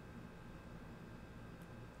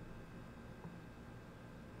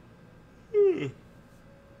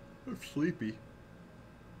 I'm sleepy.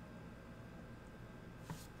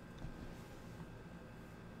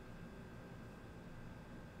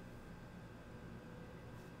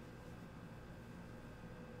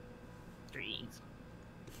 Trees.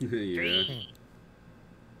 Yeah.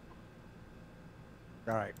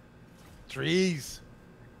 All right. Trees.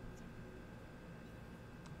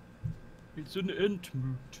 It's an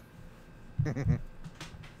Entmoot.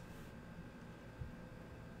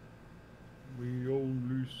 We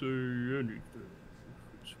only say anything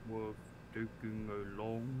if it's worth taking a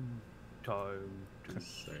long time to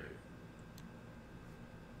say.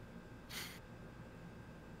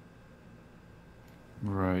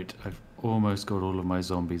 Right, I've almost got all of my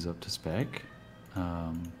zombies up to spec.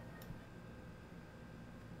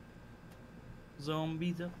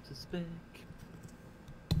 Zombies up to spec.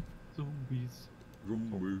 Zombies.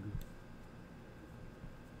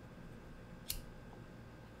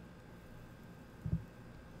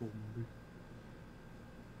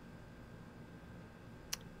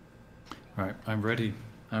 Right, I'm ready.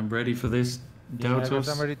 I'm ready for this. Yeah,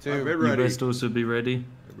 Dautos, I'm ready I've too. been you ready. best also be ready.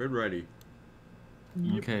 I've been ready.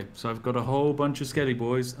 Okay, so I've got a whole bunch of Skelly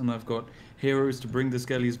boys, and I've got heroes to bring the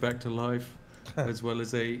Skellies back to life, as well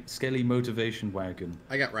as a Skelly motivation wagon.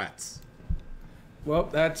 I got rats. Well,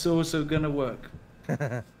 that's also gonna work.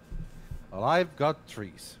 Well, I've got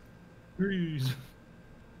trees. Trees.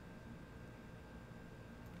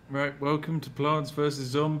 Right, welcome to Plants vs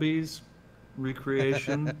Zombies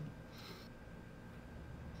recreation.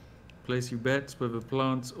 Place your bets whether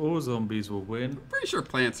plants or zombies will win. Pretty sure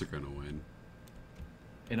plants are gonna win.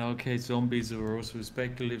 In our case, zombies are also a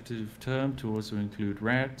speculative term to also include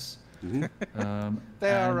rats. Mm-hmm.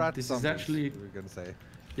 They are and rat this zombies, is actually we're gonna say.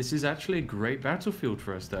 This is actually a great battlefield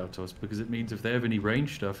for us, Dautos, because it means if they have any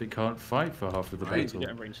range stuff, it can't fight for half of the Right. battle. You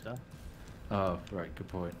don't have range stuff. Oh, right, good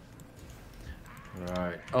point.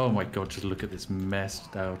 Right. Oh my god, just look at this mess,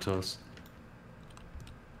 Dautos.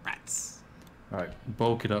 Rats. Alright,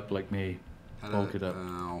 bulk it up like me. Bulk it up.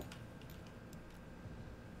 Ow.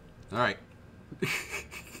 Alright.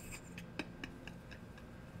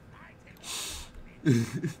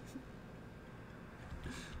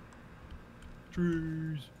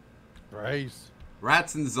 Trees. Rice.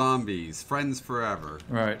 Rats and zombies, friends forever.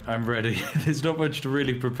 Right, I'm ready. There's not much to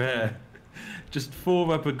really prepare. Just form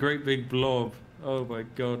up a great big blob. Oh my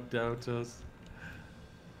god, Dautos.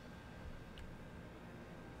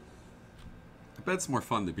 I bet it's more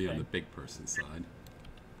fun to be on the big person side.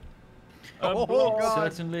 Oh,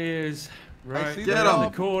 God. Certainly is. Right, see they're them.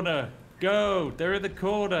 in the corner. Go! They're in the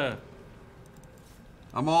corner.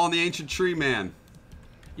 I'm all in the ancient tree man.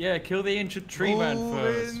 Yeah, kill the ancient tree man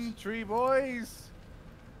first. Moving tree boys.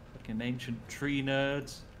 Fucking ancient tree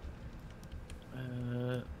nerds.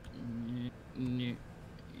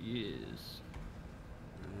 Yes.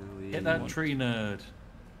 Hit that tree nerd.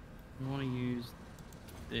 I want to use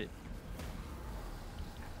it.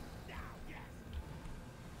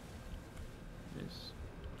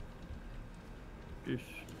 This.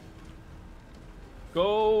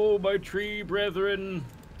 Go, my tree brethren!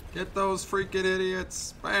 Get those freaking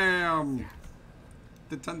idiots. Bam.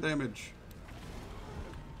 Did 10 damage.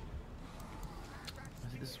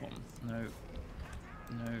 Is it this one? No.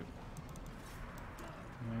 No. No.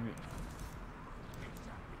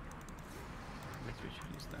 I guess we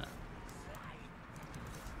should use that.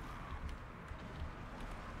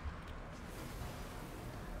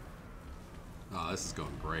 Oh, this is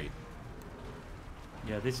going great.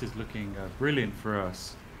 Yeah, this is looking brilliant for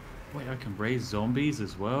us. Wait, I can raise zombies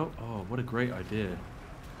as well? Oh, what a great idea.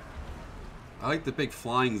 I like the big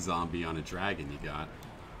flying zombie on a dragon you got.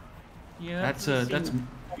 Yeah.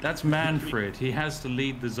 That's Manfred. He has to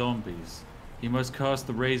lead the zombies. He must cast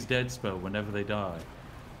the raise dead spell whenever they die.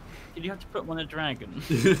 Did you have to put one on a dragon?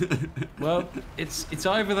 Well, it's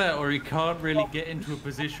either that or he can't really get into a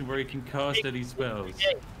position where he can cast any spells.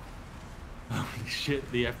 Holy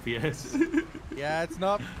shit, the FPS. Yeah, it's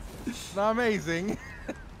not amazing.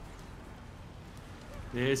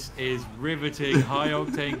 This is riveting, high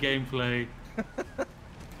octane gameplay.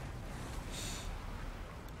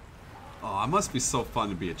 Oh, it must be so fun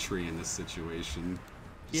to be a tree in this situation.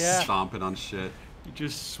 Just Yeah. stomping on shit. You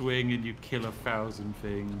just swing and you kill 1,000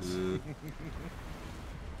 things.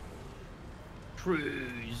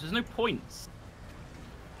 Trees. There's no points.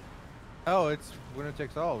 Oh, it's winner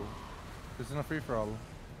takes all. This is not free for all.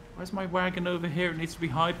 Where's my wagon over here? It needs to be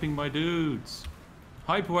hyping my dudes.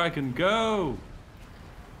 Hype wagon, go!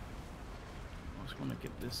 I just want to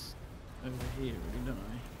get this over here, really, don't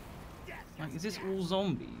I? Like, is this all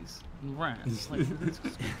zombies and rats? Like,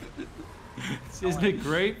 Isn't it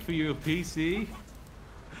great for your PC?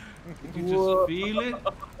 Did you just feel it?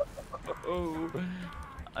 Oh,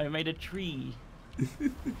 I made a tree.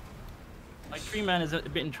 My tree man is a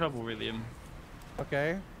bit in trouble, really.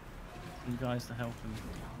 Okay. You guys to help him.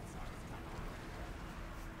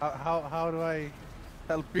 How do I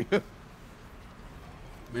help you?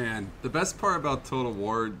 Man, the best part about Total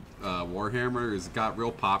War Warhammer is it got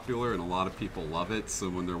real popular and a lot of people love it. So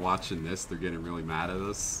when they're watching this, they're getting really mad at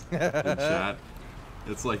us in chat.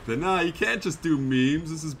 It's like, nah, you can't just do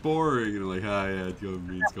memes. This is boring. And they're like, ah, yeah, go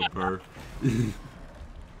memes, go purr.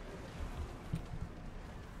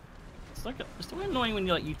 It's really annoying when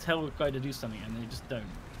you tell a guy to do something and they just don't.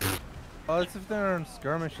 Oh, it's if they're on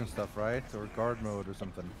skirmish and stuff, right? Or guard mode or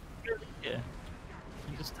something. Yeah.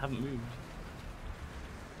 You just haven't moved.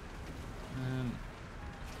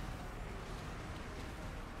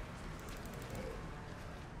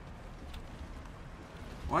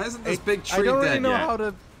 Why isn't this big tree I don't really dead know yet? how to.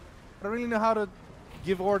 I don't really know how to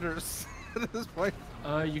give orders at this point.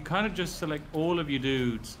 You kind of just select all of your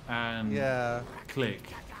dudes and Yeah.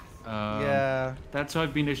 click. Yeah. That's how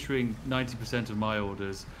I've been issuing 90% of my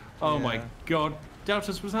orders. Oh my Yeah. god.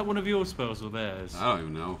 Doubtus, was that one of your spells or theirs? I don't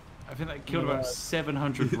even know. I think that killed about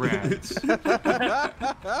 700 rats.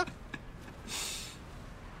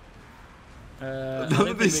 None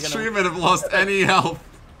of these streamers have lost any health.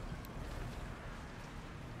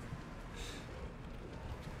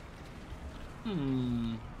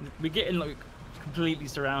 We're getting like completely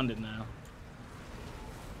surrounded now.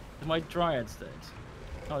 Are my dryads dead?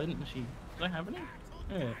 Oh, didn't she? Did I have any?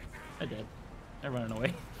 Yeah. They're dead. They're running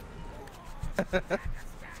away.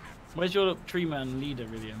 Where's your tree man leader,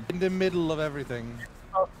 William? In the middle of everything.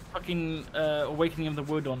 Oh, fucking awakening of the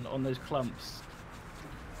wood on those clumps.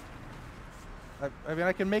 I mean,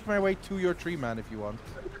 I can make my way to your tree man if you want.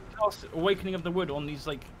 Awakening of the wood on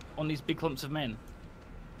these big clumps of men.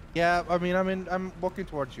 Yeah, I mean, I'm walking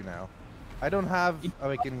towards you now. I don't have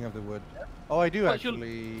Awakening of the Wood. Oh, I do What's your-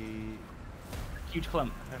 actually. Huge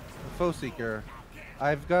clump. Foe Seeker.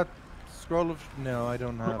 I've got Scroll of. No, I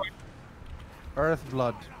don't have. Earth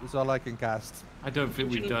Blood is all I can cast. I don't think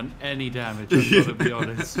we've done any damage, I've got to be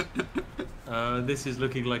honest. This is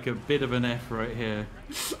looking like a bit of an F right here.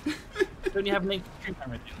 Don't you have an ancient tree man,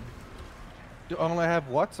 Richard? Do only have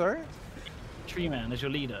what? Sorry. Tree man as your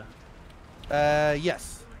leader.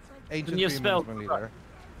 Yes. Ancient your Tree Man spell- is my leader.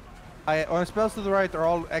 My spells to the right are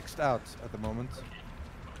all X'd out at the moment.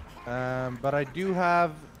 But I do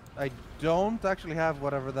have. I don't actually have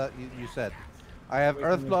whatever that you said. I have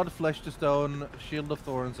Earthblood, Flesh to Stone, Shield of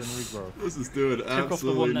Thorns, and Regrowth. This is doing Took off the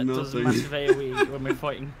absolutely one that does nothing. massive AoE when we're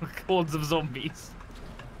fighting hordes of zombies.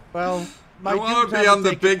 Well, I my want dudes to be haven't on the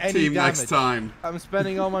taken big any team next damage. time. I'm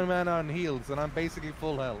spending all my mana on heals, and I'm basically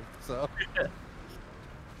full health, so...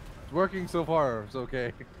 It's working so far, it's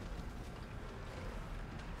okay.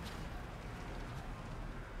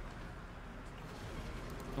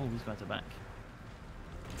 Oh, these guys are back.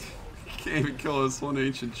 Can't even kill this one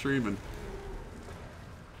ancient treeman.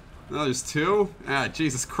 No, there's two? Ah,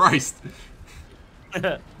 Jesus Christ.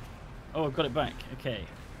 Oh, I've got it back. Okay.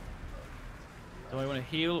 Do I want to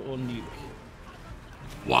heal or nuke?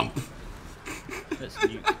 Whomp. Let's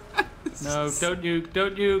nuke. No,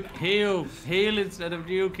 don't nuke, heal! Heal instead of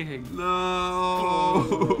nuking! No.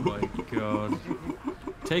 Oh my god.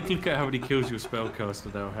 Take a look at how many kills your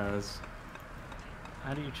spellcaster now has.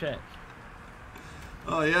 How do you check?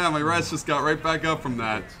 Oh yeah, my rats just got right back up from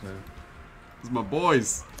that. Those are my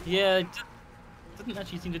boys. Yeah, it doesn't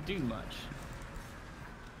actually seem to do much.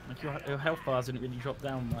 Like your health bars didn't really drop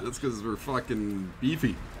down much. That's because we're fucking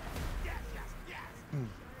beefy.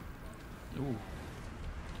 Ooh.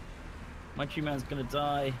 My tree man's gonna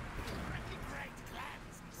die.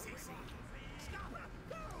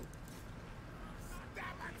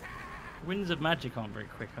 Winds of magic aren't very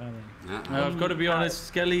quick, are they? I've got to be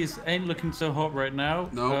honest, Skellies ain't looking so hot right now.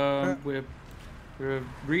 No. We're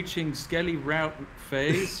reaching Skelly route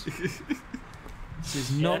phase. This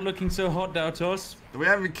is not looking so hot, Dautos. We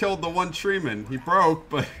haven't killed the one treeman. He broke,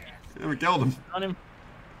 but we haven't killed him. On him.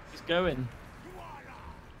 He's going.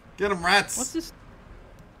 Get him, rats. What's this?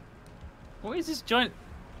 What is this giant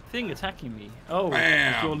thing attacking me? Oh,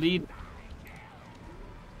 Bam. it's your lead.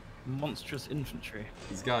 Monstrous infantry.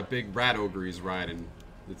 He's got a big rat ogre he's riding.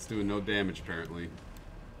 It's doing no damage, apparently.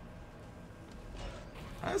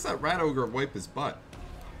 How does that rat ogre wipe his butt?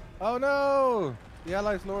 Oh no! The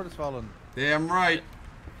Allies' Lord has fallen. Damn right.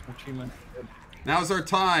 My tree man. Now's our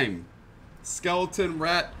time. Skeleton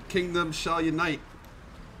Rat Kingdom shall unite.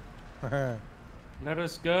 Let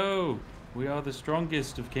us go. We are the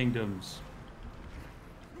strongest of kingdoms.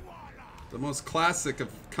 The most classic of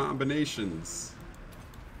combinations.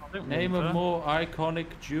 I don't Name a remember. more iconic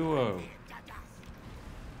duo.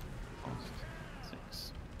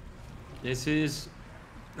 Six. This is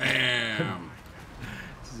Bam.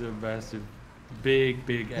 this is a massive,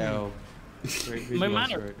 big L. Great My videos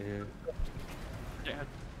mana- right here. Yeah.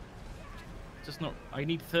 Just not. I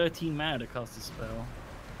need 13 mana to cast a spell.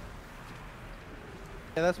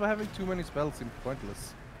 Yeah, that's why having too many spells seems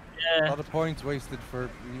pointless. A Yeah. lot of points wasted for...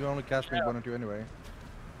 You only cast me one or two anyway.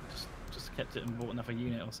 Just kept it and bought another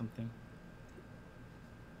unit or something.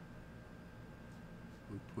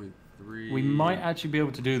 1.3. We might actually be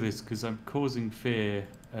able to do this because I'm causing fear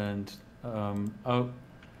and oh,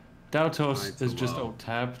 Dautos Right, is just hello.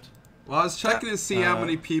 alt-tabbed. Well, I was checking to see how Uh,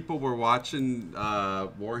 many people were watching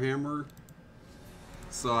Warhammer.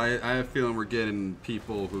 So I have a feeling we're getting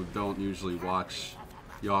people who don't usually watch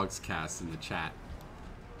Yogscast in the chat.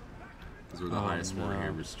 Because we're the Oh, highest no.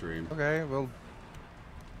 Warhammer stream. Okay, well...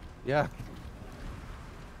 Yeah.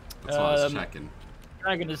 That's why I was Um, checking.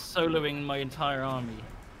 Dragon is soloing my entire army.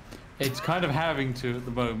 It's kind of having to at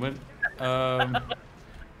the moment.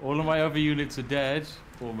 All of my other units are dead,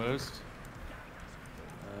 almost.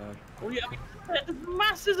 Oh yeah, there's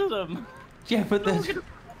masses of them. Yeah, but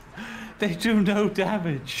they do no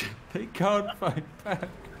damage. They can't fight back.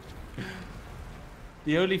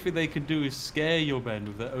 The only thing they can do is scare your men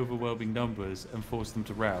with their overwhelming numbers and force them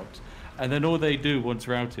to rout. And then all they do once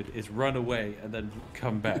routed is run away and then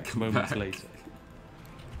come back moments back. later.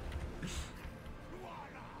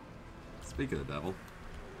 Speaking of the devil.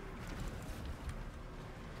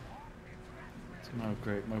 Oh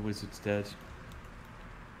great, my wizard's dead.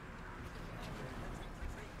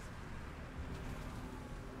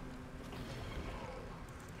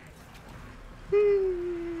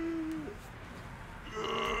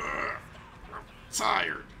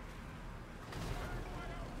 Tired.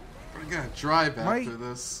 I gotta drive after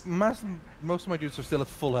this. Most of my dudes are still at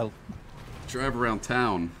full health. Drive around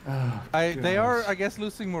town. Oh, They are, gosh. I guess,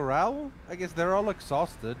 losing morale. I guess they're all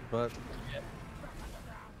exhausted, but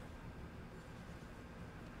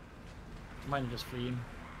Mine are just fleeing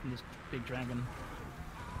from this big dragon.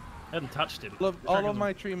 I haven't touched him. all of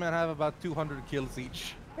my tree men have about 200 kills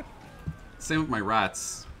each. Same with my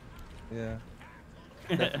rats. Yeah,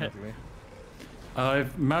 definitely.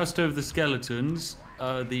 I've moused over the skeletons.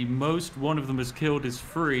 The most one of them has killed is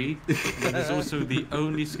 3. And there's also the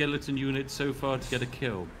only skeleton unit so far to get a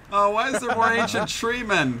kill. Oh, why is there more ancient tree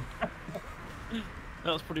men?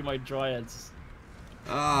 That was probably my dryads.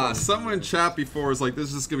 Someone in chat before was like, this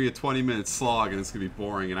is just gonna be a 20-minute slog and it's gonna be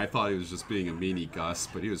boring, and I thought he was just being a meanie Gus,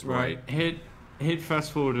 but he was right. Hit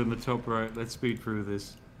fast forward in the top right. Let's speed through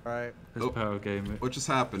this. Right. Let's power game it. What just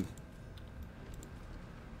happened?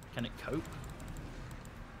 Can it cope?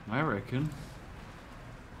 I reckon.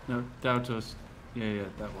 No, Dautos. Yeah,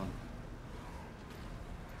 that one.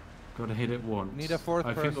 Gotta hit it once. Need a fourth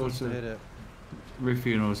I think person also to hit it.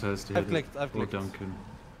 Riffian also has to hit I've it. Or clicked. Duncan.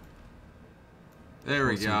 There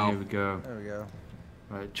we Awesome, go. Here we go. There we go.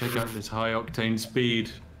 Right, check out this high octane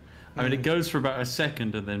speed. I mean, it goes for about a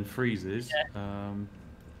second and then freezes.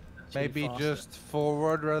 Maybe faster. just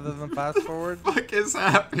forward rather than fast forward. What the fuck is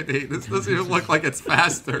happening? This doesn't even look like it's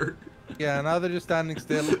faster. Yeah, now they're just standing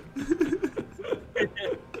still.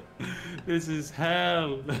 This is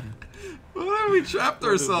hell. What have we trapped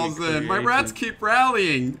What have we ourselves in? My created? rats keep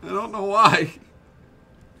rallying. I don't know why.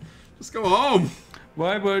 Just go home.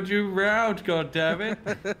 Why won't you round, goddammit?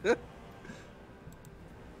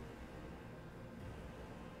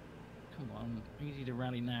 Come on, we need you to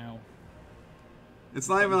rally now. It's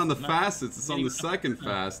not even on the No. fastest. It's on the second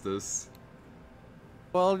fastest.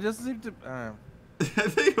 Well, it just seemed to. I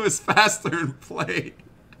think it was faster in play.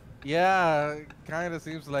 Yeah, kind of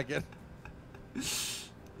seems like it.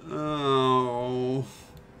 Oh.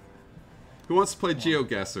 Who wants to play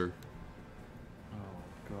GeoGuessr? Oh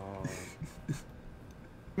god.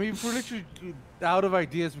 I mean, if we're literally out of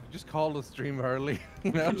ideas, we could just call the stream early.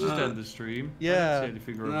 You know? Just end the stream. Yeah. I don't see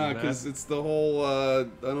anything wrong Nah, with that. because it's the whole, I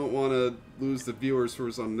don't want to lose the viewers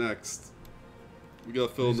who's on next. We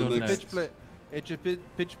gotta fill in Who's the on next. next? It's a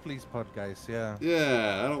pitch please pod, guys. Yeah.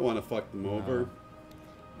 Yeah, I don't want to fuck them over.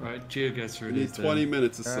 Right, GeoGuessr We it need is 20 then.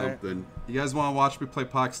 minutes of Alright. something. You guys want to watch me play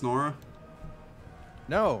Pax Nora?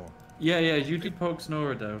 No. Yeah, you did Pox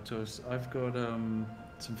Nora, Dautos. I've got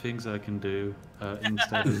some things I can do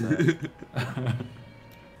instead of that.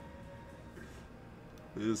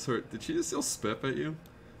 Did she just yell spip at you?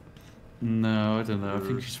 No, I don't know. I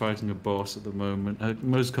think she's fighting a boss at the moment. Her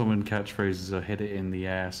most common catchphrases are hit it in the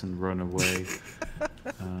ass and run away.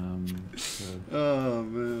 So. Oh,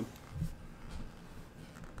 man.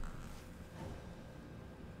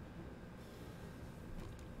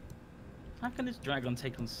 How can this dragon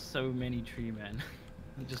take on so many tree men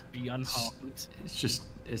and just be unharmed?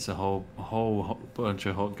 It's a whole bunch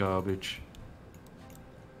of hot garbage.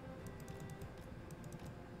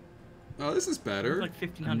 Oh, this is better. Like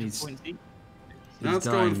 1,500 he's- points each. Now He's it's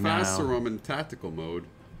going dying faster now. when I'm in tactical mode.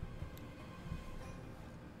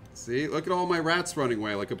 See? Look at all my rats running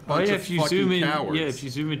away like a bunch of fucking cowards. Yeah, if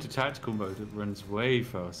you zoom into tactical mode, it runs way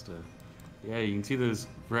faster. Yeah, you can see those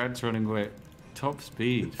rats running away at top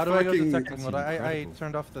speed. How do I go to Fucking- technical mode? That's I incredible.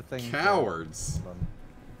 turned off the thing. Cowards. Hold on.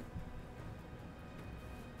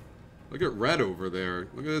 Look at Red over there.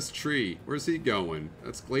 Look at this tree. Where's he going?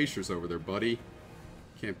 That's Glacier's over there, buddy.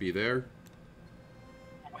 Can't be there.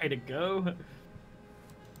 Way to go.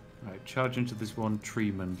 Right, charge into this one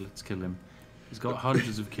treeman. Let's kill him. He's got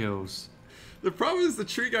hundreds of kills. The problem is the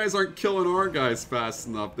tree guys aren't killing our guys fast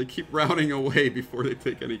enough. They keep routing away before they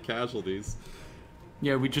take any casualties.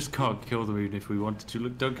 Yeah, we just can't kill them even if we wanted to.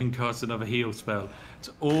 Look, Duncan casts another heal spell.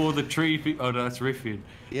 It's all the tree people. Oh, no, that's Riffian.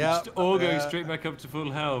 Yeah, Just all going yeah. straight back up to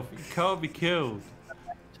full health. You can't be killed.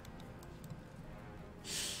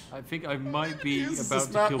 I think I might be Uses about this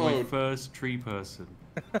to map kill my mode. first tree person.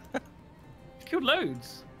 Killed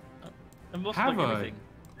loads. And lost Have like I? everything.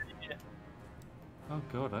 Oh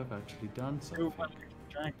god, I've actually done So something.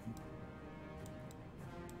 dragon.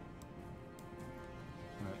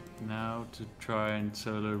 Right, now to try and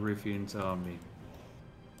solo Riffian's army.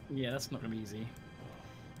 Yeah, that's not gonna be easy.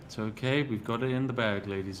 It's okay, we've got it in the bag,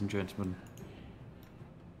 ladies and gentlemen.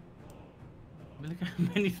 I mean, look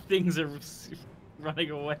how many things are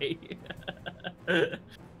running away.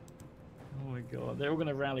 Oh my god, they're all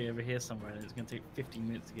gonna rally over here somewhere, and it's gonna take 15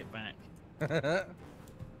 minutes to get back.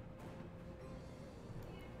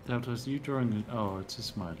 Deltas, you drawing it? Oh, it's a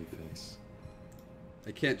smiley face.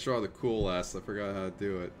 I can't draw the cool ass. I forgot how to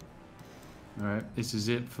do it. Alright, this is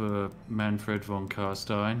it for Manfred von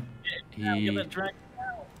Carstein. He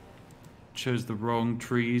chose the wrong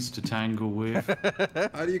trees to tangle with.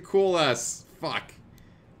 How do you cool ass? Fuck.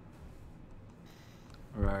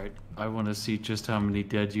 Right, I want to see just how many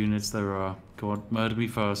dead units there are. Go on, murder me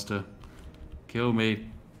faster. Kill me.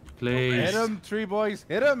 Please. Hit him, tree boys,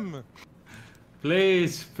 hit him!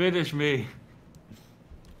 Please, finish me.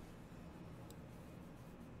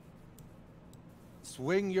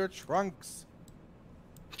 Swing your trunks.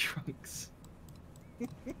 Trunks.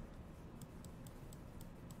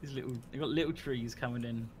 They got little trees coming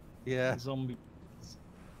in. Yeah. Zombie.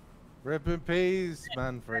 Rip in peace,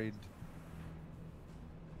 Manfred.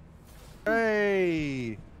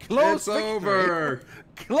 Hey! Close It's victory. over.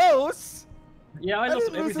 Close? Yeah, I lost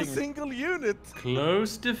didn't lose everything. a single unit.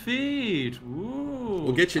 Close defeat. Ooh.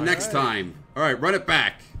 We'll get you next Alright. time. All right, run it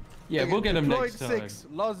back. Yeah, we'll get him Deployed next time. 6,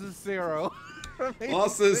 losses 0.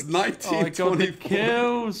 Losses 6. 19, Oh, I got the 24.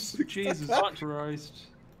 kills. Jesus Christ.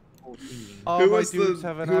 14. Oh, Who my was dudes the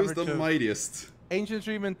have an who was average the of mightiest? Ancient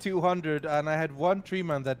Treeman 200, and I had one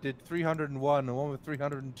Treeman that did 301 and one with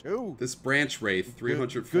 302. This branch wraith,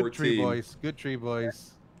 314. Good tree boys. Good tree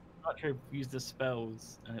boys. Archer used the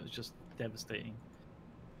spells, and it was just devastating.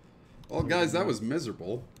 Well, guys, that was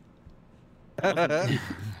miserable.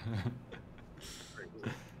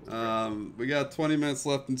 We got 20 minutes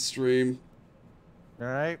left in stream. All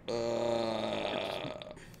right.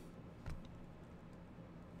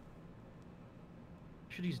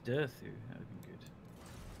 Should use Durthu. That would be good.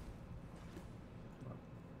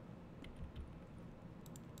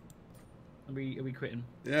 Are we quitting?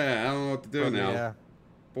 Yeah, I don't know what to do Probably, now. yeah.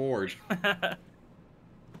 Bored. I'm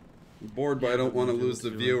bored, but I don't want to lose the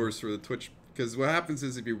viewers for the Twitch. Because what happens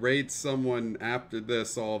is if you raid someone after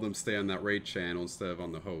this, all of them stay on that raid channel instead of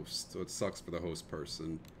on the host. So it sucks for the host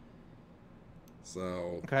person.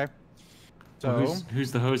 So. Okay. So So,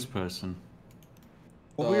 who's the host person?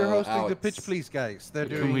 well, we are hosting the Alex. Pitch Please guys. They're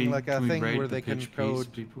Can doing we, like a can we thing raid where the they can pitch, please,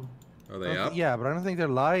 code. people? Are they up? Yeah, but I don't think they're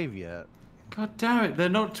live yet. God damn it! They're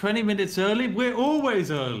not 20 minutes early. We're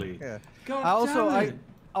always early. Yeah. God I damn it.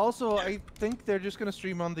 I think they're just gonna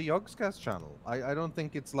stream on the Yogscast channel. I don't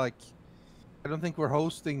think it's like, I don't think we're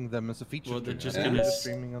hosting them as a feature. Well, they're stream. just I think gonna they're s-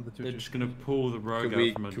 streaming on the They're Twitch. just gonna pull the rug Can out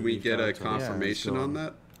we, from can we underneath get our a toes. confirmation Yeah, on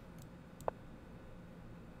it's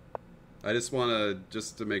that? I just want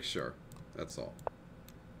to make sure. That's all.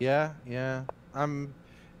 Yeah.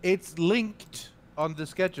 It's linked on the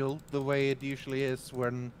schedule the way it usually is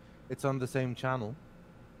when it's on the same channel.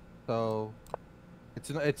 So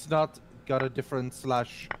it's not got a different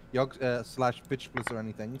slash Pitch Plus or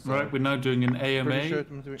anything. So Right, we're now doing an pretty AMA sure it's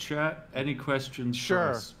doing- chat. Any questions for Sure.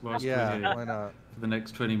 us whilst we're Yeah, here why not? for the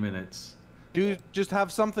next 20 minutes? Do just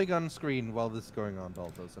have something on screen while this is going on,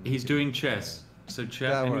 Daltos. and we He's can- doing chess. So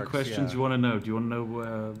chat, That any works, questions yeah. you want to know? Do you want to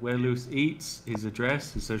know where Luce eats, his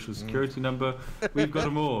address, his social security number? We've got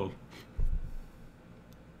them all.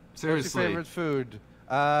 What's your Seriously. favorite food?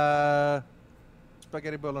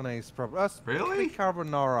 Spaghetti bolognese, probably. Really?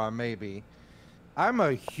 Carbonara, maybe. I'm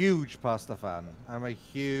a huge pasta fan.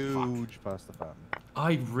 Pasta fan.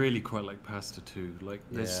 I really quite like pasta too. Like,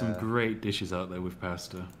 there's some Yeah. great dishes out there with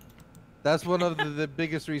pasta. That's one of the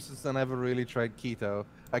biggest reasons I never really tried keto.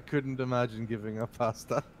 I couldn't imagine giving up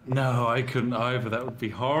pasta. No, I couldn't either. That would be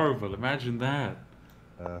horrible. Imagine that.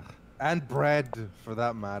 And bread, for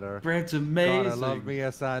that matter. Bread's amazing. God, I love me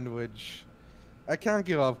a sandwich. I can't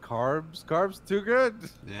give up carbs. Carbs too good.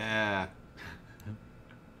 Yeah.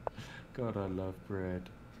 God, I love bread.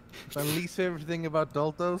 My least favorite thing about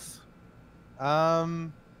Daltos?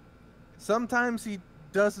 Sometimes he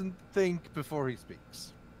doesn't think before he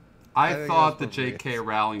speaks. I I think thought the that's probably J.K. it.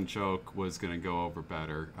 Rowling joke was going to go over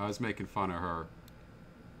better. I was making fun of her.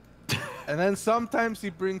 And then sometimes he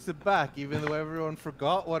brings it back, even though everyone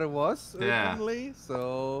forgot what it was Yeah. originally.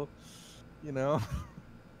 So, you know.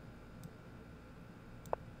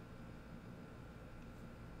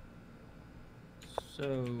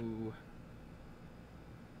 So,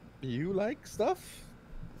 You like stuff?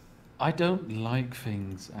 I don't like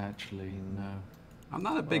things, actually, no. I'm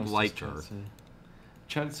not a What big else does liker. Chat say?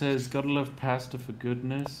 Chat says, gotta love pasta for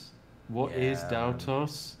goodness. What is Yeah.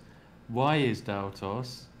 Dautos? Why is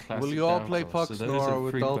Dautos? Classic Will you all play Dautos. So those are Pucksnora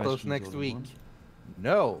with 3 Daltos questions next all at week? once.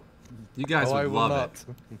 No. You guys Oh, I would will love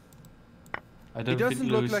not. it. I don't doesn't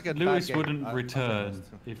think look Lewis, like a bad Lewis game, wouldn't I'll be return honest.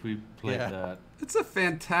 if we played Yeah. that. It's a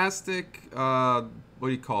fantastic, what do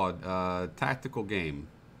you call it? Tactical game,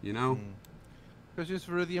 you know? Because just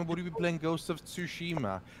Viridian, would you be playing Ghost of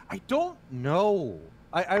Tsushima? I don't know.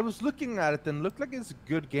 I was looking at it and it looked like it's a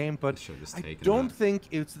good game, but Should've just I taken don't that. think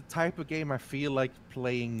it's the type of game I feel like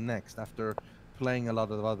playing next after playing a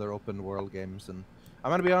lot of other open world games. And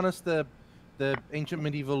I'm gonna be honest, the ancient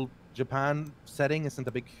medieval Japan setting isn't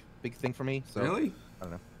a big thing for me. So Really? I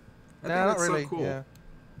don't know. I Nah, think not that's really. so cool. Yeah.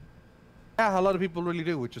 Yeah, a lot of people really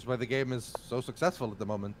do, which is why the game is so successful at the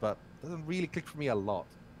moment. But it doesn't really click for me a lot.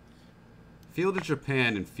 Feudal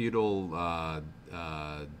Japan and feudal, I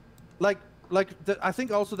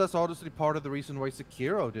think also that's honestly part of the reason why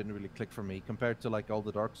Sekiro didn't really click for me compared to like all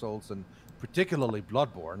the Dark Souls and particularly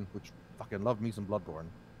Bloodborne, which fucking love me some Bloodborne.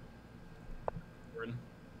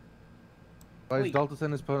 Why is Wait. Dalton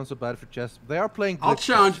and his opponents so bad for chess? They are playing. I'll glitch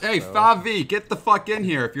challenge. chess, Hey, so- Favi, get the fuck in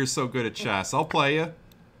here if you're so good at chess. I'll play you.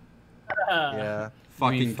 Yeah.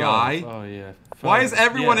 Fucking You mean guy. Fav? Oh yeah. Why Fav, is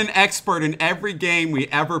everyone yeah. an expert in every game we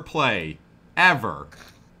ever play? Ever.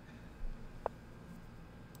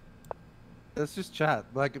 Let's just chat.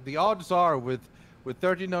 Like the odds are with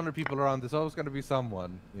 1,300 people around, there's always going to be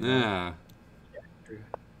someone. You know? Yeah. True.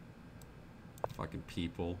 Fucking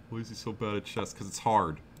people. Why is he so bad at chess? Because it's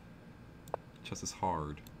hard. Chess is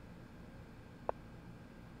hard.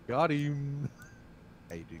 Got him.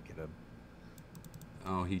 Hey, did get him.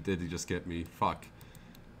 Oh, he did just get me. Fuck.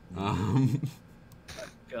 God.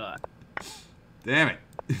 Damn it.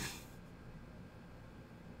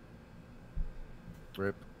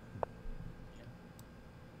 Rip.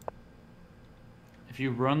 If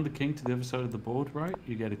you run the king to the other side of the board, right,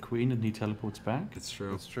 you get a queen and he teleports back. It's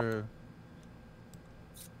true. That's true.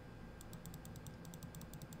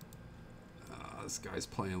 This guy's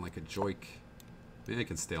playing like a joik. Maybe I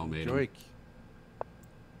can stalemate him. Joik.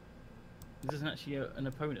 This isn't actually an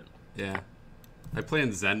opponent. Yeah. I play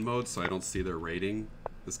in Zen mode, so I don't see their rating.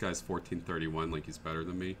 This guy's 1431, like he's better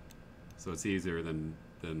than me. So it's easier than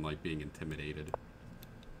like being intimidated.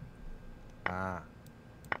 Ah.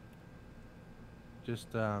 Just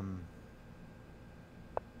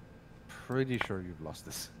pretty sure you've lost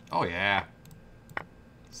this. Oh yeah.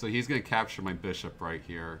 So he's gonna capture my bishop right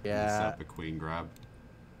here. And Yeah. set up a queen grab.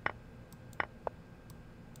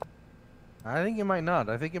 I think you might not.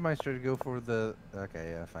 I think you might try to go for the.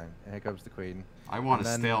 Okay, yeah, fine. Here comes the queen. I want And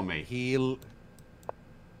a then stalemate. He'll.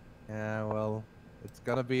 Yeah, well, it's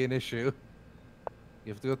gonna be an issue.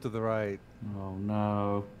 You have to go to the right. Oh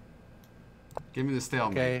no. Give me the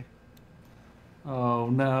stalemate. Okay. Oh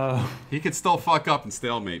no. He could still fuck up and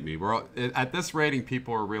stalemate me. At this rating,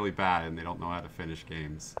 people are really bad and they don't know how to finish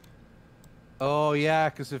games. Oh yeah,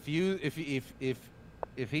 because if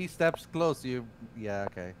he steps close, you. Yeah,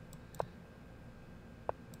 okay.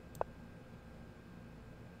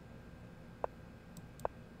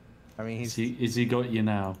 I mean, Is he got you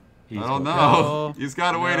now? I don't know. No. He's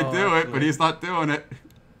got a way to No, do it, but actually. he's not doing it.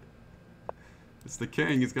 It's the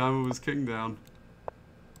king. He's got to move his king down.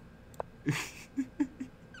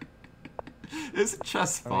 Isn't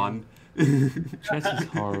chess fun? Chess is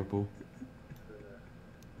horrible.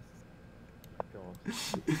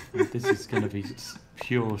 This is gonna be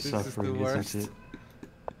pure This is the suffering, worst. isn't it?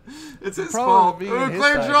 It's his problem fault. being Ooh, on his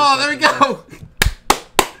clear side draw. is There we that- go.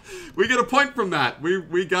 We get a point from that.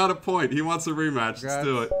 We got a point. He wants a rematch. Let's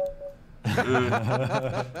do it.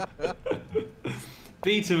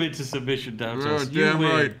 Beat him into submission, Oh, Doubters. You damn win.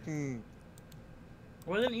 right.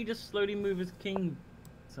 Why didn't you just slowly move his king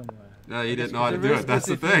somewhere? No, he didn't know how to The do risk it. That's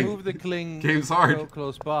is the if you thing. move the king Game's hard. so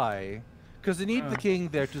close by, because you need the king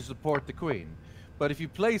there to support the queen. But if you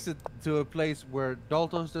place it to a place where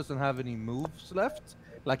Daltos doesn't have any moves left,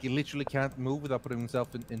 like he literally can't move without putting himself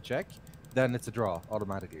in check, then it's a draw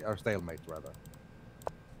automatically, or stalemate rather.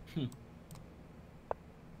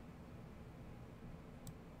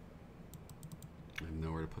 I have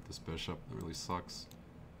nowhere to put this bishop. That really sucks.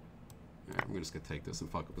 Alright, I'm just gonna take this and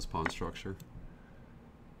fuck up his pawn structure.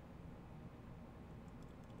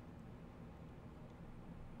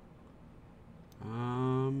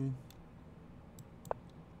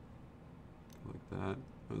 Like that.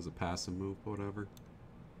 That was a passive move, but whatever.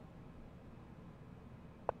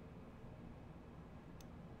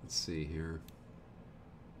 Let's see here.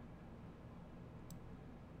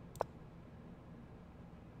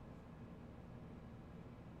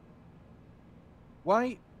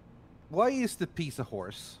 Why is the piece a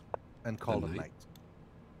horse and called a knight. knight?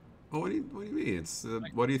 Oh, what do you mean? It's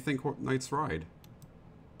what do you think knights ride?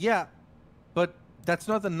 Yeah, but that's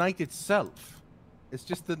not the knight itself. It's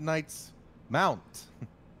just the knight's mount.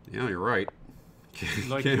 Yeah, you're right.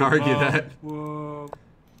 Like Can't your argue mom. that. Whoa.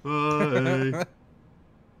 Hey.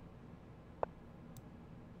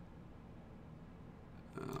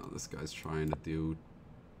 Oh, this guy's trying to do.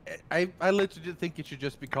 I literally think it should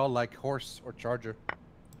just be called like horse or charger.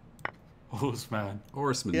 Horseman.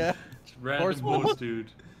 Horseman. Yeah. Just random Horseman. horse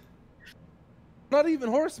dude. Not even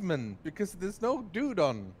horseman, because there's no dude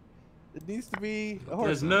on. It needs to be a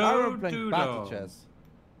horse. There's I no remember playing dude battle on. chess.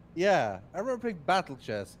 Yeah, I remember playing battle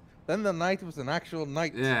chess. Then the knight was an actual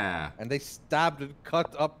knight. Yeah, And they stabbed and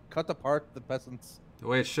cut apart the peasants. the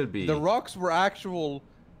way it should be. The rocks were actual,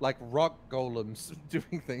 like, rock golems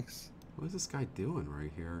doing things. What is this guy doing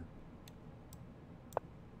right here?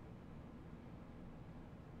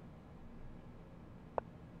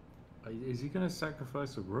 Is he gonna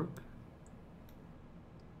sacrifice a rook?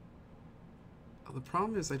 The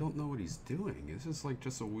problem is I don't know what he's doing. This is like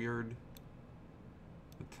just a weird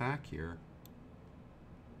attack here.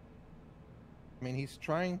 I mean, he's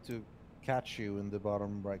trying to catch you in the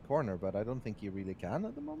bottom right corner, but I don't think he really can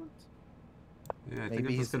at the moment. Yeah, I think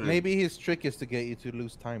I'm just gonna Maybe his trick is to get you to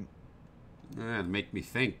lose time. make me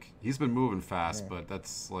think. He's been moving fast, Yeah. but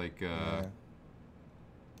that's like Yeah.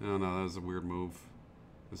 no, that was a weird move.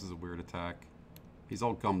 This is a weird attack. He's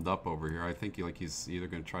all gummed up over here. I think he's either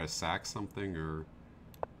gonna try to sack something or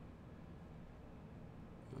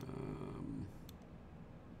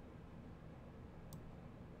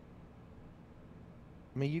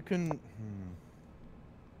I mean, you can.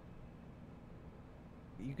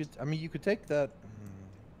 You could. I mean, you could take that.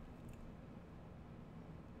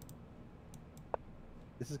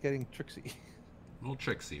 This is getting tricksy. a little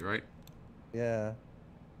tricksy, right? Yeah.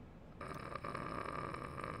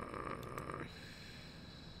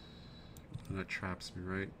 That traps me,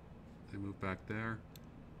 right? They move back there.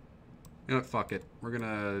 You know what? Fuck it. We're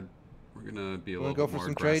gonna be a Wanna little go bit for more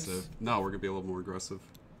some aggressive. trades? No, we're gonna be a little more aggressive.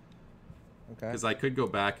 Okay. Because I could go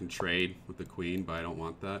back and trade with the queen, but I don't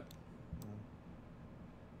want that.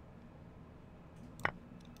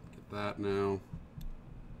 Get that now.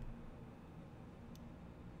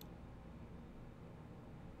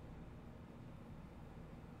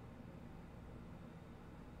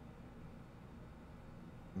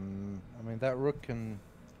 I mean, that rook can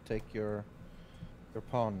take your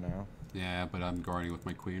pawn now. Yeah, but I'm guarding with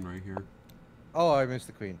my queen right here. Oh, I missed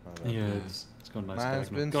the queen. My bad. Yeah, it's got a nice Man, it's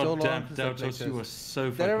diagonal. been God so long damn, since I played Dautos, you chess. are so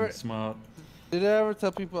Did I fucking ever- smart. Did I ever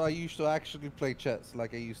tell people I used to actually play chess?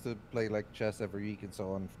 Like, I used to play like chess every week and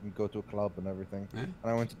so on, and go to a club and everything. Yeah. And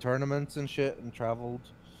I went to tournaments and shit and traveled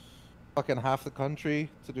fucking half the country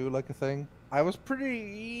to do like a thing. I was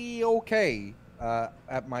pretty okay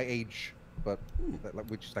at my age, but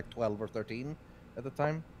which is like 12 or 13 at the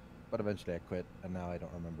time. But eventually I quit, and now I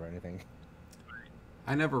don't remember anything.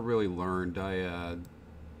 I never really learned. I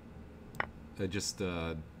just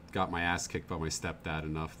got my ass kicked by my stepdad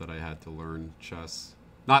enough that I had to learn chess.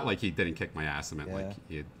 Not like he didn't kick my ass. I meant like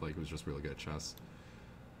he was just really good at chess.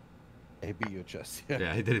 He beat you at chess.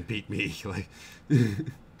 Yeah, he didn't beat me. Like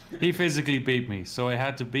He physically beat me, so I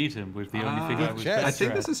had to beat him with the only thing I was chess. better I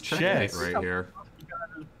think this at. is checkmate Chess. right here.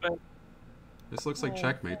 This looks like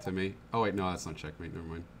checkmate to me. Oh wait, no, that's not checkmate. Never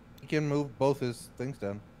mind. He can move both his things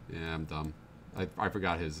down. Yeah, I'm dumb. I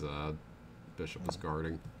forgot his bishop was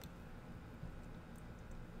guarding.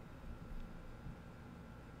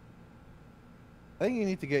 I think you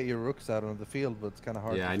need to get your rooks out on the field, but it's kind of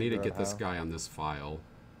hard. Yeah, I need to figure get out this how. guy on this file,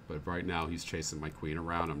 but right now he's chasing my queen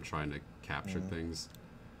around. I'm trying to capture things.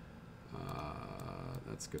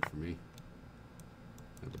 That's good for me.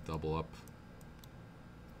 I have a double up.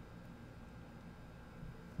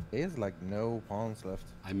 He has like no pawns left.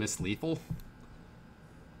 I miss lethal.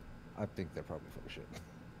 I think they're probably full of shit.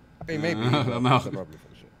 I mean, maybe. I but don't know. They're probably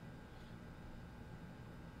full of shit.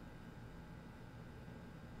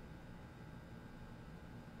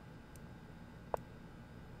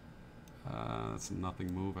 That's a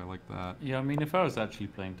nothing move. I like that. Yeah, I mean, if I was actually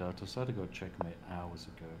playing Dautos, I'd have got checkmate hours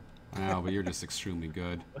ago. Wow, but you're just extremely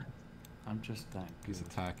good. I'm just that good. He's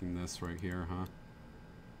attacking this right here, huh?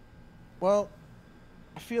 Well,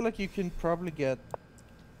 I feel like you can probably get.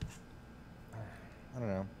 I don't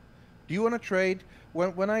know. Do you want to trade?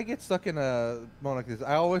 When I get stuck in a moment like this,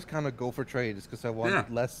 I always kind of go for trades because I want Yeah.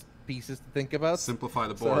 less pieces to think about, Simplify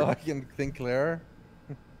the so board. I can think clearer.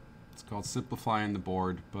 It's called simplifying the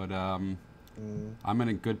board, but I'm in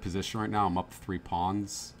a good position right now. I'm up 3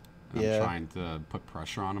 pawns. And Yeah. I'm trying to put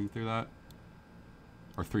pressure on him through that.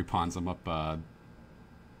 Or 3 pawns. I'm up.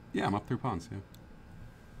 Yeah, I'm up 3 pawns. Yeah.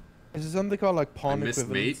 Is it something called like pawn missed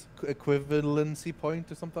mate. equivalency point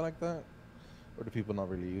or something like that? Or do people not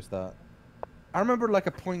really use that? I remember like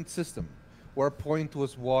a point system where a point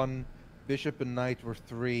was 1 bishop and knight were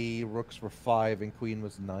 3, rooks were 5, and queen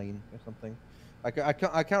was 9 or something. I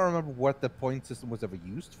can't remember what the point system was ever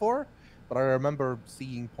used for, but I remember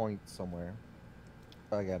seeing points somewhere.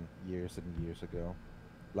 Again, years and years ago.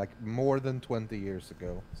 Like more than 20 years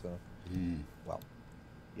ago, so... Well,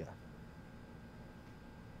 yeah.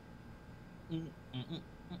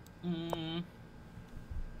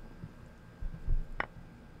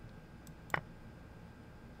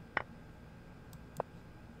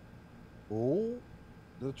 Oh,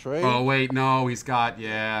 the trade. Oh, wait, no, he's got...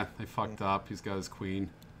 Yeah, I fucked up. He's got his queen.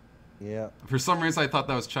 Yeah. For some reason, I thought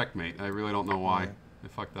that was checkmate. I really don't know why. I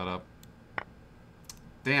fucked that up.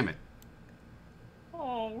 Damn it.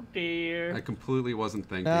 Oh, dear. I completely wasn't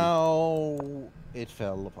thinking. Now it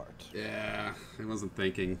fell apart. Yeah, I wasn't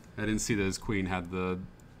thinking. I didn't see that his queen had the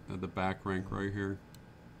back rank right here.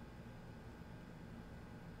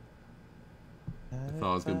 I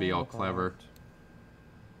thought it was going to be all clever.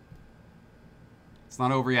 It's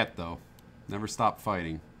not over yet, though. Never stop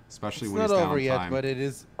fighting, especially when he's down It's not over yet, time. but it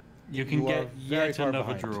is. You can get yet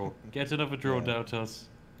another behind. draw. Get another draw, Doubtos.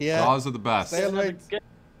 Yeah. Draws are the best. Get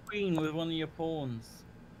queen with one of your pawns.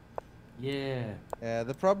 Yeah. Yeah,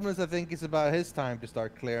 the problem is I think it's about his time to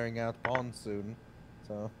start clearing out pawns soon.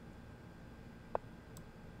 So.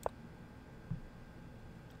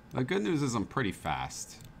 The good news is I'm pretty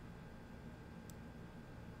fast.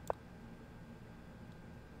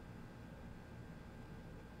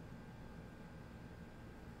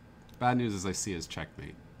 Bad news is I see his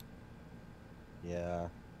checkmate. Yeah.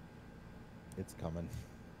 It's coming.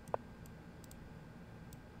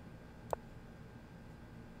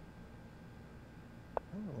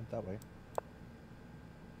 Oh, it went that way.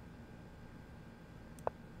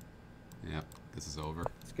 Yep, this is over.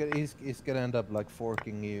 He's gonna end up like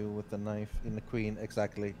forking you with the knife in the queen.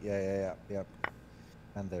 Exactly. Yeah.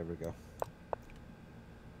 And there we go.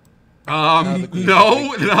 No.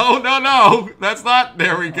 That's not.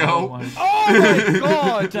 There we go. Oh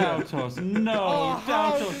my God! Doubtos, no,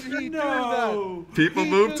 Doubtos, did he do no. People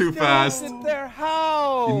move too fast.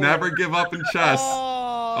 How? You never give up in chess.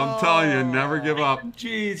 I'm telling you, never give up.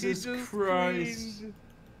 Jesus Christ.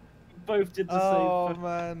 Both did the same. Oh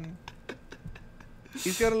man.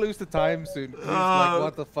 He's gonna lose the time soon. He's like,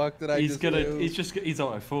 what the fuck did I just do? He's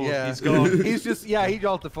auto forward. Yeah. He's gone. He's just, yeah, he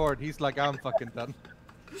ulted forward. He's like, I'm fucking done.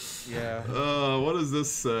 Yeah. What does this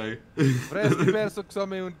say? Presti verso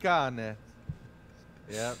come un cane.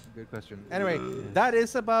 Yeah, good question. Anyway, that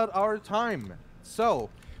is about our time. So,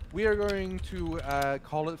 we are going to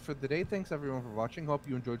call it for the day. Thanks everyone for watching. Hope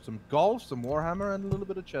you enjoyed some golf, some Warhammer, and a little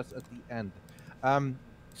bit of chess at the end.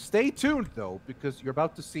 Stay tuned though, because you're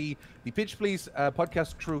about to see the Pitch Please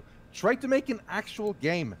podcast crew try to make an actual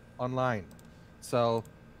game online. So,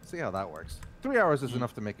 see how that works. 3 hours is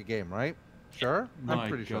enough to make a game, right? Sure? I'm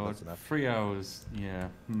pretty sure that's enough. 3 hours, yeah.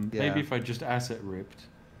 Yeah. Maybe if I just asset ripped.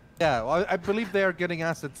 Yeah, well, I believe they are getting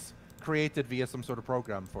assets created via some sort of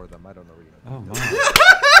program for them. I don't know really. Oh my.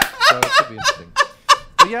 So it should be interesting.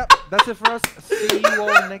 But yeah, that's it for us. See you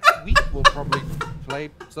all next week. We'll probably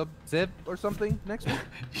play Sub-Civ or something next week.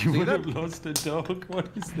 You would have lost a dog. What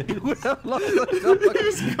is this? You would have lost a dog.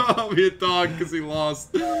 He's calling me a dog because he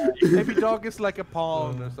lost. Maybe dog is like a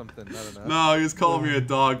pawn or something. I don't know. No, he was calling me a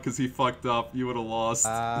dog because he fucked up. You would have lost.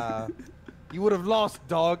 You would have lost,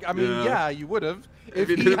 dog. I mean, yeah, you would have. If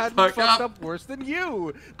he didn't hadn't fuck fucked up worse than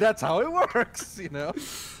you. That's how it works, you know?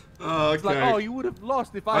 Okay. It's like, oh, you would have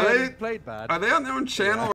lost if I hadn't played bad. Are they on their own channel?